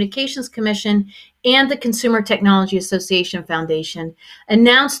Federal Communications Commission and the Consumer Technology Association Foundation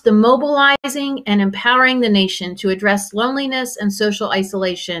announced the Mobilizing and Empowering the Nation to Address Loneliness and Social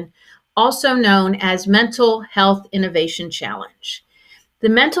Isolation, also known as Mental Health Innovation Challenge. The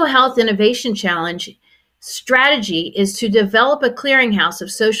Mental Health Innovation Challenge strategy is to develop a clearinghouse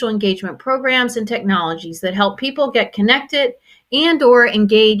of social engagement programs and technologies that help people get connected and or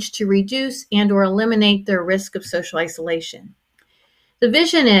engaged to reduce and or eliminate their risk of social isolation. The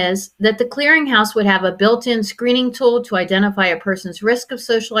vision is that the clearinghouse would have a built-in screening tool to identify a person's risk of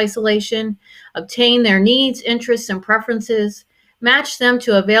social isolation, obtain their needs, interests, and preferences, match them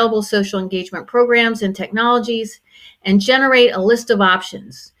to available social engagement programs and technologies, and generate a list of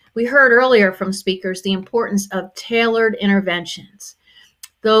options. We heard earlier from speakers the importance of tailored interventions,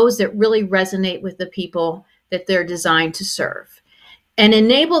 those that really resonate with the people that they're designed to serve, and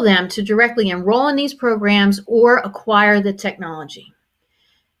enable them to directly enroll in these programs or acquire the technology.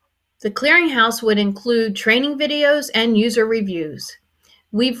 The clearinghouse would include training videos and user reviews.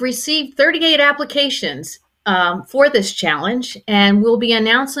 We've received 38 applications for this challenge, and we'll be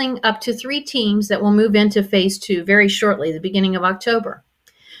announcing up to 3 teams that will move into phase 2 very shortly, the beginning of October.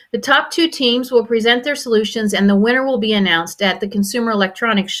 The top 2 teams will present their solutions, and the winner will be announced at the Consumer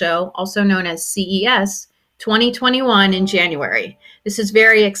Electronics Show, also known as CES 2021 in January. This is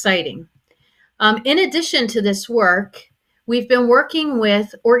very exciting. In addition to this work, we've been working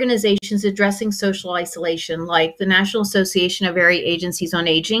with organizations addressing social isolation, like the National Association of Area Agencies on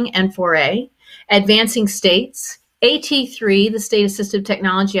Aging, N4A, Advancing States, AT3, the State Assistive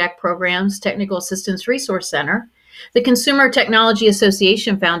Technology Act Programs Technical Assistance Resource Center, the Consumer Technology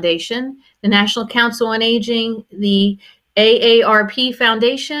Association Foundation, the National Council on Aging, the AARP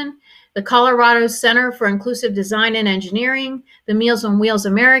Foundation, the Colorado Center for Inclusive Design and Engineering, the Meals on Wheels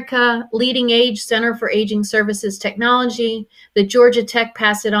America, Leading Age Center for Aging Services Technology, the Georgia Tech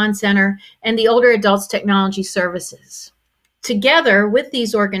Pass It On Center, and the Older Adults Technology Services. Together with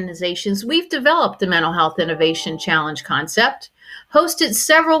these organizations, we've developed the Mental Health Innovation Challenge concept, hosted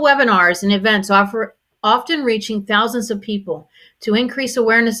several webinars and events often reaching thousands of people to increase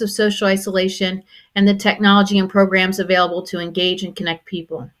awareness of social isolation and the technology and programs available to engage and connect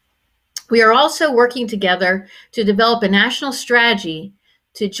people. We are also working together to develop a national strategy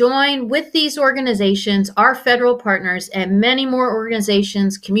to join with these organizations, our federal partners, and many more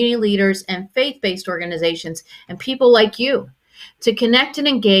organizations, community leaders, and faith-based organizations, and people like you, to connect and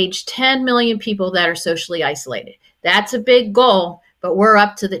engage 10 million people that are socially isolated. That's a big goal, but we're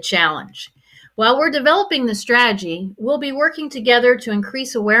up to the challenge. While we're developing the strategy, we'll be working together to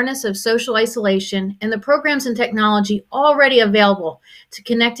increase awareness of social isolation and the programs and technology already available to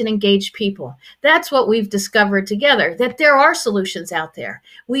connect and engage people. That's what we've discovered together, that there are solutions out there.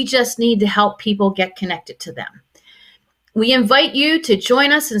 We just need to help people get connected to them. We invite you to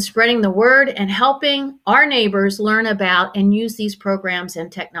join us in spreading the word and helping our neighbors learn about and use these programs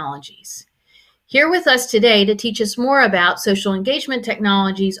and technologies. Here with us today to teach us more about social engagement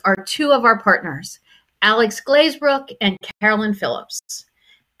technologies are 2 of our partners, Alex Glazebrook and Carolyn Phillips.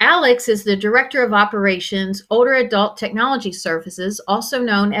 Alex is the Director of Operations, Older Adult Technology Services, also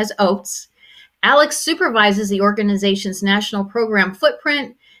known as OATS. Alex supervises the organization's national program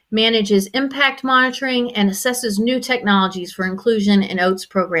footprint, manages impact monitoring, and assesses new technologies for inclusion in OATS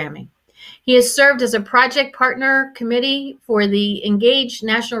programming. He has served as a project partner committee for the engAGED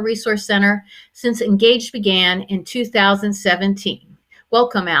National Resource Center since engAGED began in 2017.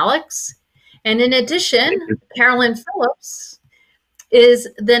 Welcome, Alex. And in addition, Carolyn Phillips is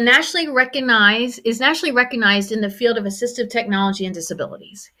nationally recognized in the field of assistive technology and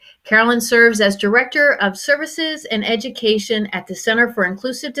disabilities. Carolyn serves as Director of Services and Education at the Center for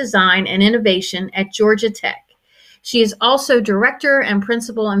Inclusive Design and Innovation at Georgia Tech. She is also Director and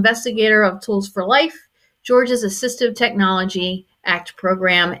Principal Investigator of Tools for Life, Georgia's Assistive Technology Act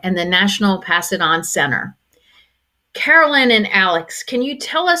program, and the National Pass It On Center. Carolyn and Alex, can you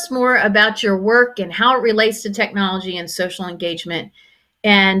tell us more about your work and how it relates to technology and social engagement?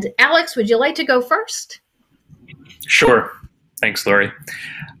 And Alex, would you like to go first? Sure. Thanks, Lori.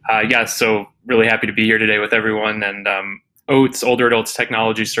 Yeah, so really happy to be here today with everyone. And OATS, Older Adults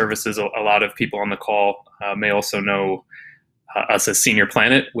Technology Services, a lot of people on the call may also know us as Senior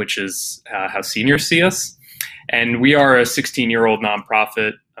Planet, which is how seniors see us. And we are a 16-year-old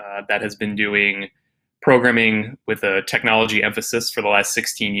nonprofit that has been doing programming with a technology emphasis for the last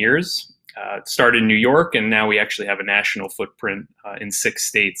 16 years. It started in New York, and now we actually have a national footprint in 6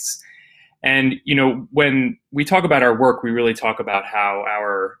 states. And, you know, when we talk about our work, we really talk about how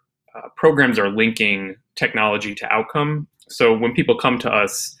our programs are linking technology to outcome. So when people come to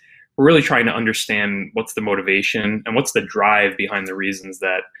us, we're really trying to understand what's the motivation and what's the drive behind the reasons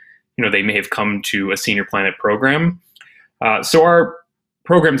that, you know, they may have come to a Senior Planet program. So our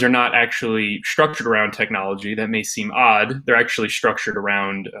programs are not actually structured around technology. That may seem odd. They're actually structured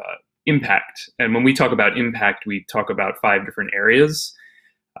around impact. And when we talk about impact, we talk about 5 different areas.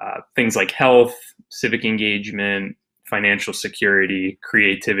 Things like health, civic engagement, financial security,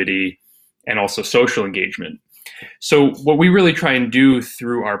 creativity, and also social engagement. So what we really try and do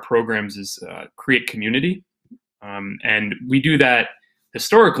through our programs is create community. And we do that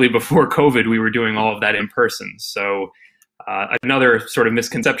historically. Before COVID, we were doing all of that in person. So another sort of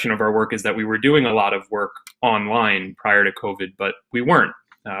misconception of our work is that we were doing a lot of work online prior to COVID, but we weren't.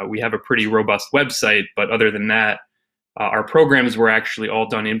 We have a pretty robust website, but other than that, our programs were actually all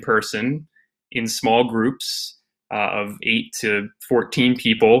done in person in small groups of 8 to 14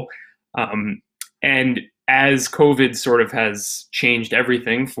 people. And as COVID sort of has changed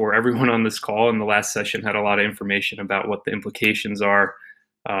everything for everyone on this call, and the last session had a lot of information about what the implications are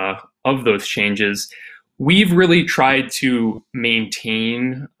of those changes, we've really tried to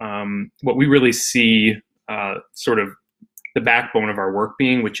maintain what we really see sort of the backbone of our work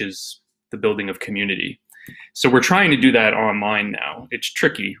being, which is the building of community. So we're trying to do that online now. It's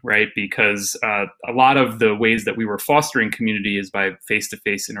tricky, right? Because a lot of the ways that we were fostering community is by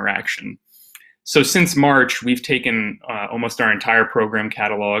face-to-face interaction. So since March, we've taken almost our entire program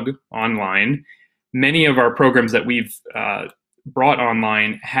catalog online. Many of our programs that we've brought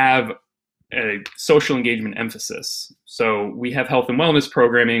online have a social engagement emphasis. So we have health and wellness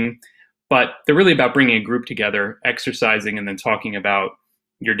programming, but they're really about bringing a group together, exercising, and then talking about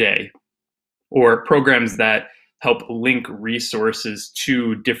your day. Or programs that help link resources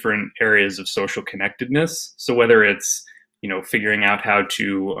to different areas of social connectedness. So whether it's, you know, figuring out how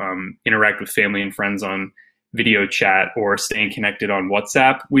to interact with family and friends on video chat or staying connected on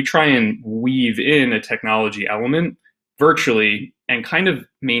WhatsApp, we try and weave in a technology element virtually and kind of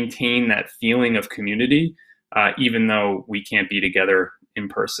maintain that feeling of community, even though we can't be together in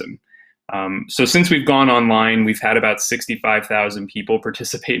person. So since we've gone online, we've had about 65,000 people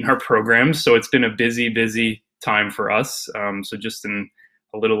participate in our programs. So it's been a busy time for us. So just in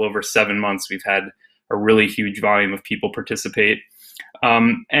a little over 7 months, we've had a really huge volume of people participate.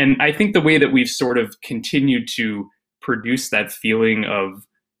 And I think the way that we've sort of continued to produce that feeling of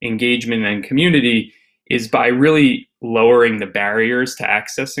engagement and community is by really lowering the barriers to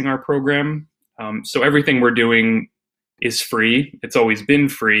accessing our program. So everything we're doing is free. It's always been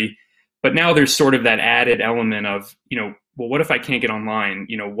free. But now there's sort of that added element of, you know, well, what if I can't get online?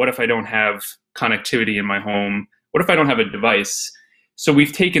 You know, what if I don't have connectivity in my home? What if I don't have a device? So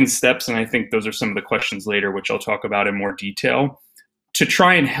we've taken steps, and I think those are some of the questions later, which I'll talk about in more detail, to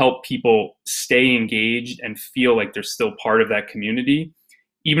try and help people stay engaged and feel like they're still part of that community,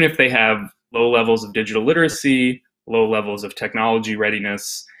 even if they have low levels of digital literacy, low levels of technology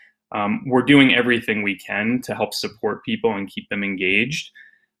readiness. We're doing everything we can to help support people and keep them engaged.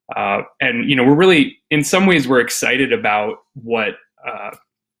 And, you know, we're really, in some ways, we're excited about what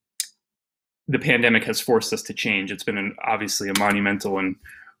the pandemic has forced us to change. It's been obviously a monumental and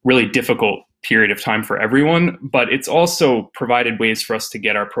really difficult period of time for everyone, but it's also provided ways for us to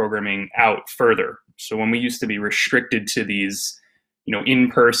get our programming out further. So when we used to be restricted to these, you know,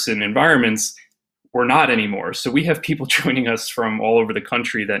 in-person environments, we're not anymore. So we have people joining us from all over the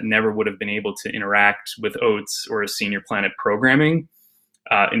country that never would have been able to interact with OATS or a Senior Planet programming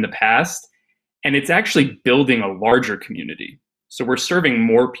in the past. And it's actually building a larger community. So we're serving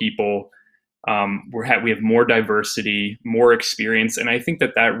more people. We have more diversity, more experience. And I think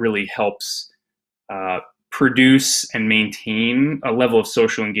that that really helps produce and maintain a level of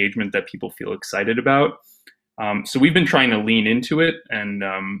social engagement that people feel excited about. So we've been trying to lean into it and,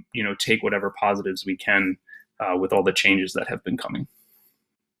 you know, take whatever positives we can with all the changes that have been coming.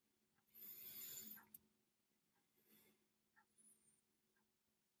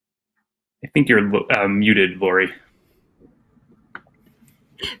 I think you're muted, Lori.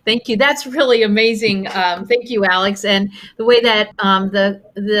 Thank you. That's really amazing. Thank you, Alex. And the way that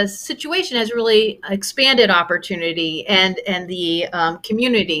the situation has really expanded opportunity and the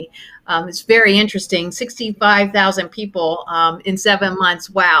community. It's very interesting. 65,000 people in 7 months.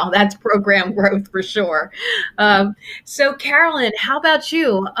 Wow, that's program growth for sure. So, Carolyn, how about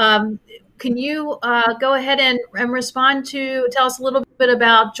you? Can you go ahead and respond to tell us a little bit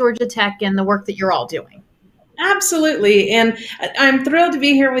about Georgia Tech and the work that you're all doing? Absolutely. And I'm thrilled to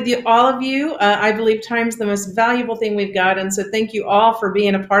be here with you, all of you. I believe time's the most valuable thing we've got. And so thank you all for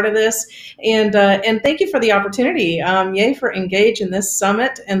being a part of this. And thank you for the opportunity. Yay for engAGE in this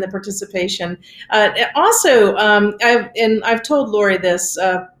summit and the participation. Also, I've told Lori this,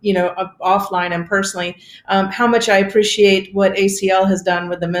 offline and personally, how much I appreciate what ACL has done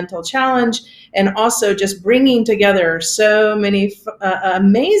with the mental challenge, and also just bringing together so many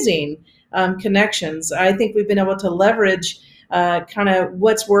amazing connections. I think we've been able to leverage kind of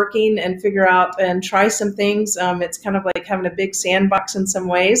what's working and figure out and try some things. It's kind of like having a big sandbox in some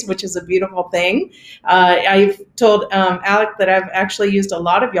ways, which is a beautiful thing. I've told Alec that I've actually used a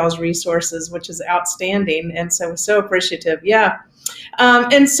lot of y'all's resources, which is outstanding. And so appreciative. Yeah.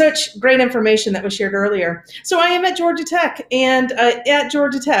 And such great information that was shared earlier. So I am at Georgia Tech, and at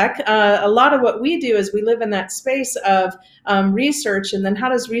Georgia Tech, a lot of what we do is we live in that space of research, and then how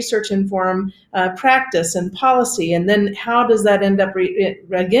does research inform practice and policy, and then how does that end up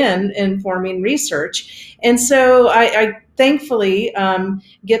again informing research? And so I thankfully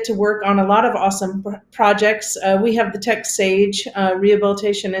get to work on a lot of awesome projects. We have the Tech SAGE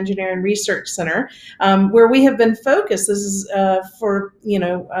Rehabilitation Engineering Research Center, where we have been focused. This is for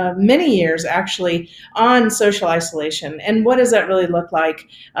many years actually on social isolation, and what does that really look like?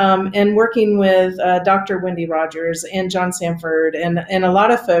 And working with Dr. Wendy Rogers and John Sanford and a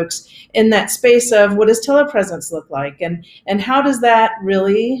lot of folks in that space of what does telepresence look like, and how does that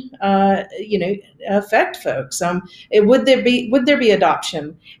really affect folks? Would there be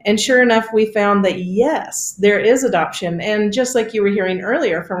adoption? And sure enough, we found that yes, there is adoption. And just like you were hearing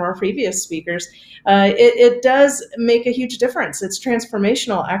earlier from our previous speakers, it does make a huge difference. It's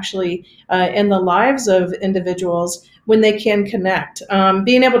transformational, actually, in the lives of individuals when they can connect.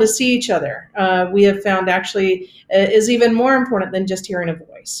 Being able to see each other, we have found actually is even more important than just hearing a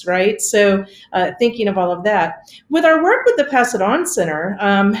voice, right? So thinking of all of that. With our work with the Pass It On Center,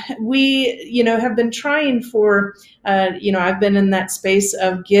 we have been trying for, I've been in that space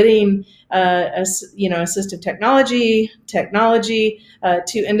of getting assistive technology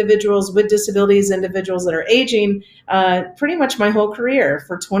to individuals with disabilities, individuals that are aging, pretty much my whole career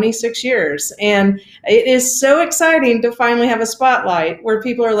for 26 years. And it is so exciting to finally have a spotlight where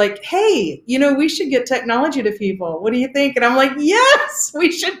people are like, hey, we should get technology to people. What do you think? And I'm like, yes,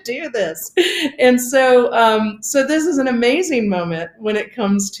 we should do this. And so this is an amazing moment when it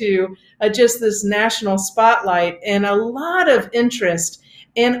comes to just this national spotlight and a lot of interest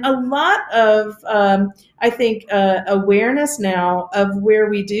and a lot of, I think, awareness now of where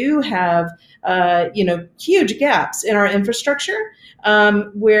we do have, huge gaps in our infrastructure,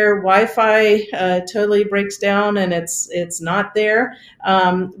 where Wi-Fi totally breaks down and it's not there,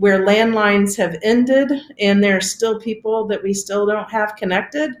 where landlines have ended and there are still people that we still don't have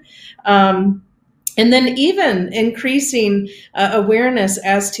connected. And then even increasing awareness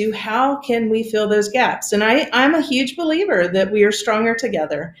as to how can we fill those gaps. And I'm a huge believer that we are stronger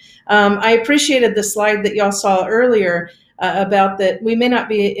together. I appreciated the slide that y'all saw earlier about that we may not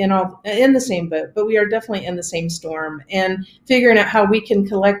be in the same boat, but we are definitely in the same storm, and figuring out how we can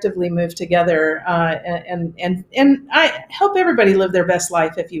collectively move together and I help everybody live their best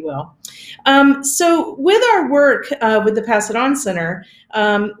life, if you will. So with our work with the Pass It On Center,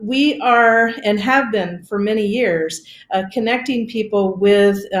 we are and have been for many years connecting people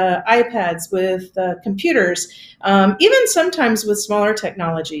with iPads, with computers, even sometimes with smaller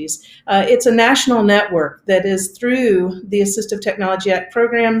technologies. It's a national network that is through the Assistive Technology Act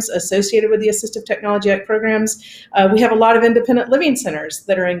programs, associated with the Assistive Technology Act programs. We have a lot of independent living centers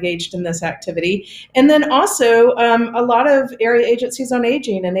that are engaged in this activity. And then also a lot of area agencies on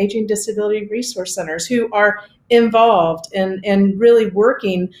aging and aging disability resource centers who are involved and really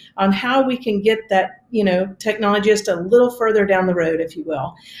working on how we can get that technology just a little further down the road, if you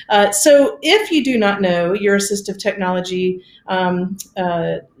will. So if you do not know your assistive technology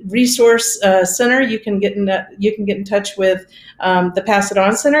resource center, you can get in touch with the Pass It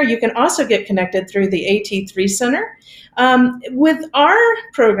On Center. You can also get connected through the AT3 Center. With our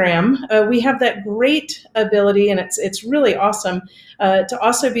program, we have that great ability, and it's really awesome to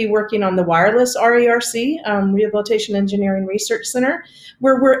also be working on the wireless RERC, Rehabilitation Engineering Research Center,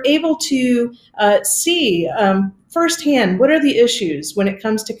 where we're able to see firsthand what are the issues when it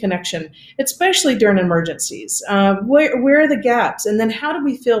comes to connection, especially during emergencies. Where are the gaps, and then how do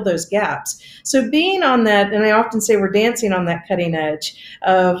we fill those gaps? So being on that, and I often say we're dancing on that cutting edge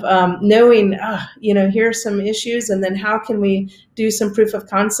of knowing, here are some issues, and then how can we do some proof of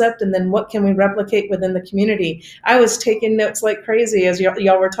concept, and then what can we replicate within the community. I was taking notes like crazy as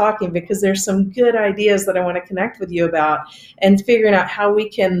y'all were talking, because there's some good ideas that I want to connect with you about, and figuring out how we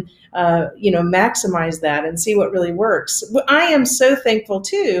can maximize that and see what really works. I am so thankful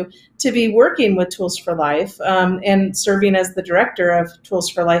too to be working with Tools for Life and serving as the director of Tools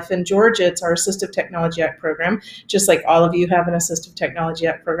for Life in Georgia. It's our Assistive Technology Act program, just like all of you have an Assistive Technology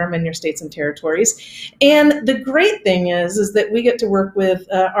Act program in your states and territories. And the great thing is that we get to work with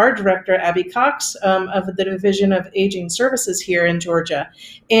our director, Abby Cox, of the Division of Aging Services here in Georgia.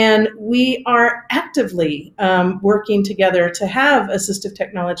 And we are actively working together to have assistive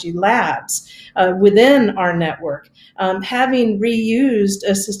technology labs within our network, having reused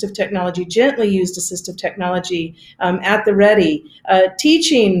assistive technology, gently used assistive technology at the ready,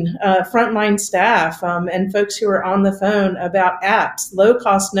 teaching frontline staff and folks who are on the phone about apps, low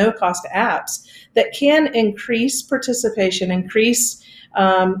cost, no cost apps that can increase participation, increase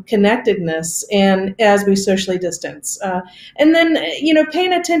connectedness, and as we socially distance, and then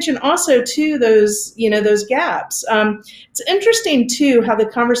paying attention also to those gaps. It's interesting too how the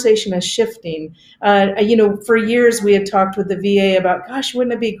conversation is shifting. For years we had talked with the VA about, gosh,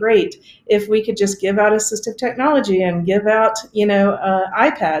 wouldn't it be great if we could just give out assistive technology and give out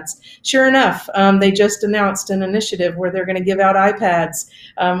iPads. Sure enough, they just announced an initiative where they're going to give out iPads,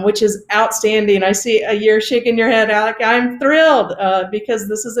 which is outstanding. I see you're shaking your head, Alec. I'm thrilled because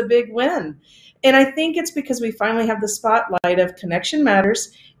this is a big win. And I think it's because we finally have the spotlight of connection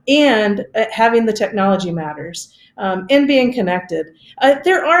matters, and having the technology matters, and being connected.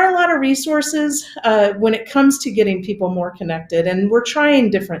 There are a lot of resources when it comes to getting people more connected, and we're trying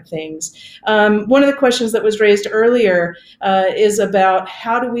different things. One of the questions that was raised earlier is about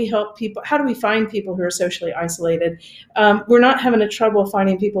how do we help people, how do we find people who are socially isolated? We're not having a trouble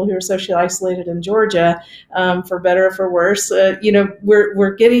finding people who are socially isolated in Georgia, for better or for worse.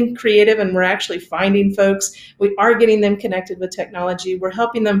 We're getting creative, and we're actually finding folks. We are getting them connected with technology. We're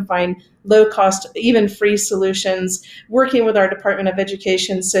helping them find low cost, even free solutions, working with our Department of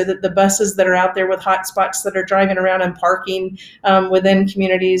Education so that the buses that are out there with hotspots that are driving around and parking within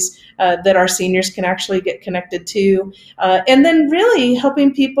communities that our seniors can actually get connected to. And then really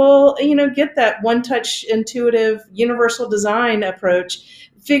helping people, get that one-touch, intuitive, universal design approach,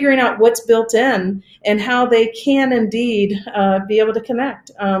 figuring out what's built in and how they can indeed be able to connect.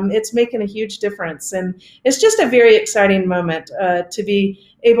 It's making a huge difference. And it's just a very exciting moment to be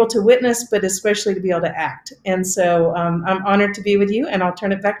able to witness, but especially to be able to act. And so I'm honored to be with you, and I'll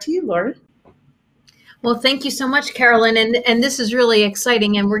turn it back to you, Lori. Well, thank you so much, Carolyn. And this is really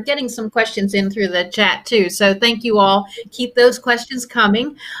exciting. And we're getting some questions in through the chat too. So thank you all. Keep those questions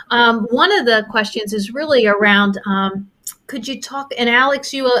coming. One of the questions is really around, could you talk, and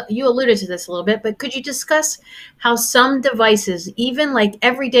Alex, you alluded to this a little bit, but could you discuss how some devices, even like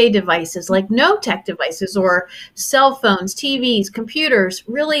everyday devices, like no tech devices or cell phones, TVs, computers,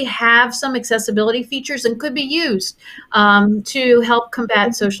 really have some accessibility features and could be used to help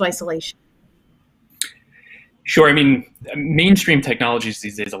combat social isolation? Sure. I mean, mainstream technologies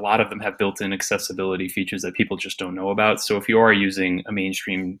these days, a lot of them have built-in accessibility features that people just don't know about. So if you are using a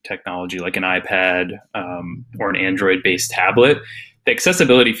mainstream technology like an iPad or an Android-based tablet, the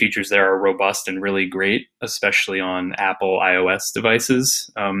accessibility features there are robust and really great, especially on Apple iOS devices.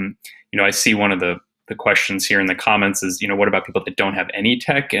 I see one of the questions here in the comments is, what about people that don't have any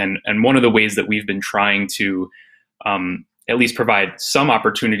tech? And one of the ways that we've been trying to at least provide some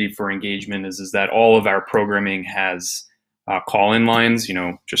opportunity for engagement is that all of our programming has call-in lines,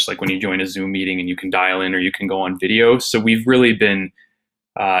 just like when you join a Zoom meeting and you can dial in or you can go on video. So we've really been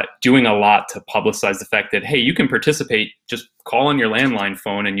doing a lot to publicize the fact that, hey, you can participate, just call on your landline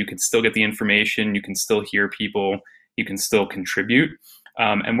phone and you can still get the information, you can still hear people, you can still contribute.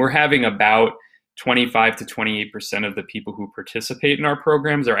 And we're having about 25 to 28% of the people who participate in our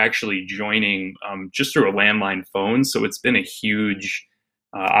programs are actually joining just through a landline phone. So it's been a huge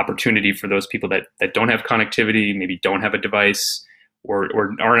opportunity for those people that don't have connectivity, maybe don't have a device, or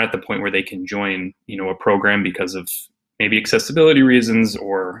aren't at the point where they can join, a program because of maybe accessibility reasons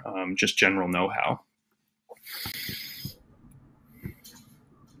or just general know-how.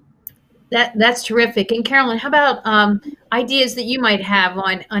 That's terrific. And Carolyn, how about ideas that you might have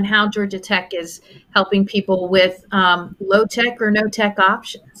on how Georgia Tech is helping people with low tech or no tech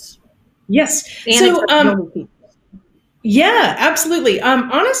options Yes. and So, accessibility features? yeah, absolutely.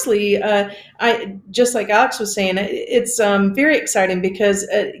 Honestly, I just like Alex was saying, it's very exciting because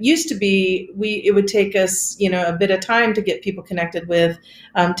it used to be it would take us, a bit of time to get people connected with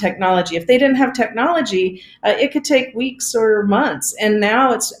technology. If they didn't have technology, it could take weeks or months, and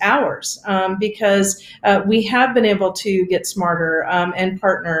now it's hours because we have been able to get smarter and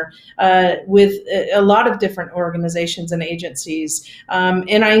partner with a lot of different organizations and agencies.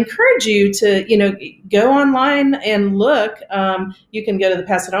 And I encourage you to, go online and look. You can go to the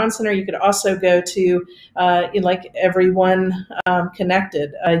Pass It On Center. You could also go to like Everyone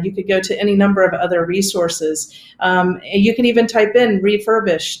Connected. You could go to any number of other resources. You can even type in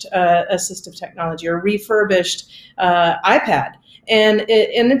refurbished assistive technology or refurbished iPad. And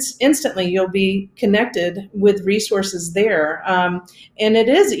it's instantly you'll be connected with resources there. And it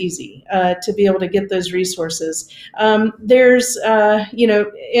is easy to be able to get those resources. There's,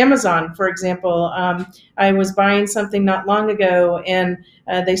 Amazon, for example. I was buying something not long ago, and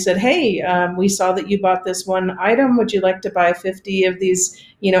they said, "Hey, we saw that you bought this one item. Would you like to buy 50 of these,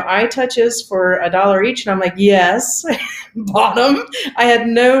 iTouches for $1 each?" And I'm like, "Yes." Bought them. I had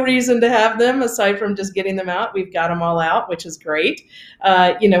no reason to have them aside from just getting them out. We've got them all out, which is great.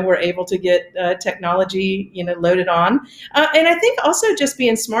 We're able to get technology, loaded on. And I think also just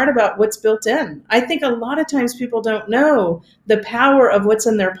being smart about what's built in. I think a lot of times people don't know the power of what's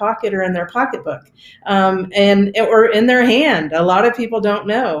in their pocket or in their pocketbook, or in their hand. A lot of people don't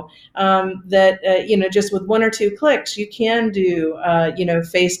know that just with one or two clicks, you can do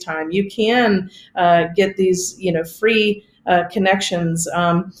FaceTime. You can get these free connections.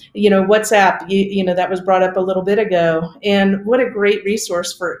 WhatsApp, that was brought up a little bit ago, and what a great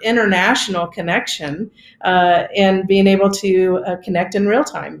resource for international connection and being able to connect in real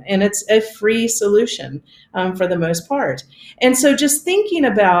time. And it's a free solution for the most part. And so just thinking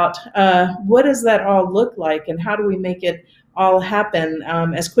about what does that all look like and how do we make it all happen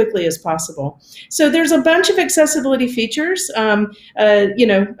as quickly as possible. So there's a bunch of accessibility features. I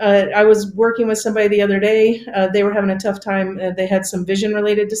was working with somebody the other day. They were having a tough time. They had some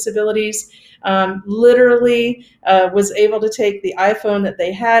vision-related disabilities. Literally was able to take the iPhone that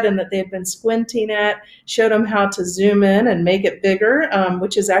they had and that they had been squinting at, showed them how to zoom in and make it bigger,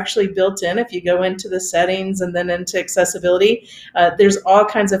 which is actually built in. If you go into the settings and then into accessibility, there's all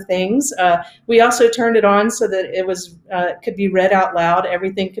kinds of things. We also turned it on so that it was could be read out loud.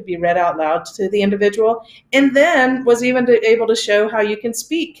 Everything could be read out loud to the individual, and then was even able to show how you can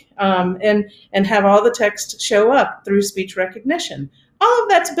speak and have all the text show up through speech recognition. All of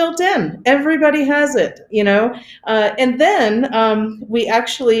that's built in. Everybody has it, and then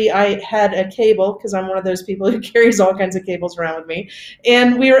I had a cable, because I'm one of those people who carries all kinds of cables around with me,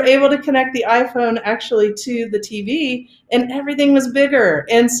 and we were able to connect the iPhone actually to the TV, and everything was bigger.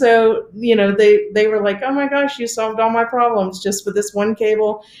 And so, they were like, "Oh my gosh, you solved all my problems just with this one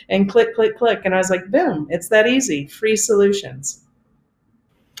cable," and click, click, click. And I was like, boom, it's that easy. Free solutions.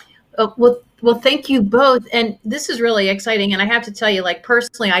 Well, thank you both. And this is really exciting. And I have to tell you, like,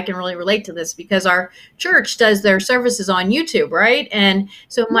 personally, I can really relate to this because our church does their services on YouTube, right? And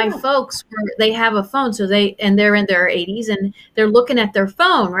so my folks, they have a phone, they're in their 80s and they're looking at their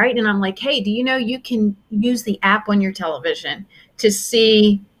phone, right? And I'm like, "Hey, do you know you can use the app on your television to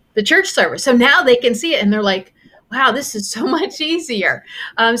see the church service?" So now they can see it and they're like, "Wow, this is so much easier."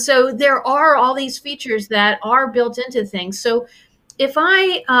 So there are all these features that are built into things. So if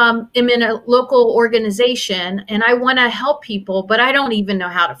I am in a local organization and I want to help people, but I don't even know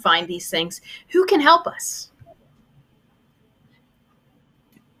how to find these things, who can help us?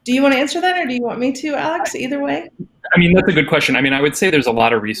 Do you want to answer that, or do you want me to, Alex? Either way. I mean, that's a good question. I mean, I would say there's a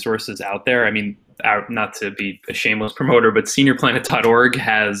lot of resources out there. I mean, not to be a shameless promoter, but seniorplanet.org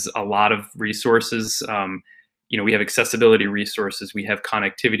has a lot of resources. We have accessibility resources. We have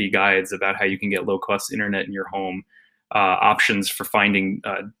connectivity guides about how you can get low-cost internet in your home. Options for finding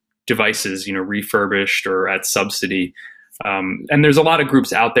devices, refurbished or at subsidy. And there's a lot of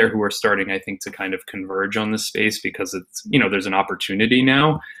groups out there who are starting, I think, to kind of converge on this space because it's, there's an opportunity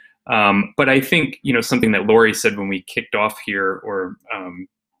now. But I think, something that Lori said when we kicked off here, or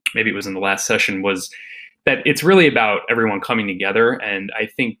maybe it was in the last session, was that it's really about everyone coming together. And I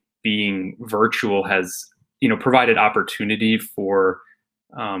think being virtual has, provided opportunity for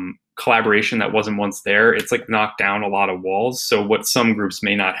collaboration that wasn't once there. It's like knocked down a lot of walls. So what some groups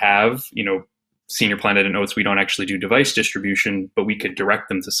may not have, Senior Planet and Oats, we don't actually do device distribution, but we could direct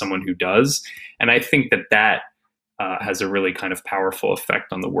them to someone who does. And I think that has a really kind of powerful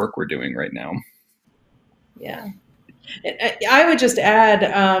effect on the work we're doing right now. Yeah. I would just add,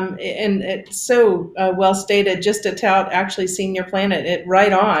 and it's so well stated, just to tout actually Senior Planet, it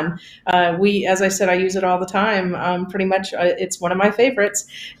right on. As I said, I use it all the time. Pretty much, it's one of my favorites.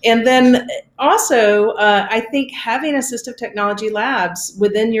 And then also, I think having assistive technology labs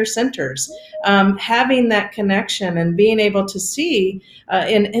within your centers, having that connection and being able to see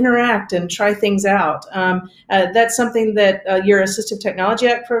and interact and try things out. That's something that your Assistive Technology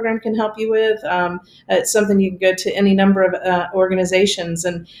Act program can help you with. It's something you can go to any number of organizations.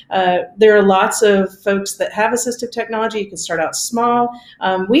 And there are lots of folks that have assistive technology. You can start out small.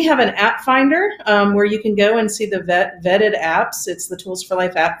 We have an app finder where you can go and see the vetted apps. It's the Tools for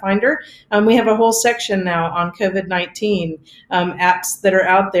Life app finder. We have a whole section now on COVID-19 apps that are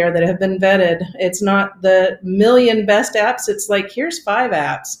out there that have been vetted. It's not the million best apps. It's like, here's 5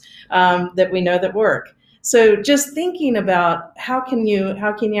 apps that we know that work. So just thinking about how can you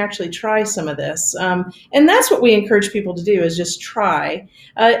actually try some of this, and that's what we encourage people to do, is just try.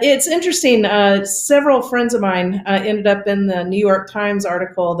 It's interesting. Several friends of mine ended up in the New York Times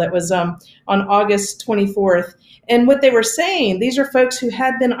article that was on August 24th. And what they were saying, these are folks who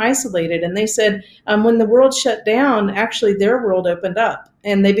had been isolated, and they said when the world shut down, actually their world opened up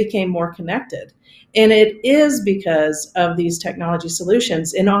and they became more connected. And it is because of these technology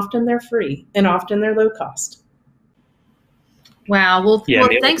solutions, and often they're free, and often they're low cost. Wow. Well,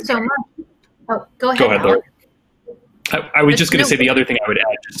 thanks so much. Oh, go ahead. Go ahead, Laura. I was just going to say the other thing I would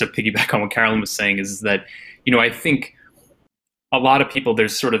add, just to piggyback on what Carolyn was saying, is that, I think a lot of people,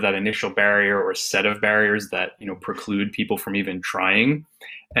 there's sort of that initial barrier or set of barriers that, preclude people from even trying.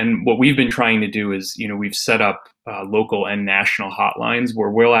 And what we've been trying to do is, we've set up local and national hotlines where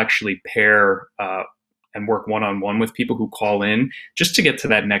we'll actually pair and work one-on-one with people who call in just to get to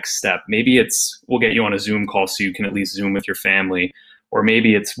that next step. Maybe we'll get you on a Zoom call so you can at least Zoom with your family, or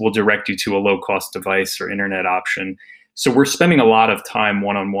maybe we'll direct you to a low-cost device or internet option. So we're spending a lot of time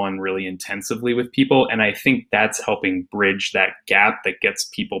one-on-one really intensively with people, and I think that's helping bridge that gap that gets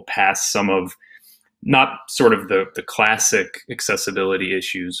people past some of not sort of the classic accessibility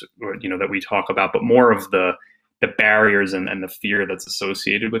issues that we talk about, but more of the barriers and the fear that's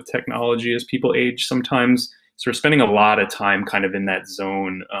associated with technology as people age sometimes. So we're spending a lot of time kind of in that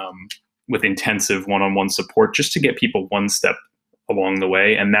zone with intensive one-on-one support just to get people one step along the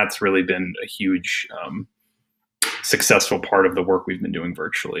way. And that's really been a huge successful part of the work we've been doing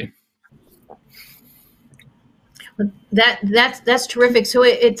virtually. That's terrific. So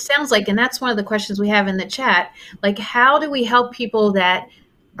it sounds like, and that's one of the questions we have in the chat, like, how do we help people that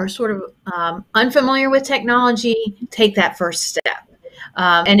are sort of unfamiliar with technology take that first step?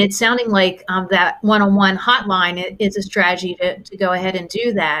 And it's sounding like that one-on-one hotline is a strategy to go ahead and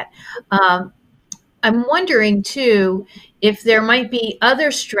do that. I'm wondering too, if there might be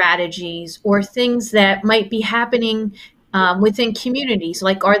other strategies or things that might be happening within communities.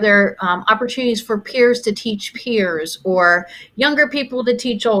 Like, are there opportunities for peers to teach peers, or younger people to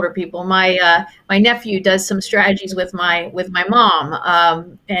teach older people? My nephew does some strategies with my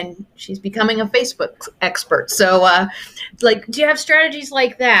mom, and she's becoming a Facebook expert. So, like, do you have strategies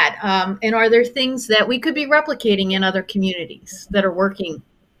like that? And are there things that we could be replicating in other communities that are working?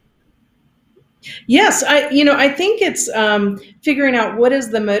 Yes, I think it's figuring out what is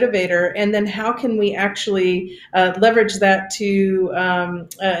the motivator, and then how can we actually leverage that to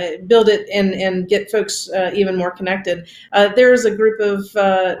build it and get folks even more connected. There's a group of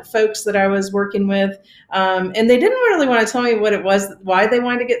folks that I was working with, and they didn't really want to tell me what it was, why they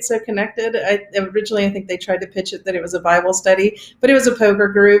wanted to get so connected. Originally, I think they tried to pitch it that it was a Bible study, but it was a poker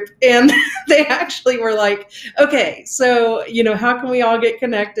group, and they actually were like, okay, so, how can we all get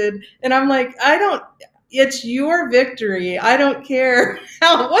connected? And I'm like, it's your victory. I don't care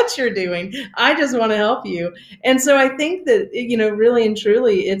what you're doing. I just want to help you. And so I think that, really and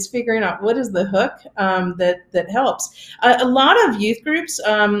truly, it's figuring out what is the hook that helps. A lot of youth groups,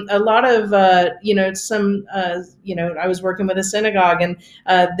 a lot of, I was working with a synagogue, and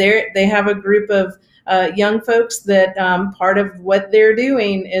they have a group of young folks that part of what they're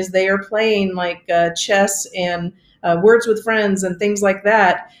doing is they are playing like chess and Words with Friends and things like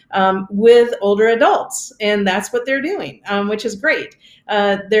that with older adults. And that's what they're doing, which is great.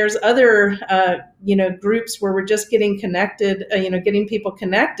 There's other groups where we're just getting connected, getting people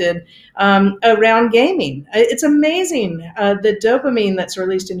connected around gaming. It's amazing the dopamine that's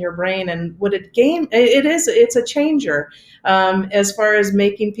released in your brain, and what it's a changer as far as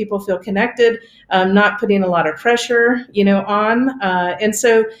making people feel connected, not putting a lot of pressure, on. And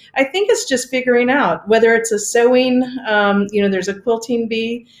so I think it's just figuring out whether it's a sewing, there's a quilting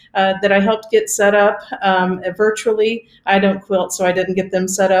bee that I helped get set up virtually. I don't quilt, so I didn't get them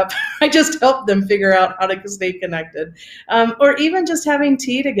set up. I just helped them figure out how to stay connected. Or even just having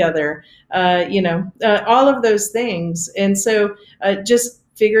tea together, all of those things. And so just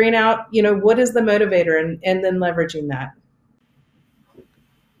figuring out, what is the motivator, and then leveraging that.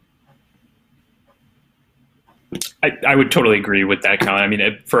 I would totally agree with that, Colin. I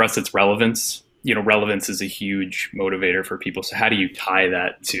mean, for us, it's relevance. Relevance is a huge motivator for people. So how do you tie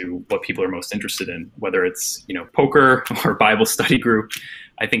that to what people are most interested in, whether it's, poker or Bible study group?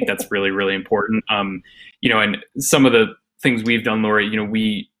 I think that's really, really important. And some of the things we've done, Lori,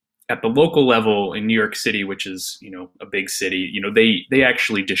 we, at the local level in New York City, which is, a big city, they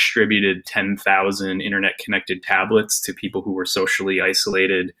actually distributed 10,000 internet connected tablets to people who were socially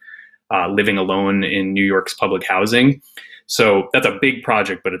isolated, living alone in New York's public housing. So that's a big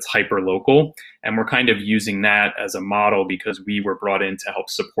project, but it's hyper local. And we're kind of using that as a model because we were brought in to help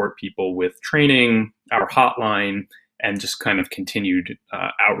support people with training, our hotline, and just kind of continued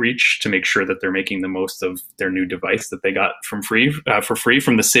outreach to make sure that they're making the most of their new device that they got for free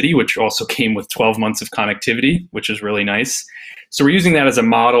from the city, which also came with 12 months of connectivity, which is really nice. So we're using that as a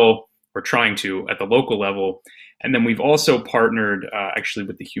model. We're trying to at the local level. And then we've also partnered actually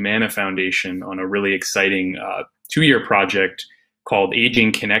with the Humana Foundation on a really exciting 2-year project called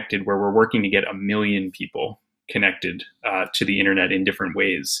Aging Connected, where we're working to get 1 million people connected to the internet in different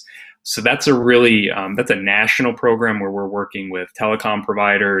ways. So that's a really, that's a national program where we're working with telecom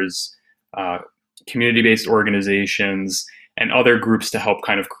providers, community-based organizations, and other groups to help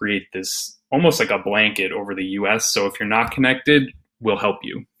kind of create this almost like a blanket over the US. So if you're not connected, we'll help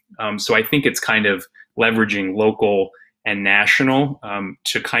you. So I think it's kind of leveraging local and national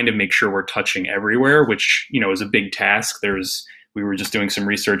to kind of make sure we're touching everywhere, which, is a big task. We were just doing some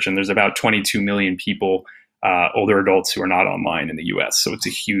research, and there's about 22 million people, older adults, who are not online in the US. So it's a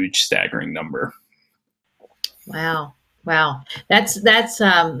huge, staggering number. Wow.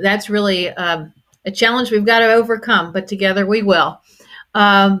 That's really a challenge we've got to overcome, but together we will.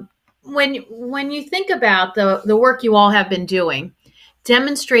 When you think about the work you all have been doing,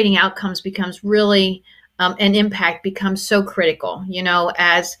 demonstrating outcomes becomes really and impact becomes so critical,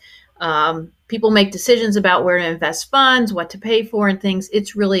 as people make decisions about where to invest funds, what to pay for, and things.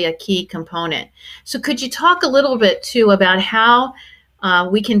 It's really a key component. So could you talk a little bit too about how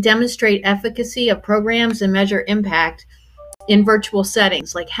we can demonstrate efficacy of programs and measure impact in virtual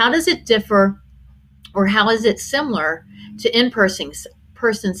settings? Like, how does it differ, or how is it similar to in-person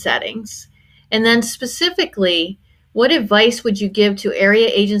settings? And then specifically, what advice would you give to area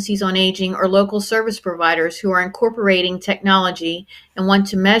agencies on aging or local service providers who are incorporating technology and want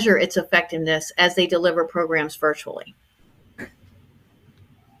to measure its effectiveness as they deliver programs virtually?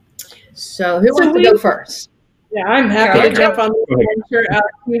 So who wants to go first? Yeah, I'm happy to jump on this. I'm sure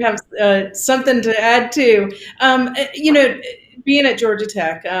you have something to add too. Being at Georgia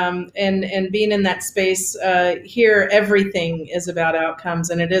Tech and being in that space here, everything is about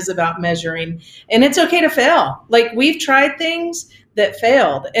outcomes, and it is about measuring. And it's okay to fail. Like, we've tried things that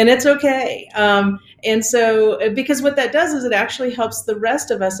failed, and it's okay. And so, because what that does is it actually helps the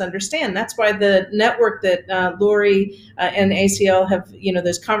rest of us understand. That's why the network that Lori and ACL have,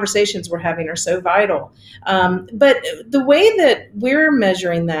 those conversations we're having are so vital. But the way that we're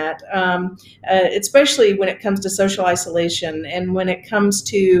measuring that, especially when it comes to social isolation and when it comes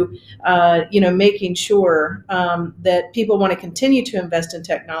to, making sure that people want to continue to invest in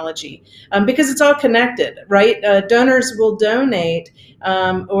technology, because it's all connected, right? Donors will donate,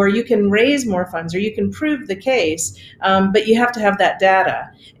 or you can raise more funds, or you can prove the case, but you have to have that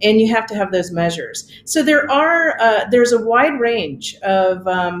data, and you have to have those measures. So there's a wide range of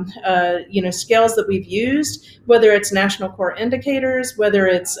scales that we've used, whether it's national core indicators, whether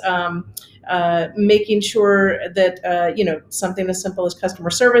it's making sure that something as simple as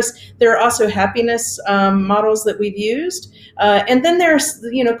customer service. There are also happiness models that we've used, and then there's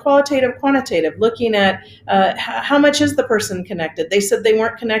qualitative, quantitative, looking at how much is the person connected. They said they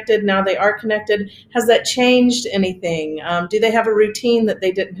weren't connected, now they are connected. Has that changed anything? Do they have a routine that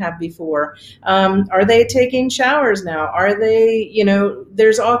they didn't have before? Are they taking showers now? Are they,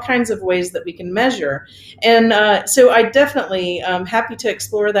 there's all kinds of ways that we can measure. And so I definitely am happy to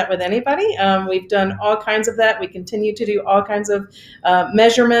explore that with anybody. We've done all kinds of that. We continue to do all kinds of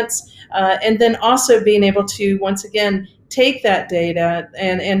measurements, and then also being able to, once again, take that data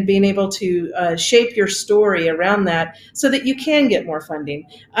and being able to shape your story around that so that you can get more funding.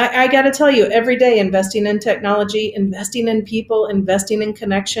 I got to tell you, every day investing in technology, investing in people, investing in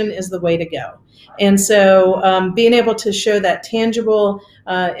connection is the way to go. And so being able to show that tangible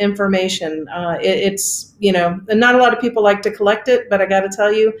information, it's, you know, and not a lot of people like to collect it, but I got to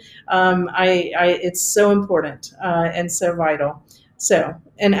tell you, it's so important and so vital. So,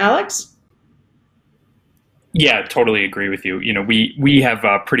 and Alex? Yeah, totally agree with you. You know, we have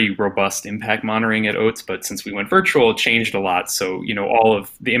pretty robust impact monitoring at Oates, but since we went virtual, it changed a lot. So, you know, all of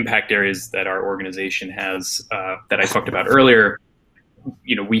the impact areas that our organization has that I talked about earlier,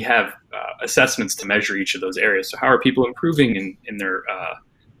 you know, we have assessments to measure each of those areas. So how are people improving in their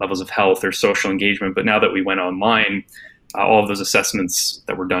levels of health or social engagement? But now that we went online, all of those assessments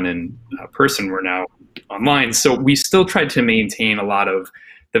that were done in person were now online. So we still tried to maintain a lot of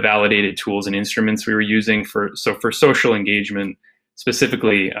the validated tools and instruments we were using for social engagement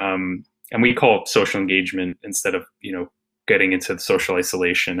specifically, and we call it social engagement instead of, you know, getting into social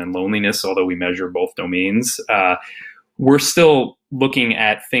isolation and loneliness, although we measure both domains. We're still looking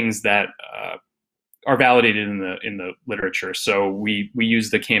at things that are validated in the literature. So we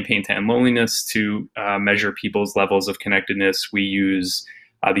use the Campaign to End Loneliness to measure people's levels of connectedness. We use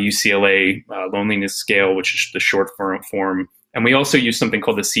the UCLA loneliness scale, which is the short form. And we also use something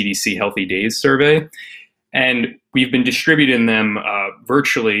called the CDC Healthy Days survey. And we've been distributing them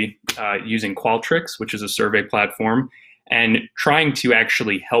virtually using Qualtrics, which is a survey platform, and trying to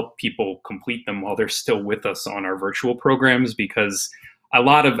actually help people complete them while they're still with us on our virtual programs. Because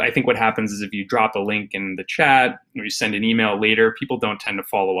I think what happens is if you drop a link in the chat or you send an email later, people don't tend to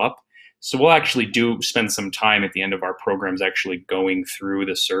follow up. So we'll actually spend some time at the end of our programs actually going through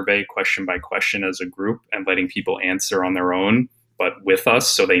the survey question by question as a group and letting people answer on their own, but with us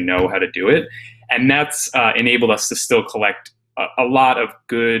so they know how to do it. And that's enabled us to still collect a lot of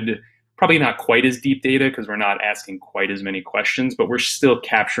good, probably not quite as deep data because we're not asking quite as many questions, but we're still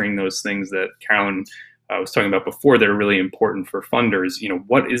capturing those things that Carolyn was talking about before that are really important for funders. You know,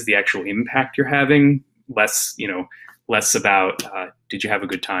 what is the actual impact you're having? Less about, did you have a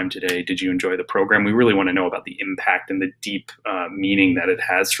good time today? Did you enjoy the program? We really want to know about the impact and the deep meaning that it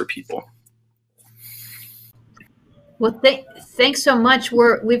has for people. Well, thanks so much.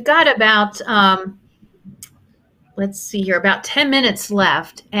 We've got about, let's see here, about 10 minutes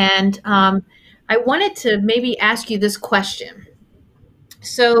left. And I wanted to maybe ask you this question.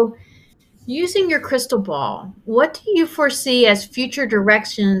 So, using your crystal ball, what do you foresee as future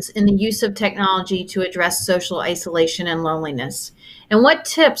directions in the use of technology to address social isolation and loneliness? And what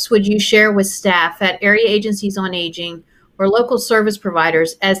tips would you share with staff at area agencies on aging or local service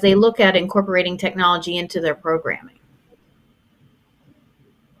providers as they look at incorporating technology into their programming?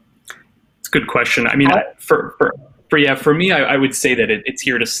 It's a good question. I mean, for me, I would say that it's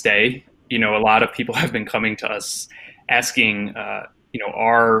here to stay. You know, a lot of people have been coming to us asking,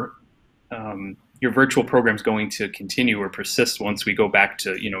 are your virtual program's going to continue or persist once we go back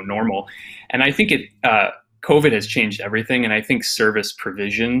to, normal? And I think COVID has changed everything. And I think service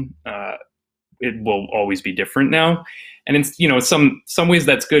provision, it will always be different now. And in some ways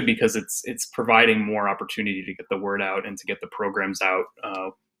that's good because it's providing more opportunity to get the word out and to get the programs out,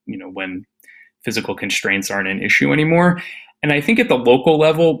 when physical constraints aren't an issue anymore. And I think at the local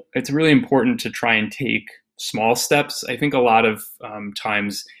level, it's really important to try and take small steps. I think a lot of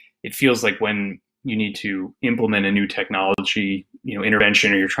times it feels like when you need to implement a new technology,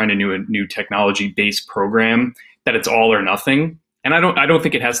 intervention, or you're trying to do a new technology-based program, that it's all or nothing. And I don't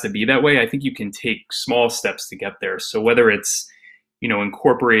think it has to be that way. I think you can take small steps to get there. So whether it's,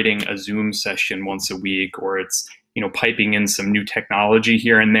 incorporating a Zoom session once a week, or it's, piping in some new technology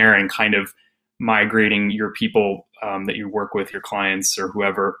here and there and kind of migrating your people that you work with, your clients or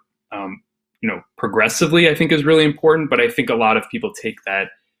whoever, progressively, I think is really important. But I think a lot of people take that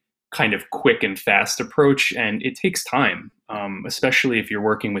kind of quick and fast approach, and it takes time, especially if you're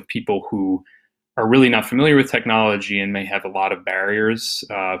working with people who are really not familiar with technology and may have a lot of barriers,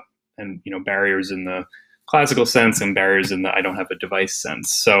 and barriers in the classical sense and barriers in the I don't have a device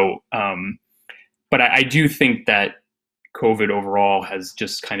sense. So, but I do think that COVID overall has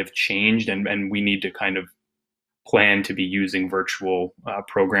just kind of changed, and we need to kind of plan to be using virtual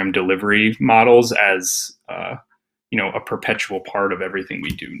program delivery models as a perpetual part of everything we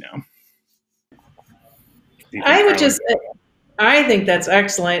do now. I think that's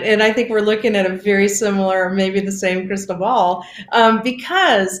excellent. And I think we're looking at a very similar, maybe the same crystal ball,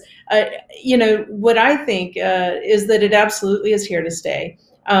 because, what I think is that it absolutely is here to stay.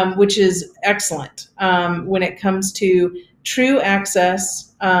 which is excellent when it comes to true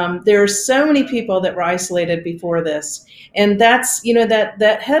access. There are so many people that were isolated before this. And that's,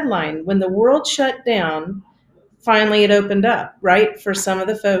 that headline, when the world shut down, finally it opened up, right, for some of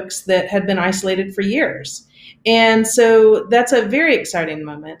the folks that had been isolated for years. And so that's a very exciting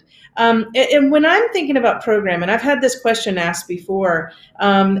moment. And when I'm thinking about program, and I've had this question asked before,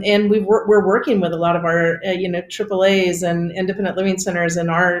 and we're working with a lot of our, AAAs and independent living centers and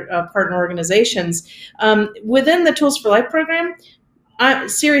our partner organizations within the Tools for Life program.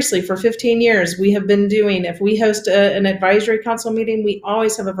 Seriously, for 15 years, we have been doing, if we host an advisory council meeting, we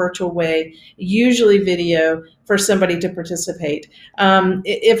always have a virtual way, usually video, for somebody to participate.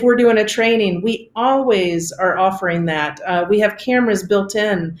 If we're doing a training, we always are offering that. We have cameras built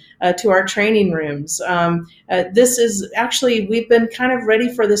in to our training rooms. This is actually, we've been kind of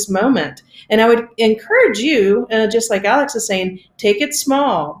ready for this moment. And I would encourage you, just like Alex is saying, take it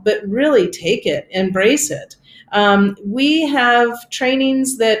small, but really take it, embrace it. We have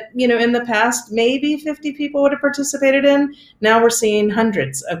trainings that, in the past, maybe 50 people would have participated in. Now we're seeing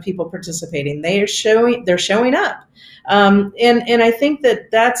hundreds of people participating. They're showing up. And I think that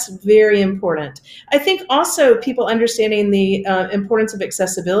that's very important. I think also people understanding the importance of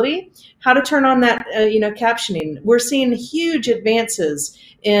accessibility, how to turn on that, captioning. We're seeing huge advances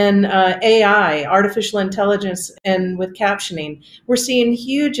in AI, artificial intelligence, and with captioning. We're seeing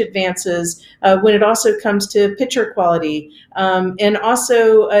huge advances when it also comes to picture quality, and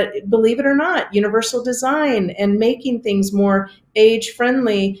also, believe it or not, universal design and making things more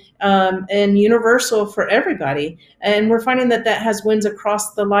age-friendly and universal for everybody. And we're finding that that has wins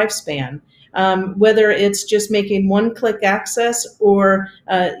across the lifespan. Whether it's just making one-click access or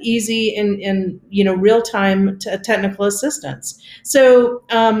easy and real-time technical assistance. So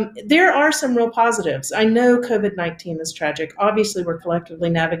there are some real positives. I know COVID-19 is tragic. Obviously, we're collectively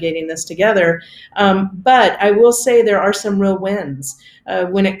navigating this together. But I will say there are some real wins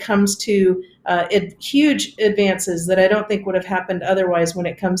when it comes to huge advances that I don't think would have happened otherwise when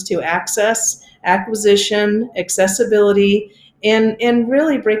it comes to access, acquisition, accessibility, and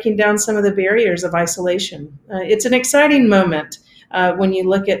really breaking down some of the barriers of isolation. It's an exciting moment when you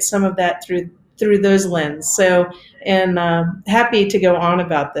look at some of that through those lenses. So, and happy to go on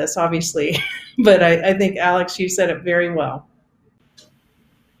about this, obviously, but I think, Alex, you said it very well.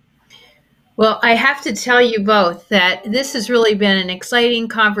 Well, I have to tell you both that this has really been an exciting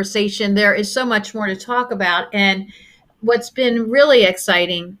conversation. There is so much more to talk about. And what's been really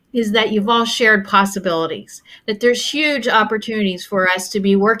exciting is that you've all shared possibilities, that there's huge opportunities for us to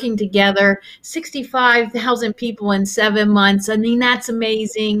be working together. 65,000 people in 7 months. I mean, that's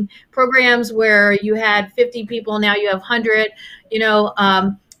amazing. Programs where you had 50 people, now you have 100,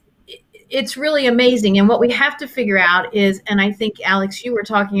 it's really amazing. And what we have to figure out is, and I think, Alex, you were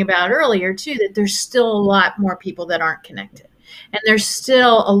talking about earlier too, that there's still a lot more people that aren't connected. And there's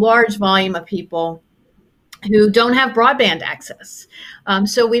still a large volume of people who don't have broadband access.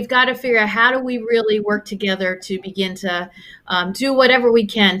 So we've got to figure out, how do we really work together to begin to do whatever we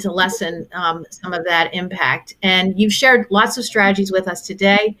can to lessen some of that impact. And you've shared lots of strategies with us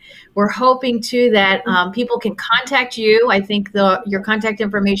today. We're hoping too that people can contact you. I think your contact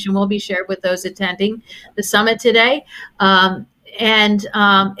information will be shared with those attending the summit today. And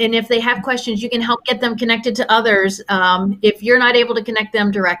if they have questions, you can help get them connected to others if you're not able to connect them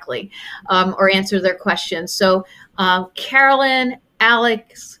directly or answer their questions. So Carolyn,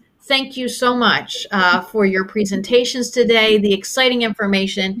 Alex, thank you so much for your presentations today, the exciting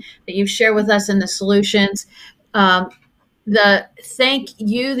information that you've shared with us and the solutions. Thank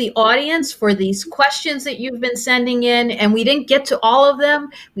you, the audience, for these questions that you've been sending in, and we didn't get to all of them.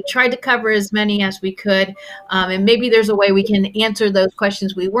 We tried to cover as many as we could, and maybe there's a way we can answer those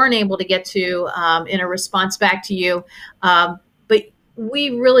questions we weren't able to get to in a response back to you. But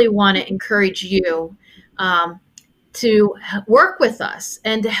we really want to encourage you to work with us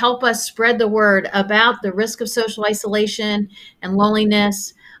and to help us spread the word about the risk of social isolation and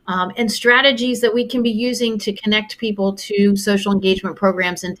loneliness, and strategies that we can be using to connect people to social engagement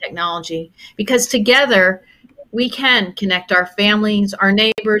programs and technology. Because together, we can connect our families, our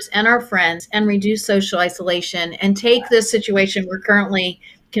neighbors, and our friends and reduce social isolation and take this situation we're currently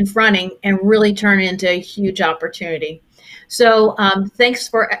confronting and really turn it into a huge opportunity. So thanks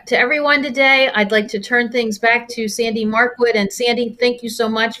to everyone today. I'd like to turn things back to Sandy Markwood. And Sandy, thank you so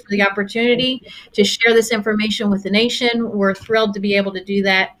much for the opportunity to share this information with the nation. We're thrilled to be able to do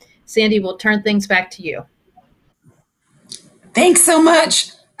that. Sandy, we'll turn things back to you. Thanks so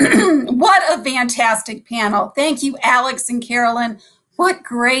much. What a fantastic panel. Thank you, Alex and Carolyn. What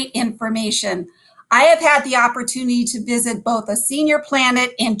great information. I have had the opportunity to visit both a Senior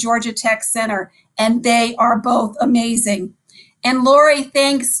Planet and Georgia Tech Center, and they are both amazing. And Lori,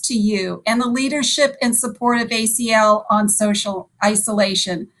 thanks to you and the leadership and support of ACL on social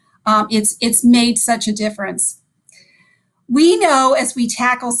isolation. It's made such a difference. We know as we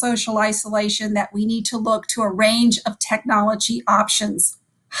tackle social isolation that we need to look to a range of technology options.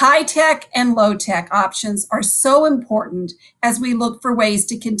 High-tech and low-tech options are so important as we look for ways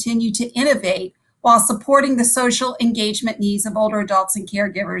to continue to innovate while supporting the social engagement needs of older adults and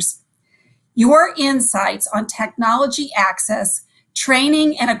caregivers. Your insights on technology access,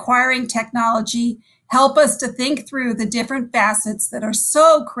 training, and acquiring technology help us to think through the different facets that are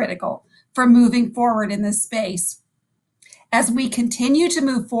so critical for moving forward in this space. As we continue to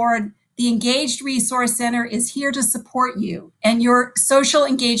move forward, the engAGED Resource Center is here to support you and your social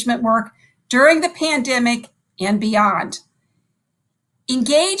engagement work during the pandemic and beyond.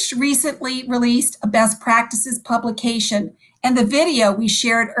 engAGED recently released a best practices publication and the video we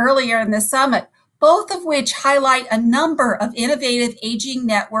shared earlier in the summit, both of which highlight a number of innovative Aging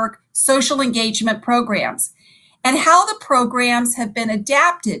Network social engagement programs and how the programs have been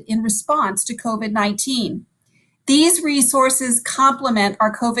adapted in response to COVID-19. These resources complement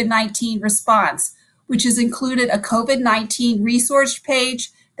our COVID-19 response, which has included a COVID-19 resource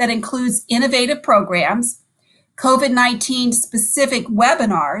page that includes innovative programs, COVID-19 specific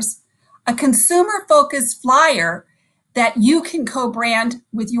webinars, a consumer-focused flyer that you can co-brand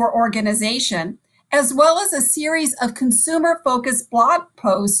with your organization, as well as a series of consumer-focused blog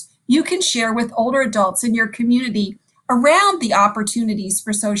posts you can share with older adults in your community around the opportunities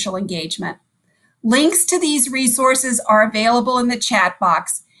for social engagement. Links to these resources are available in the chat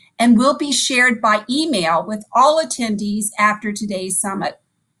box and will be shared by email with all attendees after today's summit.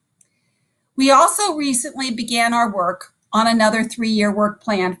 We also recently began our work on another 3-year work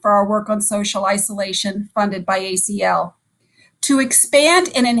plan for our work on social isolation funded by ACL. To expand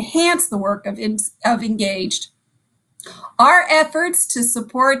and enhance the work of engAGED, our efforts to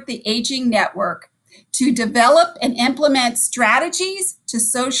support the Aging Network to develop and implement strategies to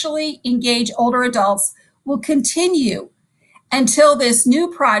socially engage older adults will continue until this new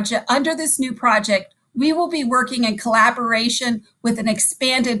project, under this new project, we will be working in collaboration with an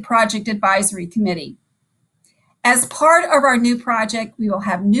expanded project advisory committee. As part of our new project, we will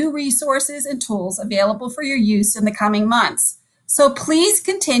have new resources and tools available for your use in the coming months. So please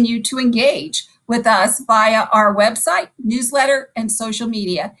continue to engage with us via our website, newsletter, and social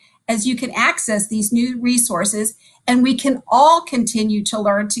media, as you can access these new resources and we can all continue to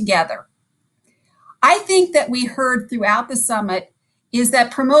learn together. I think that we heard throughout the summit is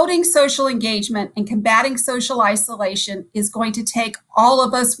that promoting social engagement and combating social isolation is going to take all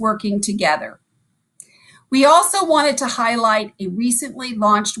of us working together. We also wanted to highlight a recently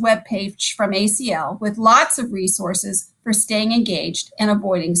launched webpage from ACL with lots of resources for staying engaged and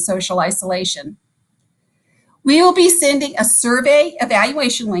avoiding social isolation. We will be sending a survey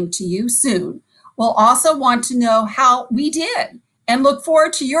evaluation link to you soon. We'll also want to know how we did and look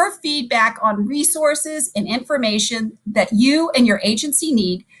forward to your feedback on resources and information that you and your agency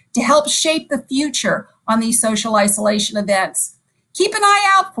need to help shape the future on these social isolation events. Keep an eye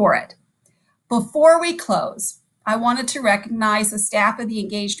out for it. Before we close, I wanted to recognize the staff of the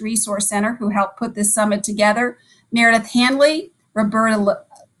engAGED Resource Center who helped put this summit together: Meredith Handley,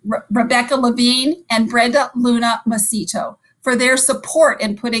 Rebecca Levine, and Brenda Luna Macito for their support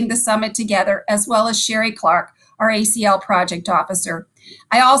in putting the summit together, as well as Sherry Clark, our ACL project officer.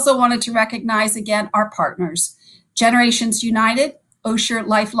 I also wanted to recognize again our partners, Generations United, Osher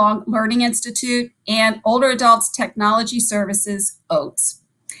Lifelong Learning Institute, and Older Adults Technology Services, OATS.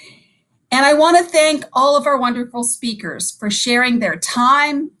 And I want to thank all of our wonderful speakers for sharing their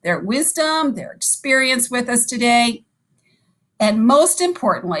time, their wisdom, their experience with us today. And most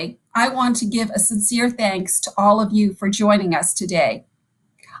importantly, I want to give a sincere thanks to all of you for joining us today.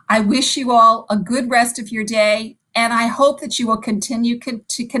 I wish you all a good rest of your day, and I hope that you will continue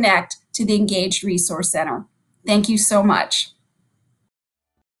to connect to the engAGED Resource Center. Thank you so much.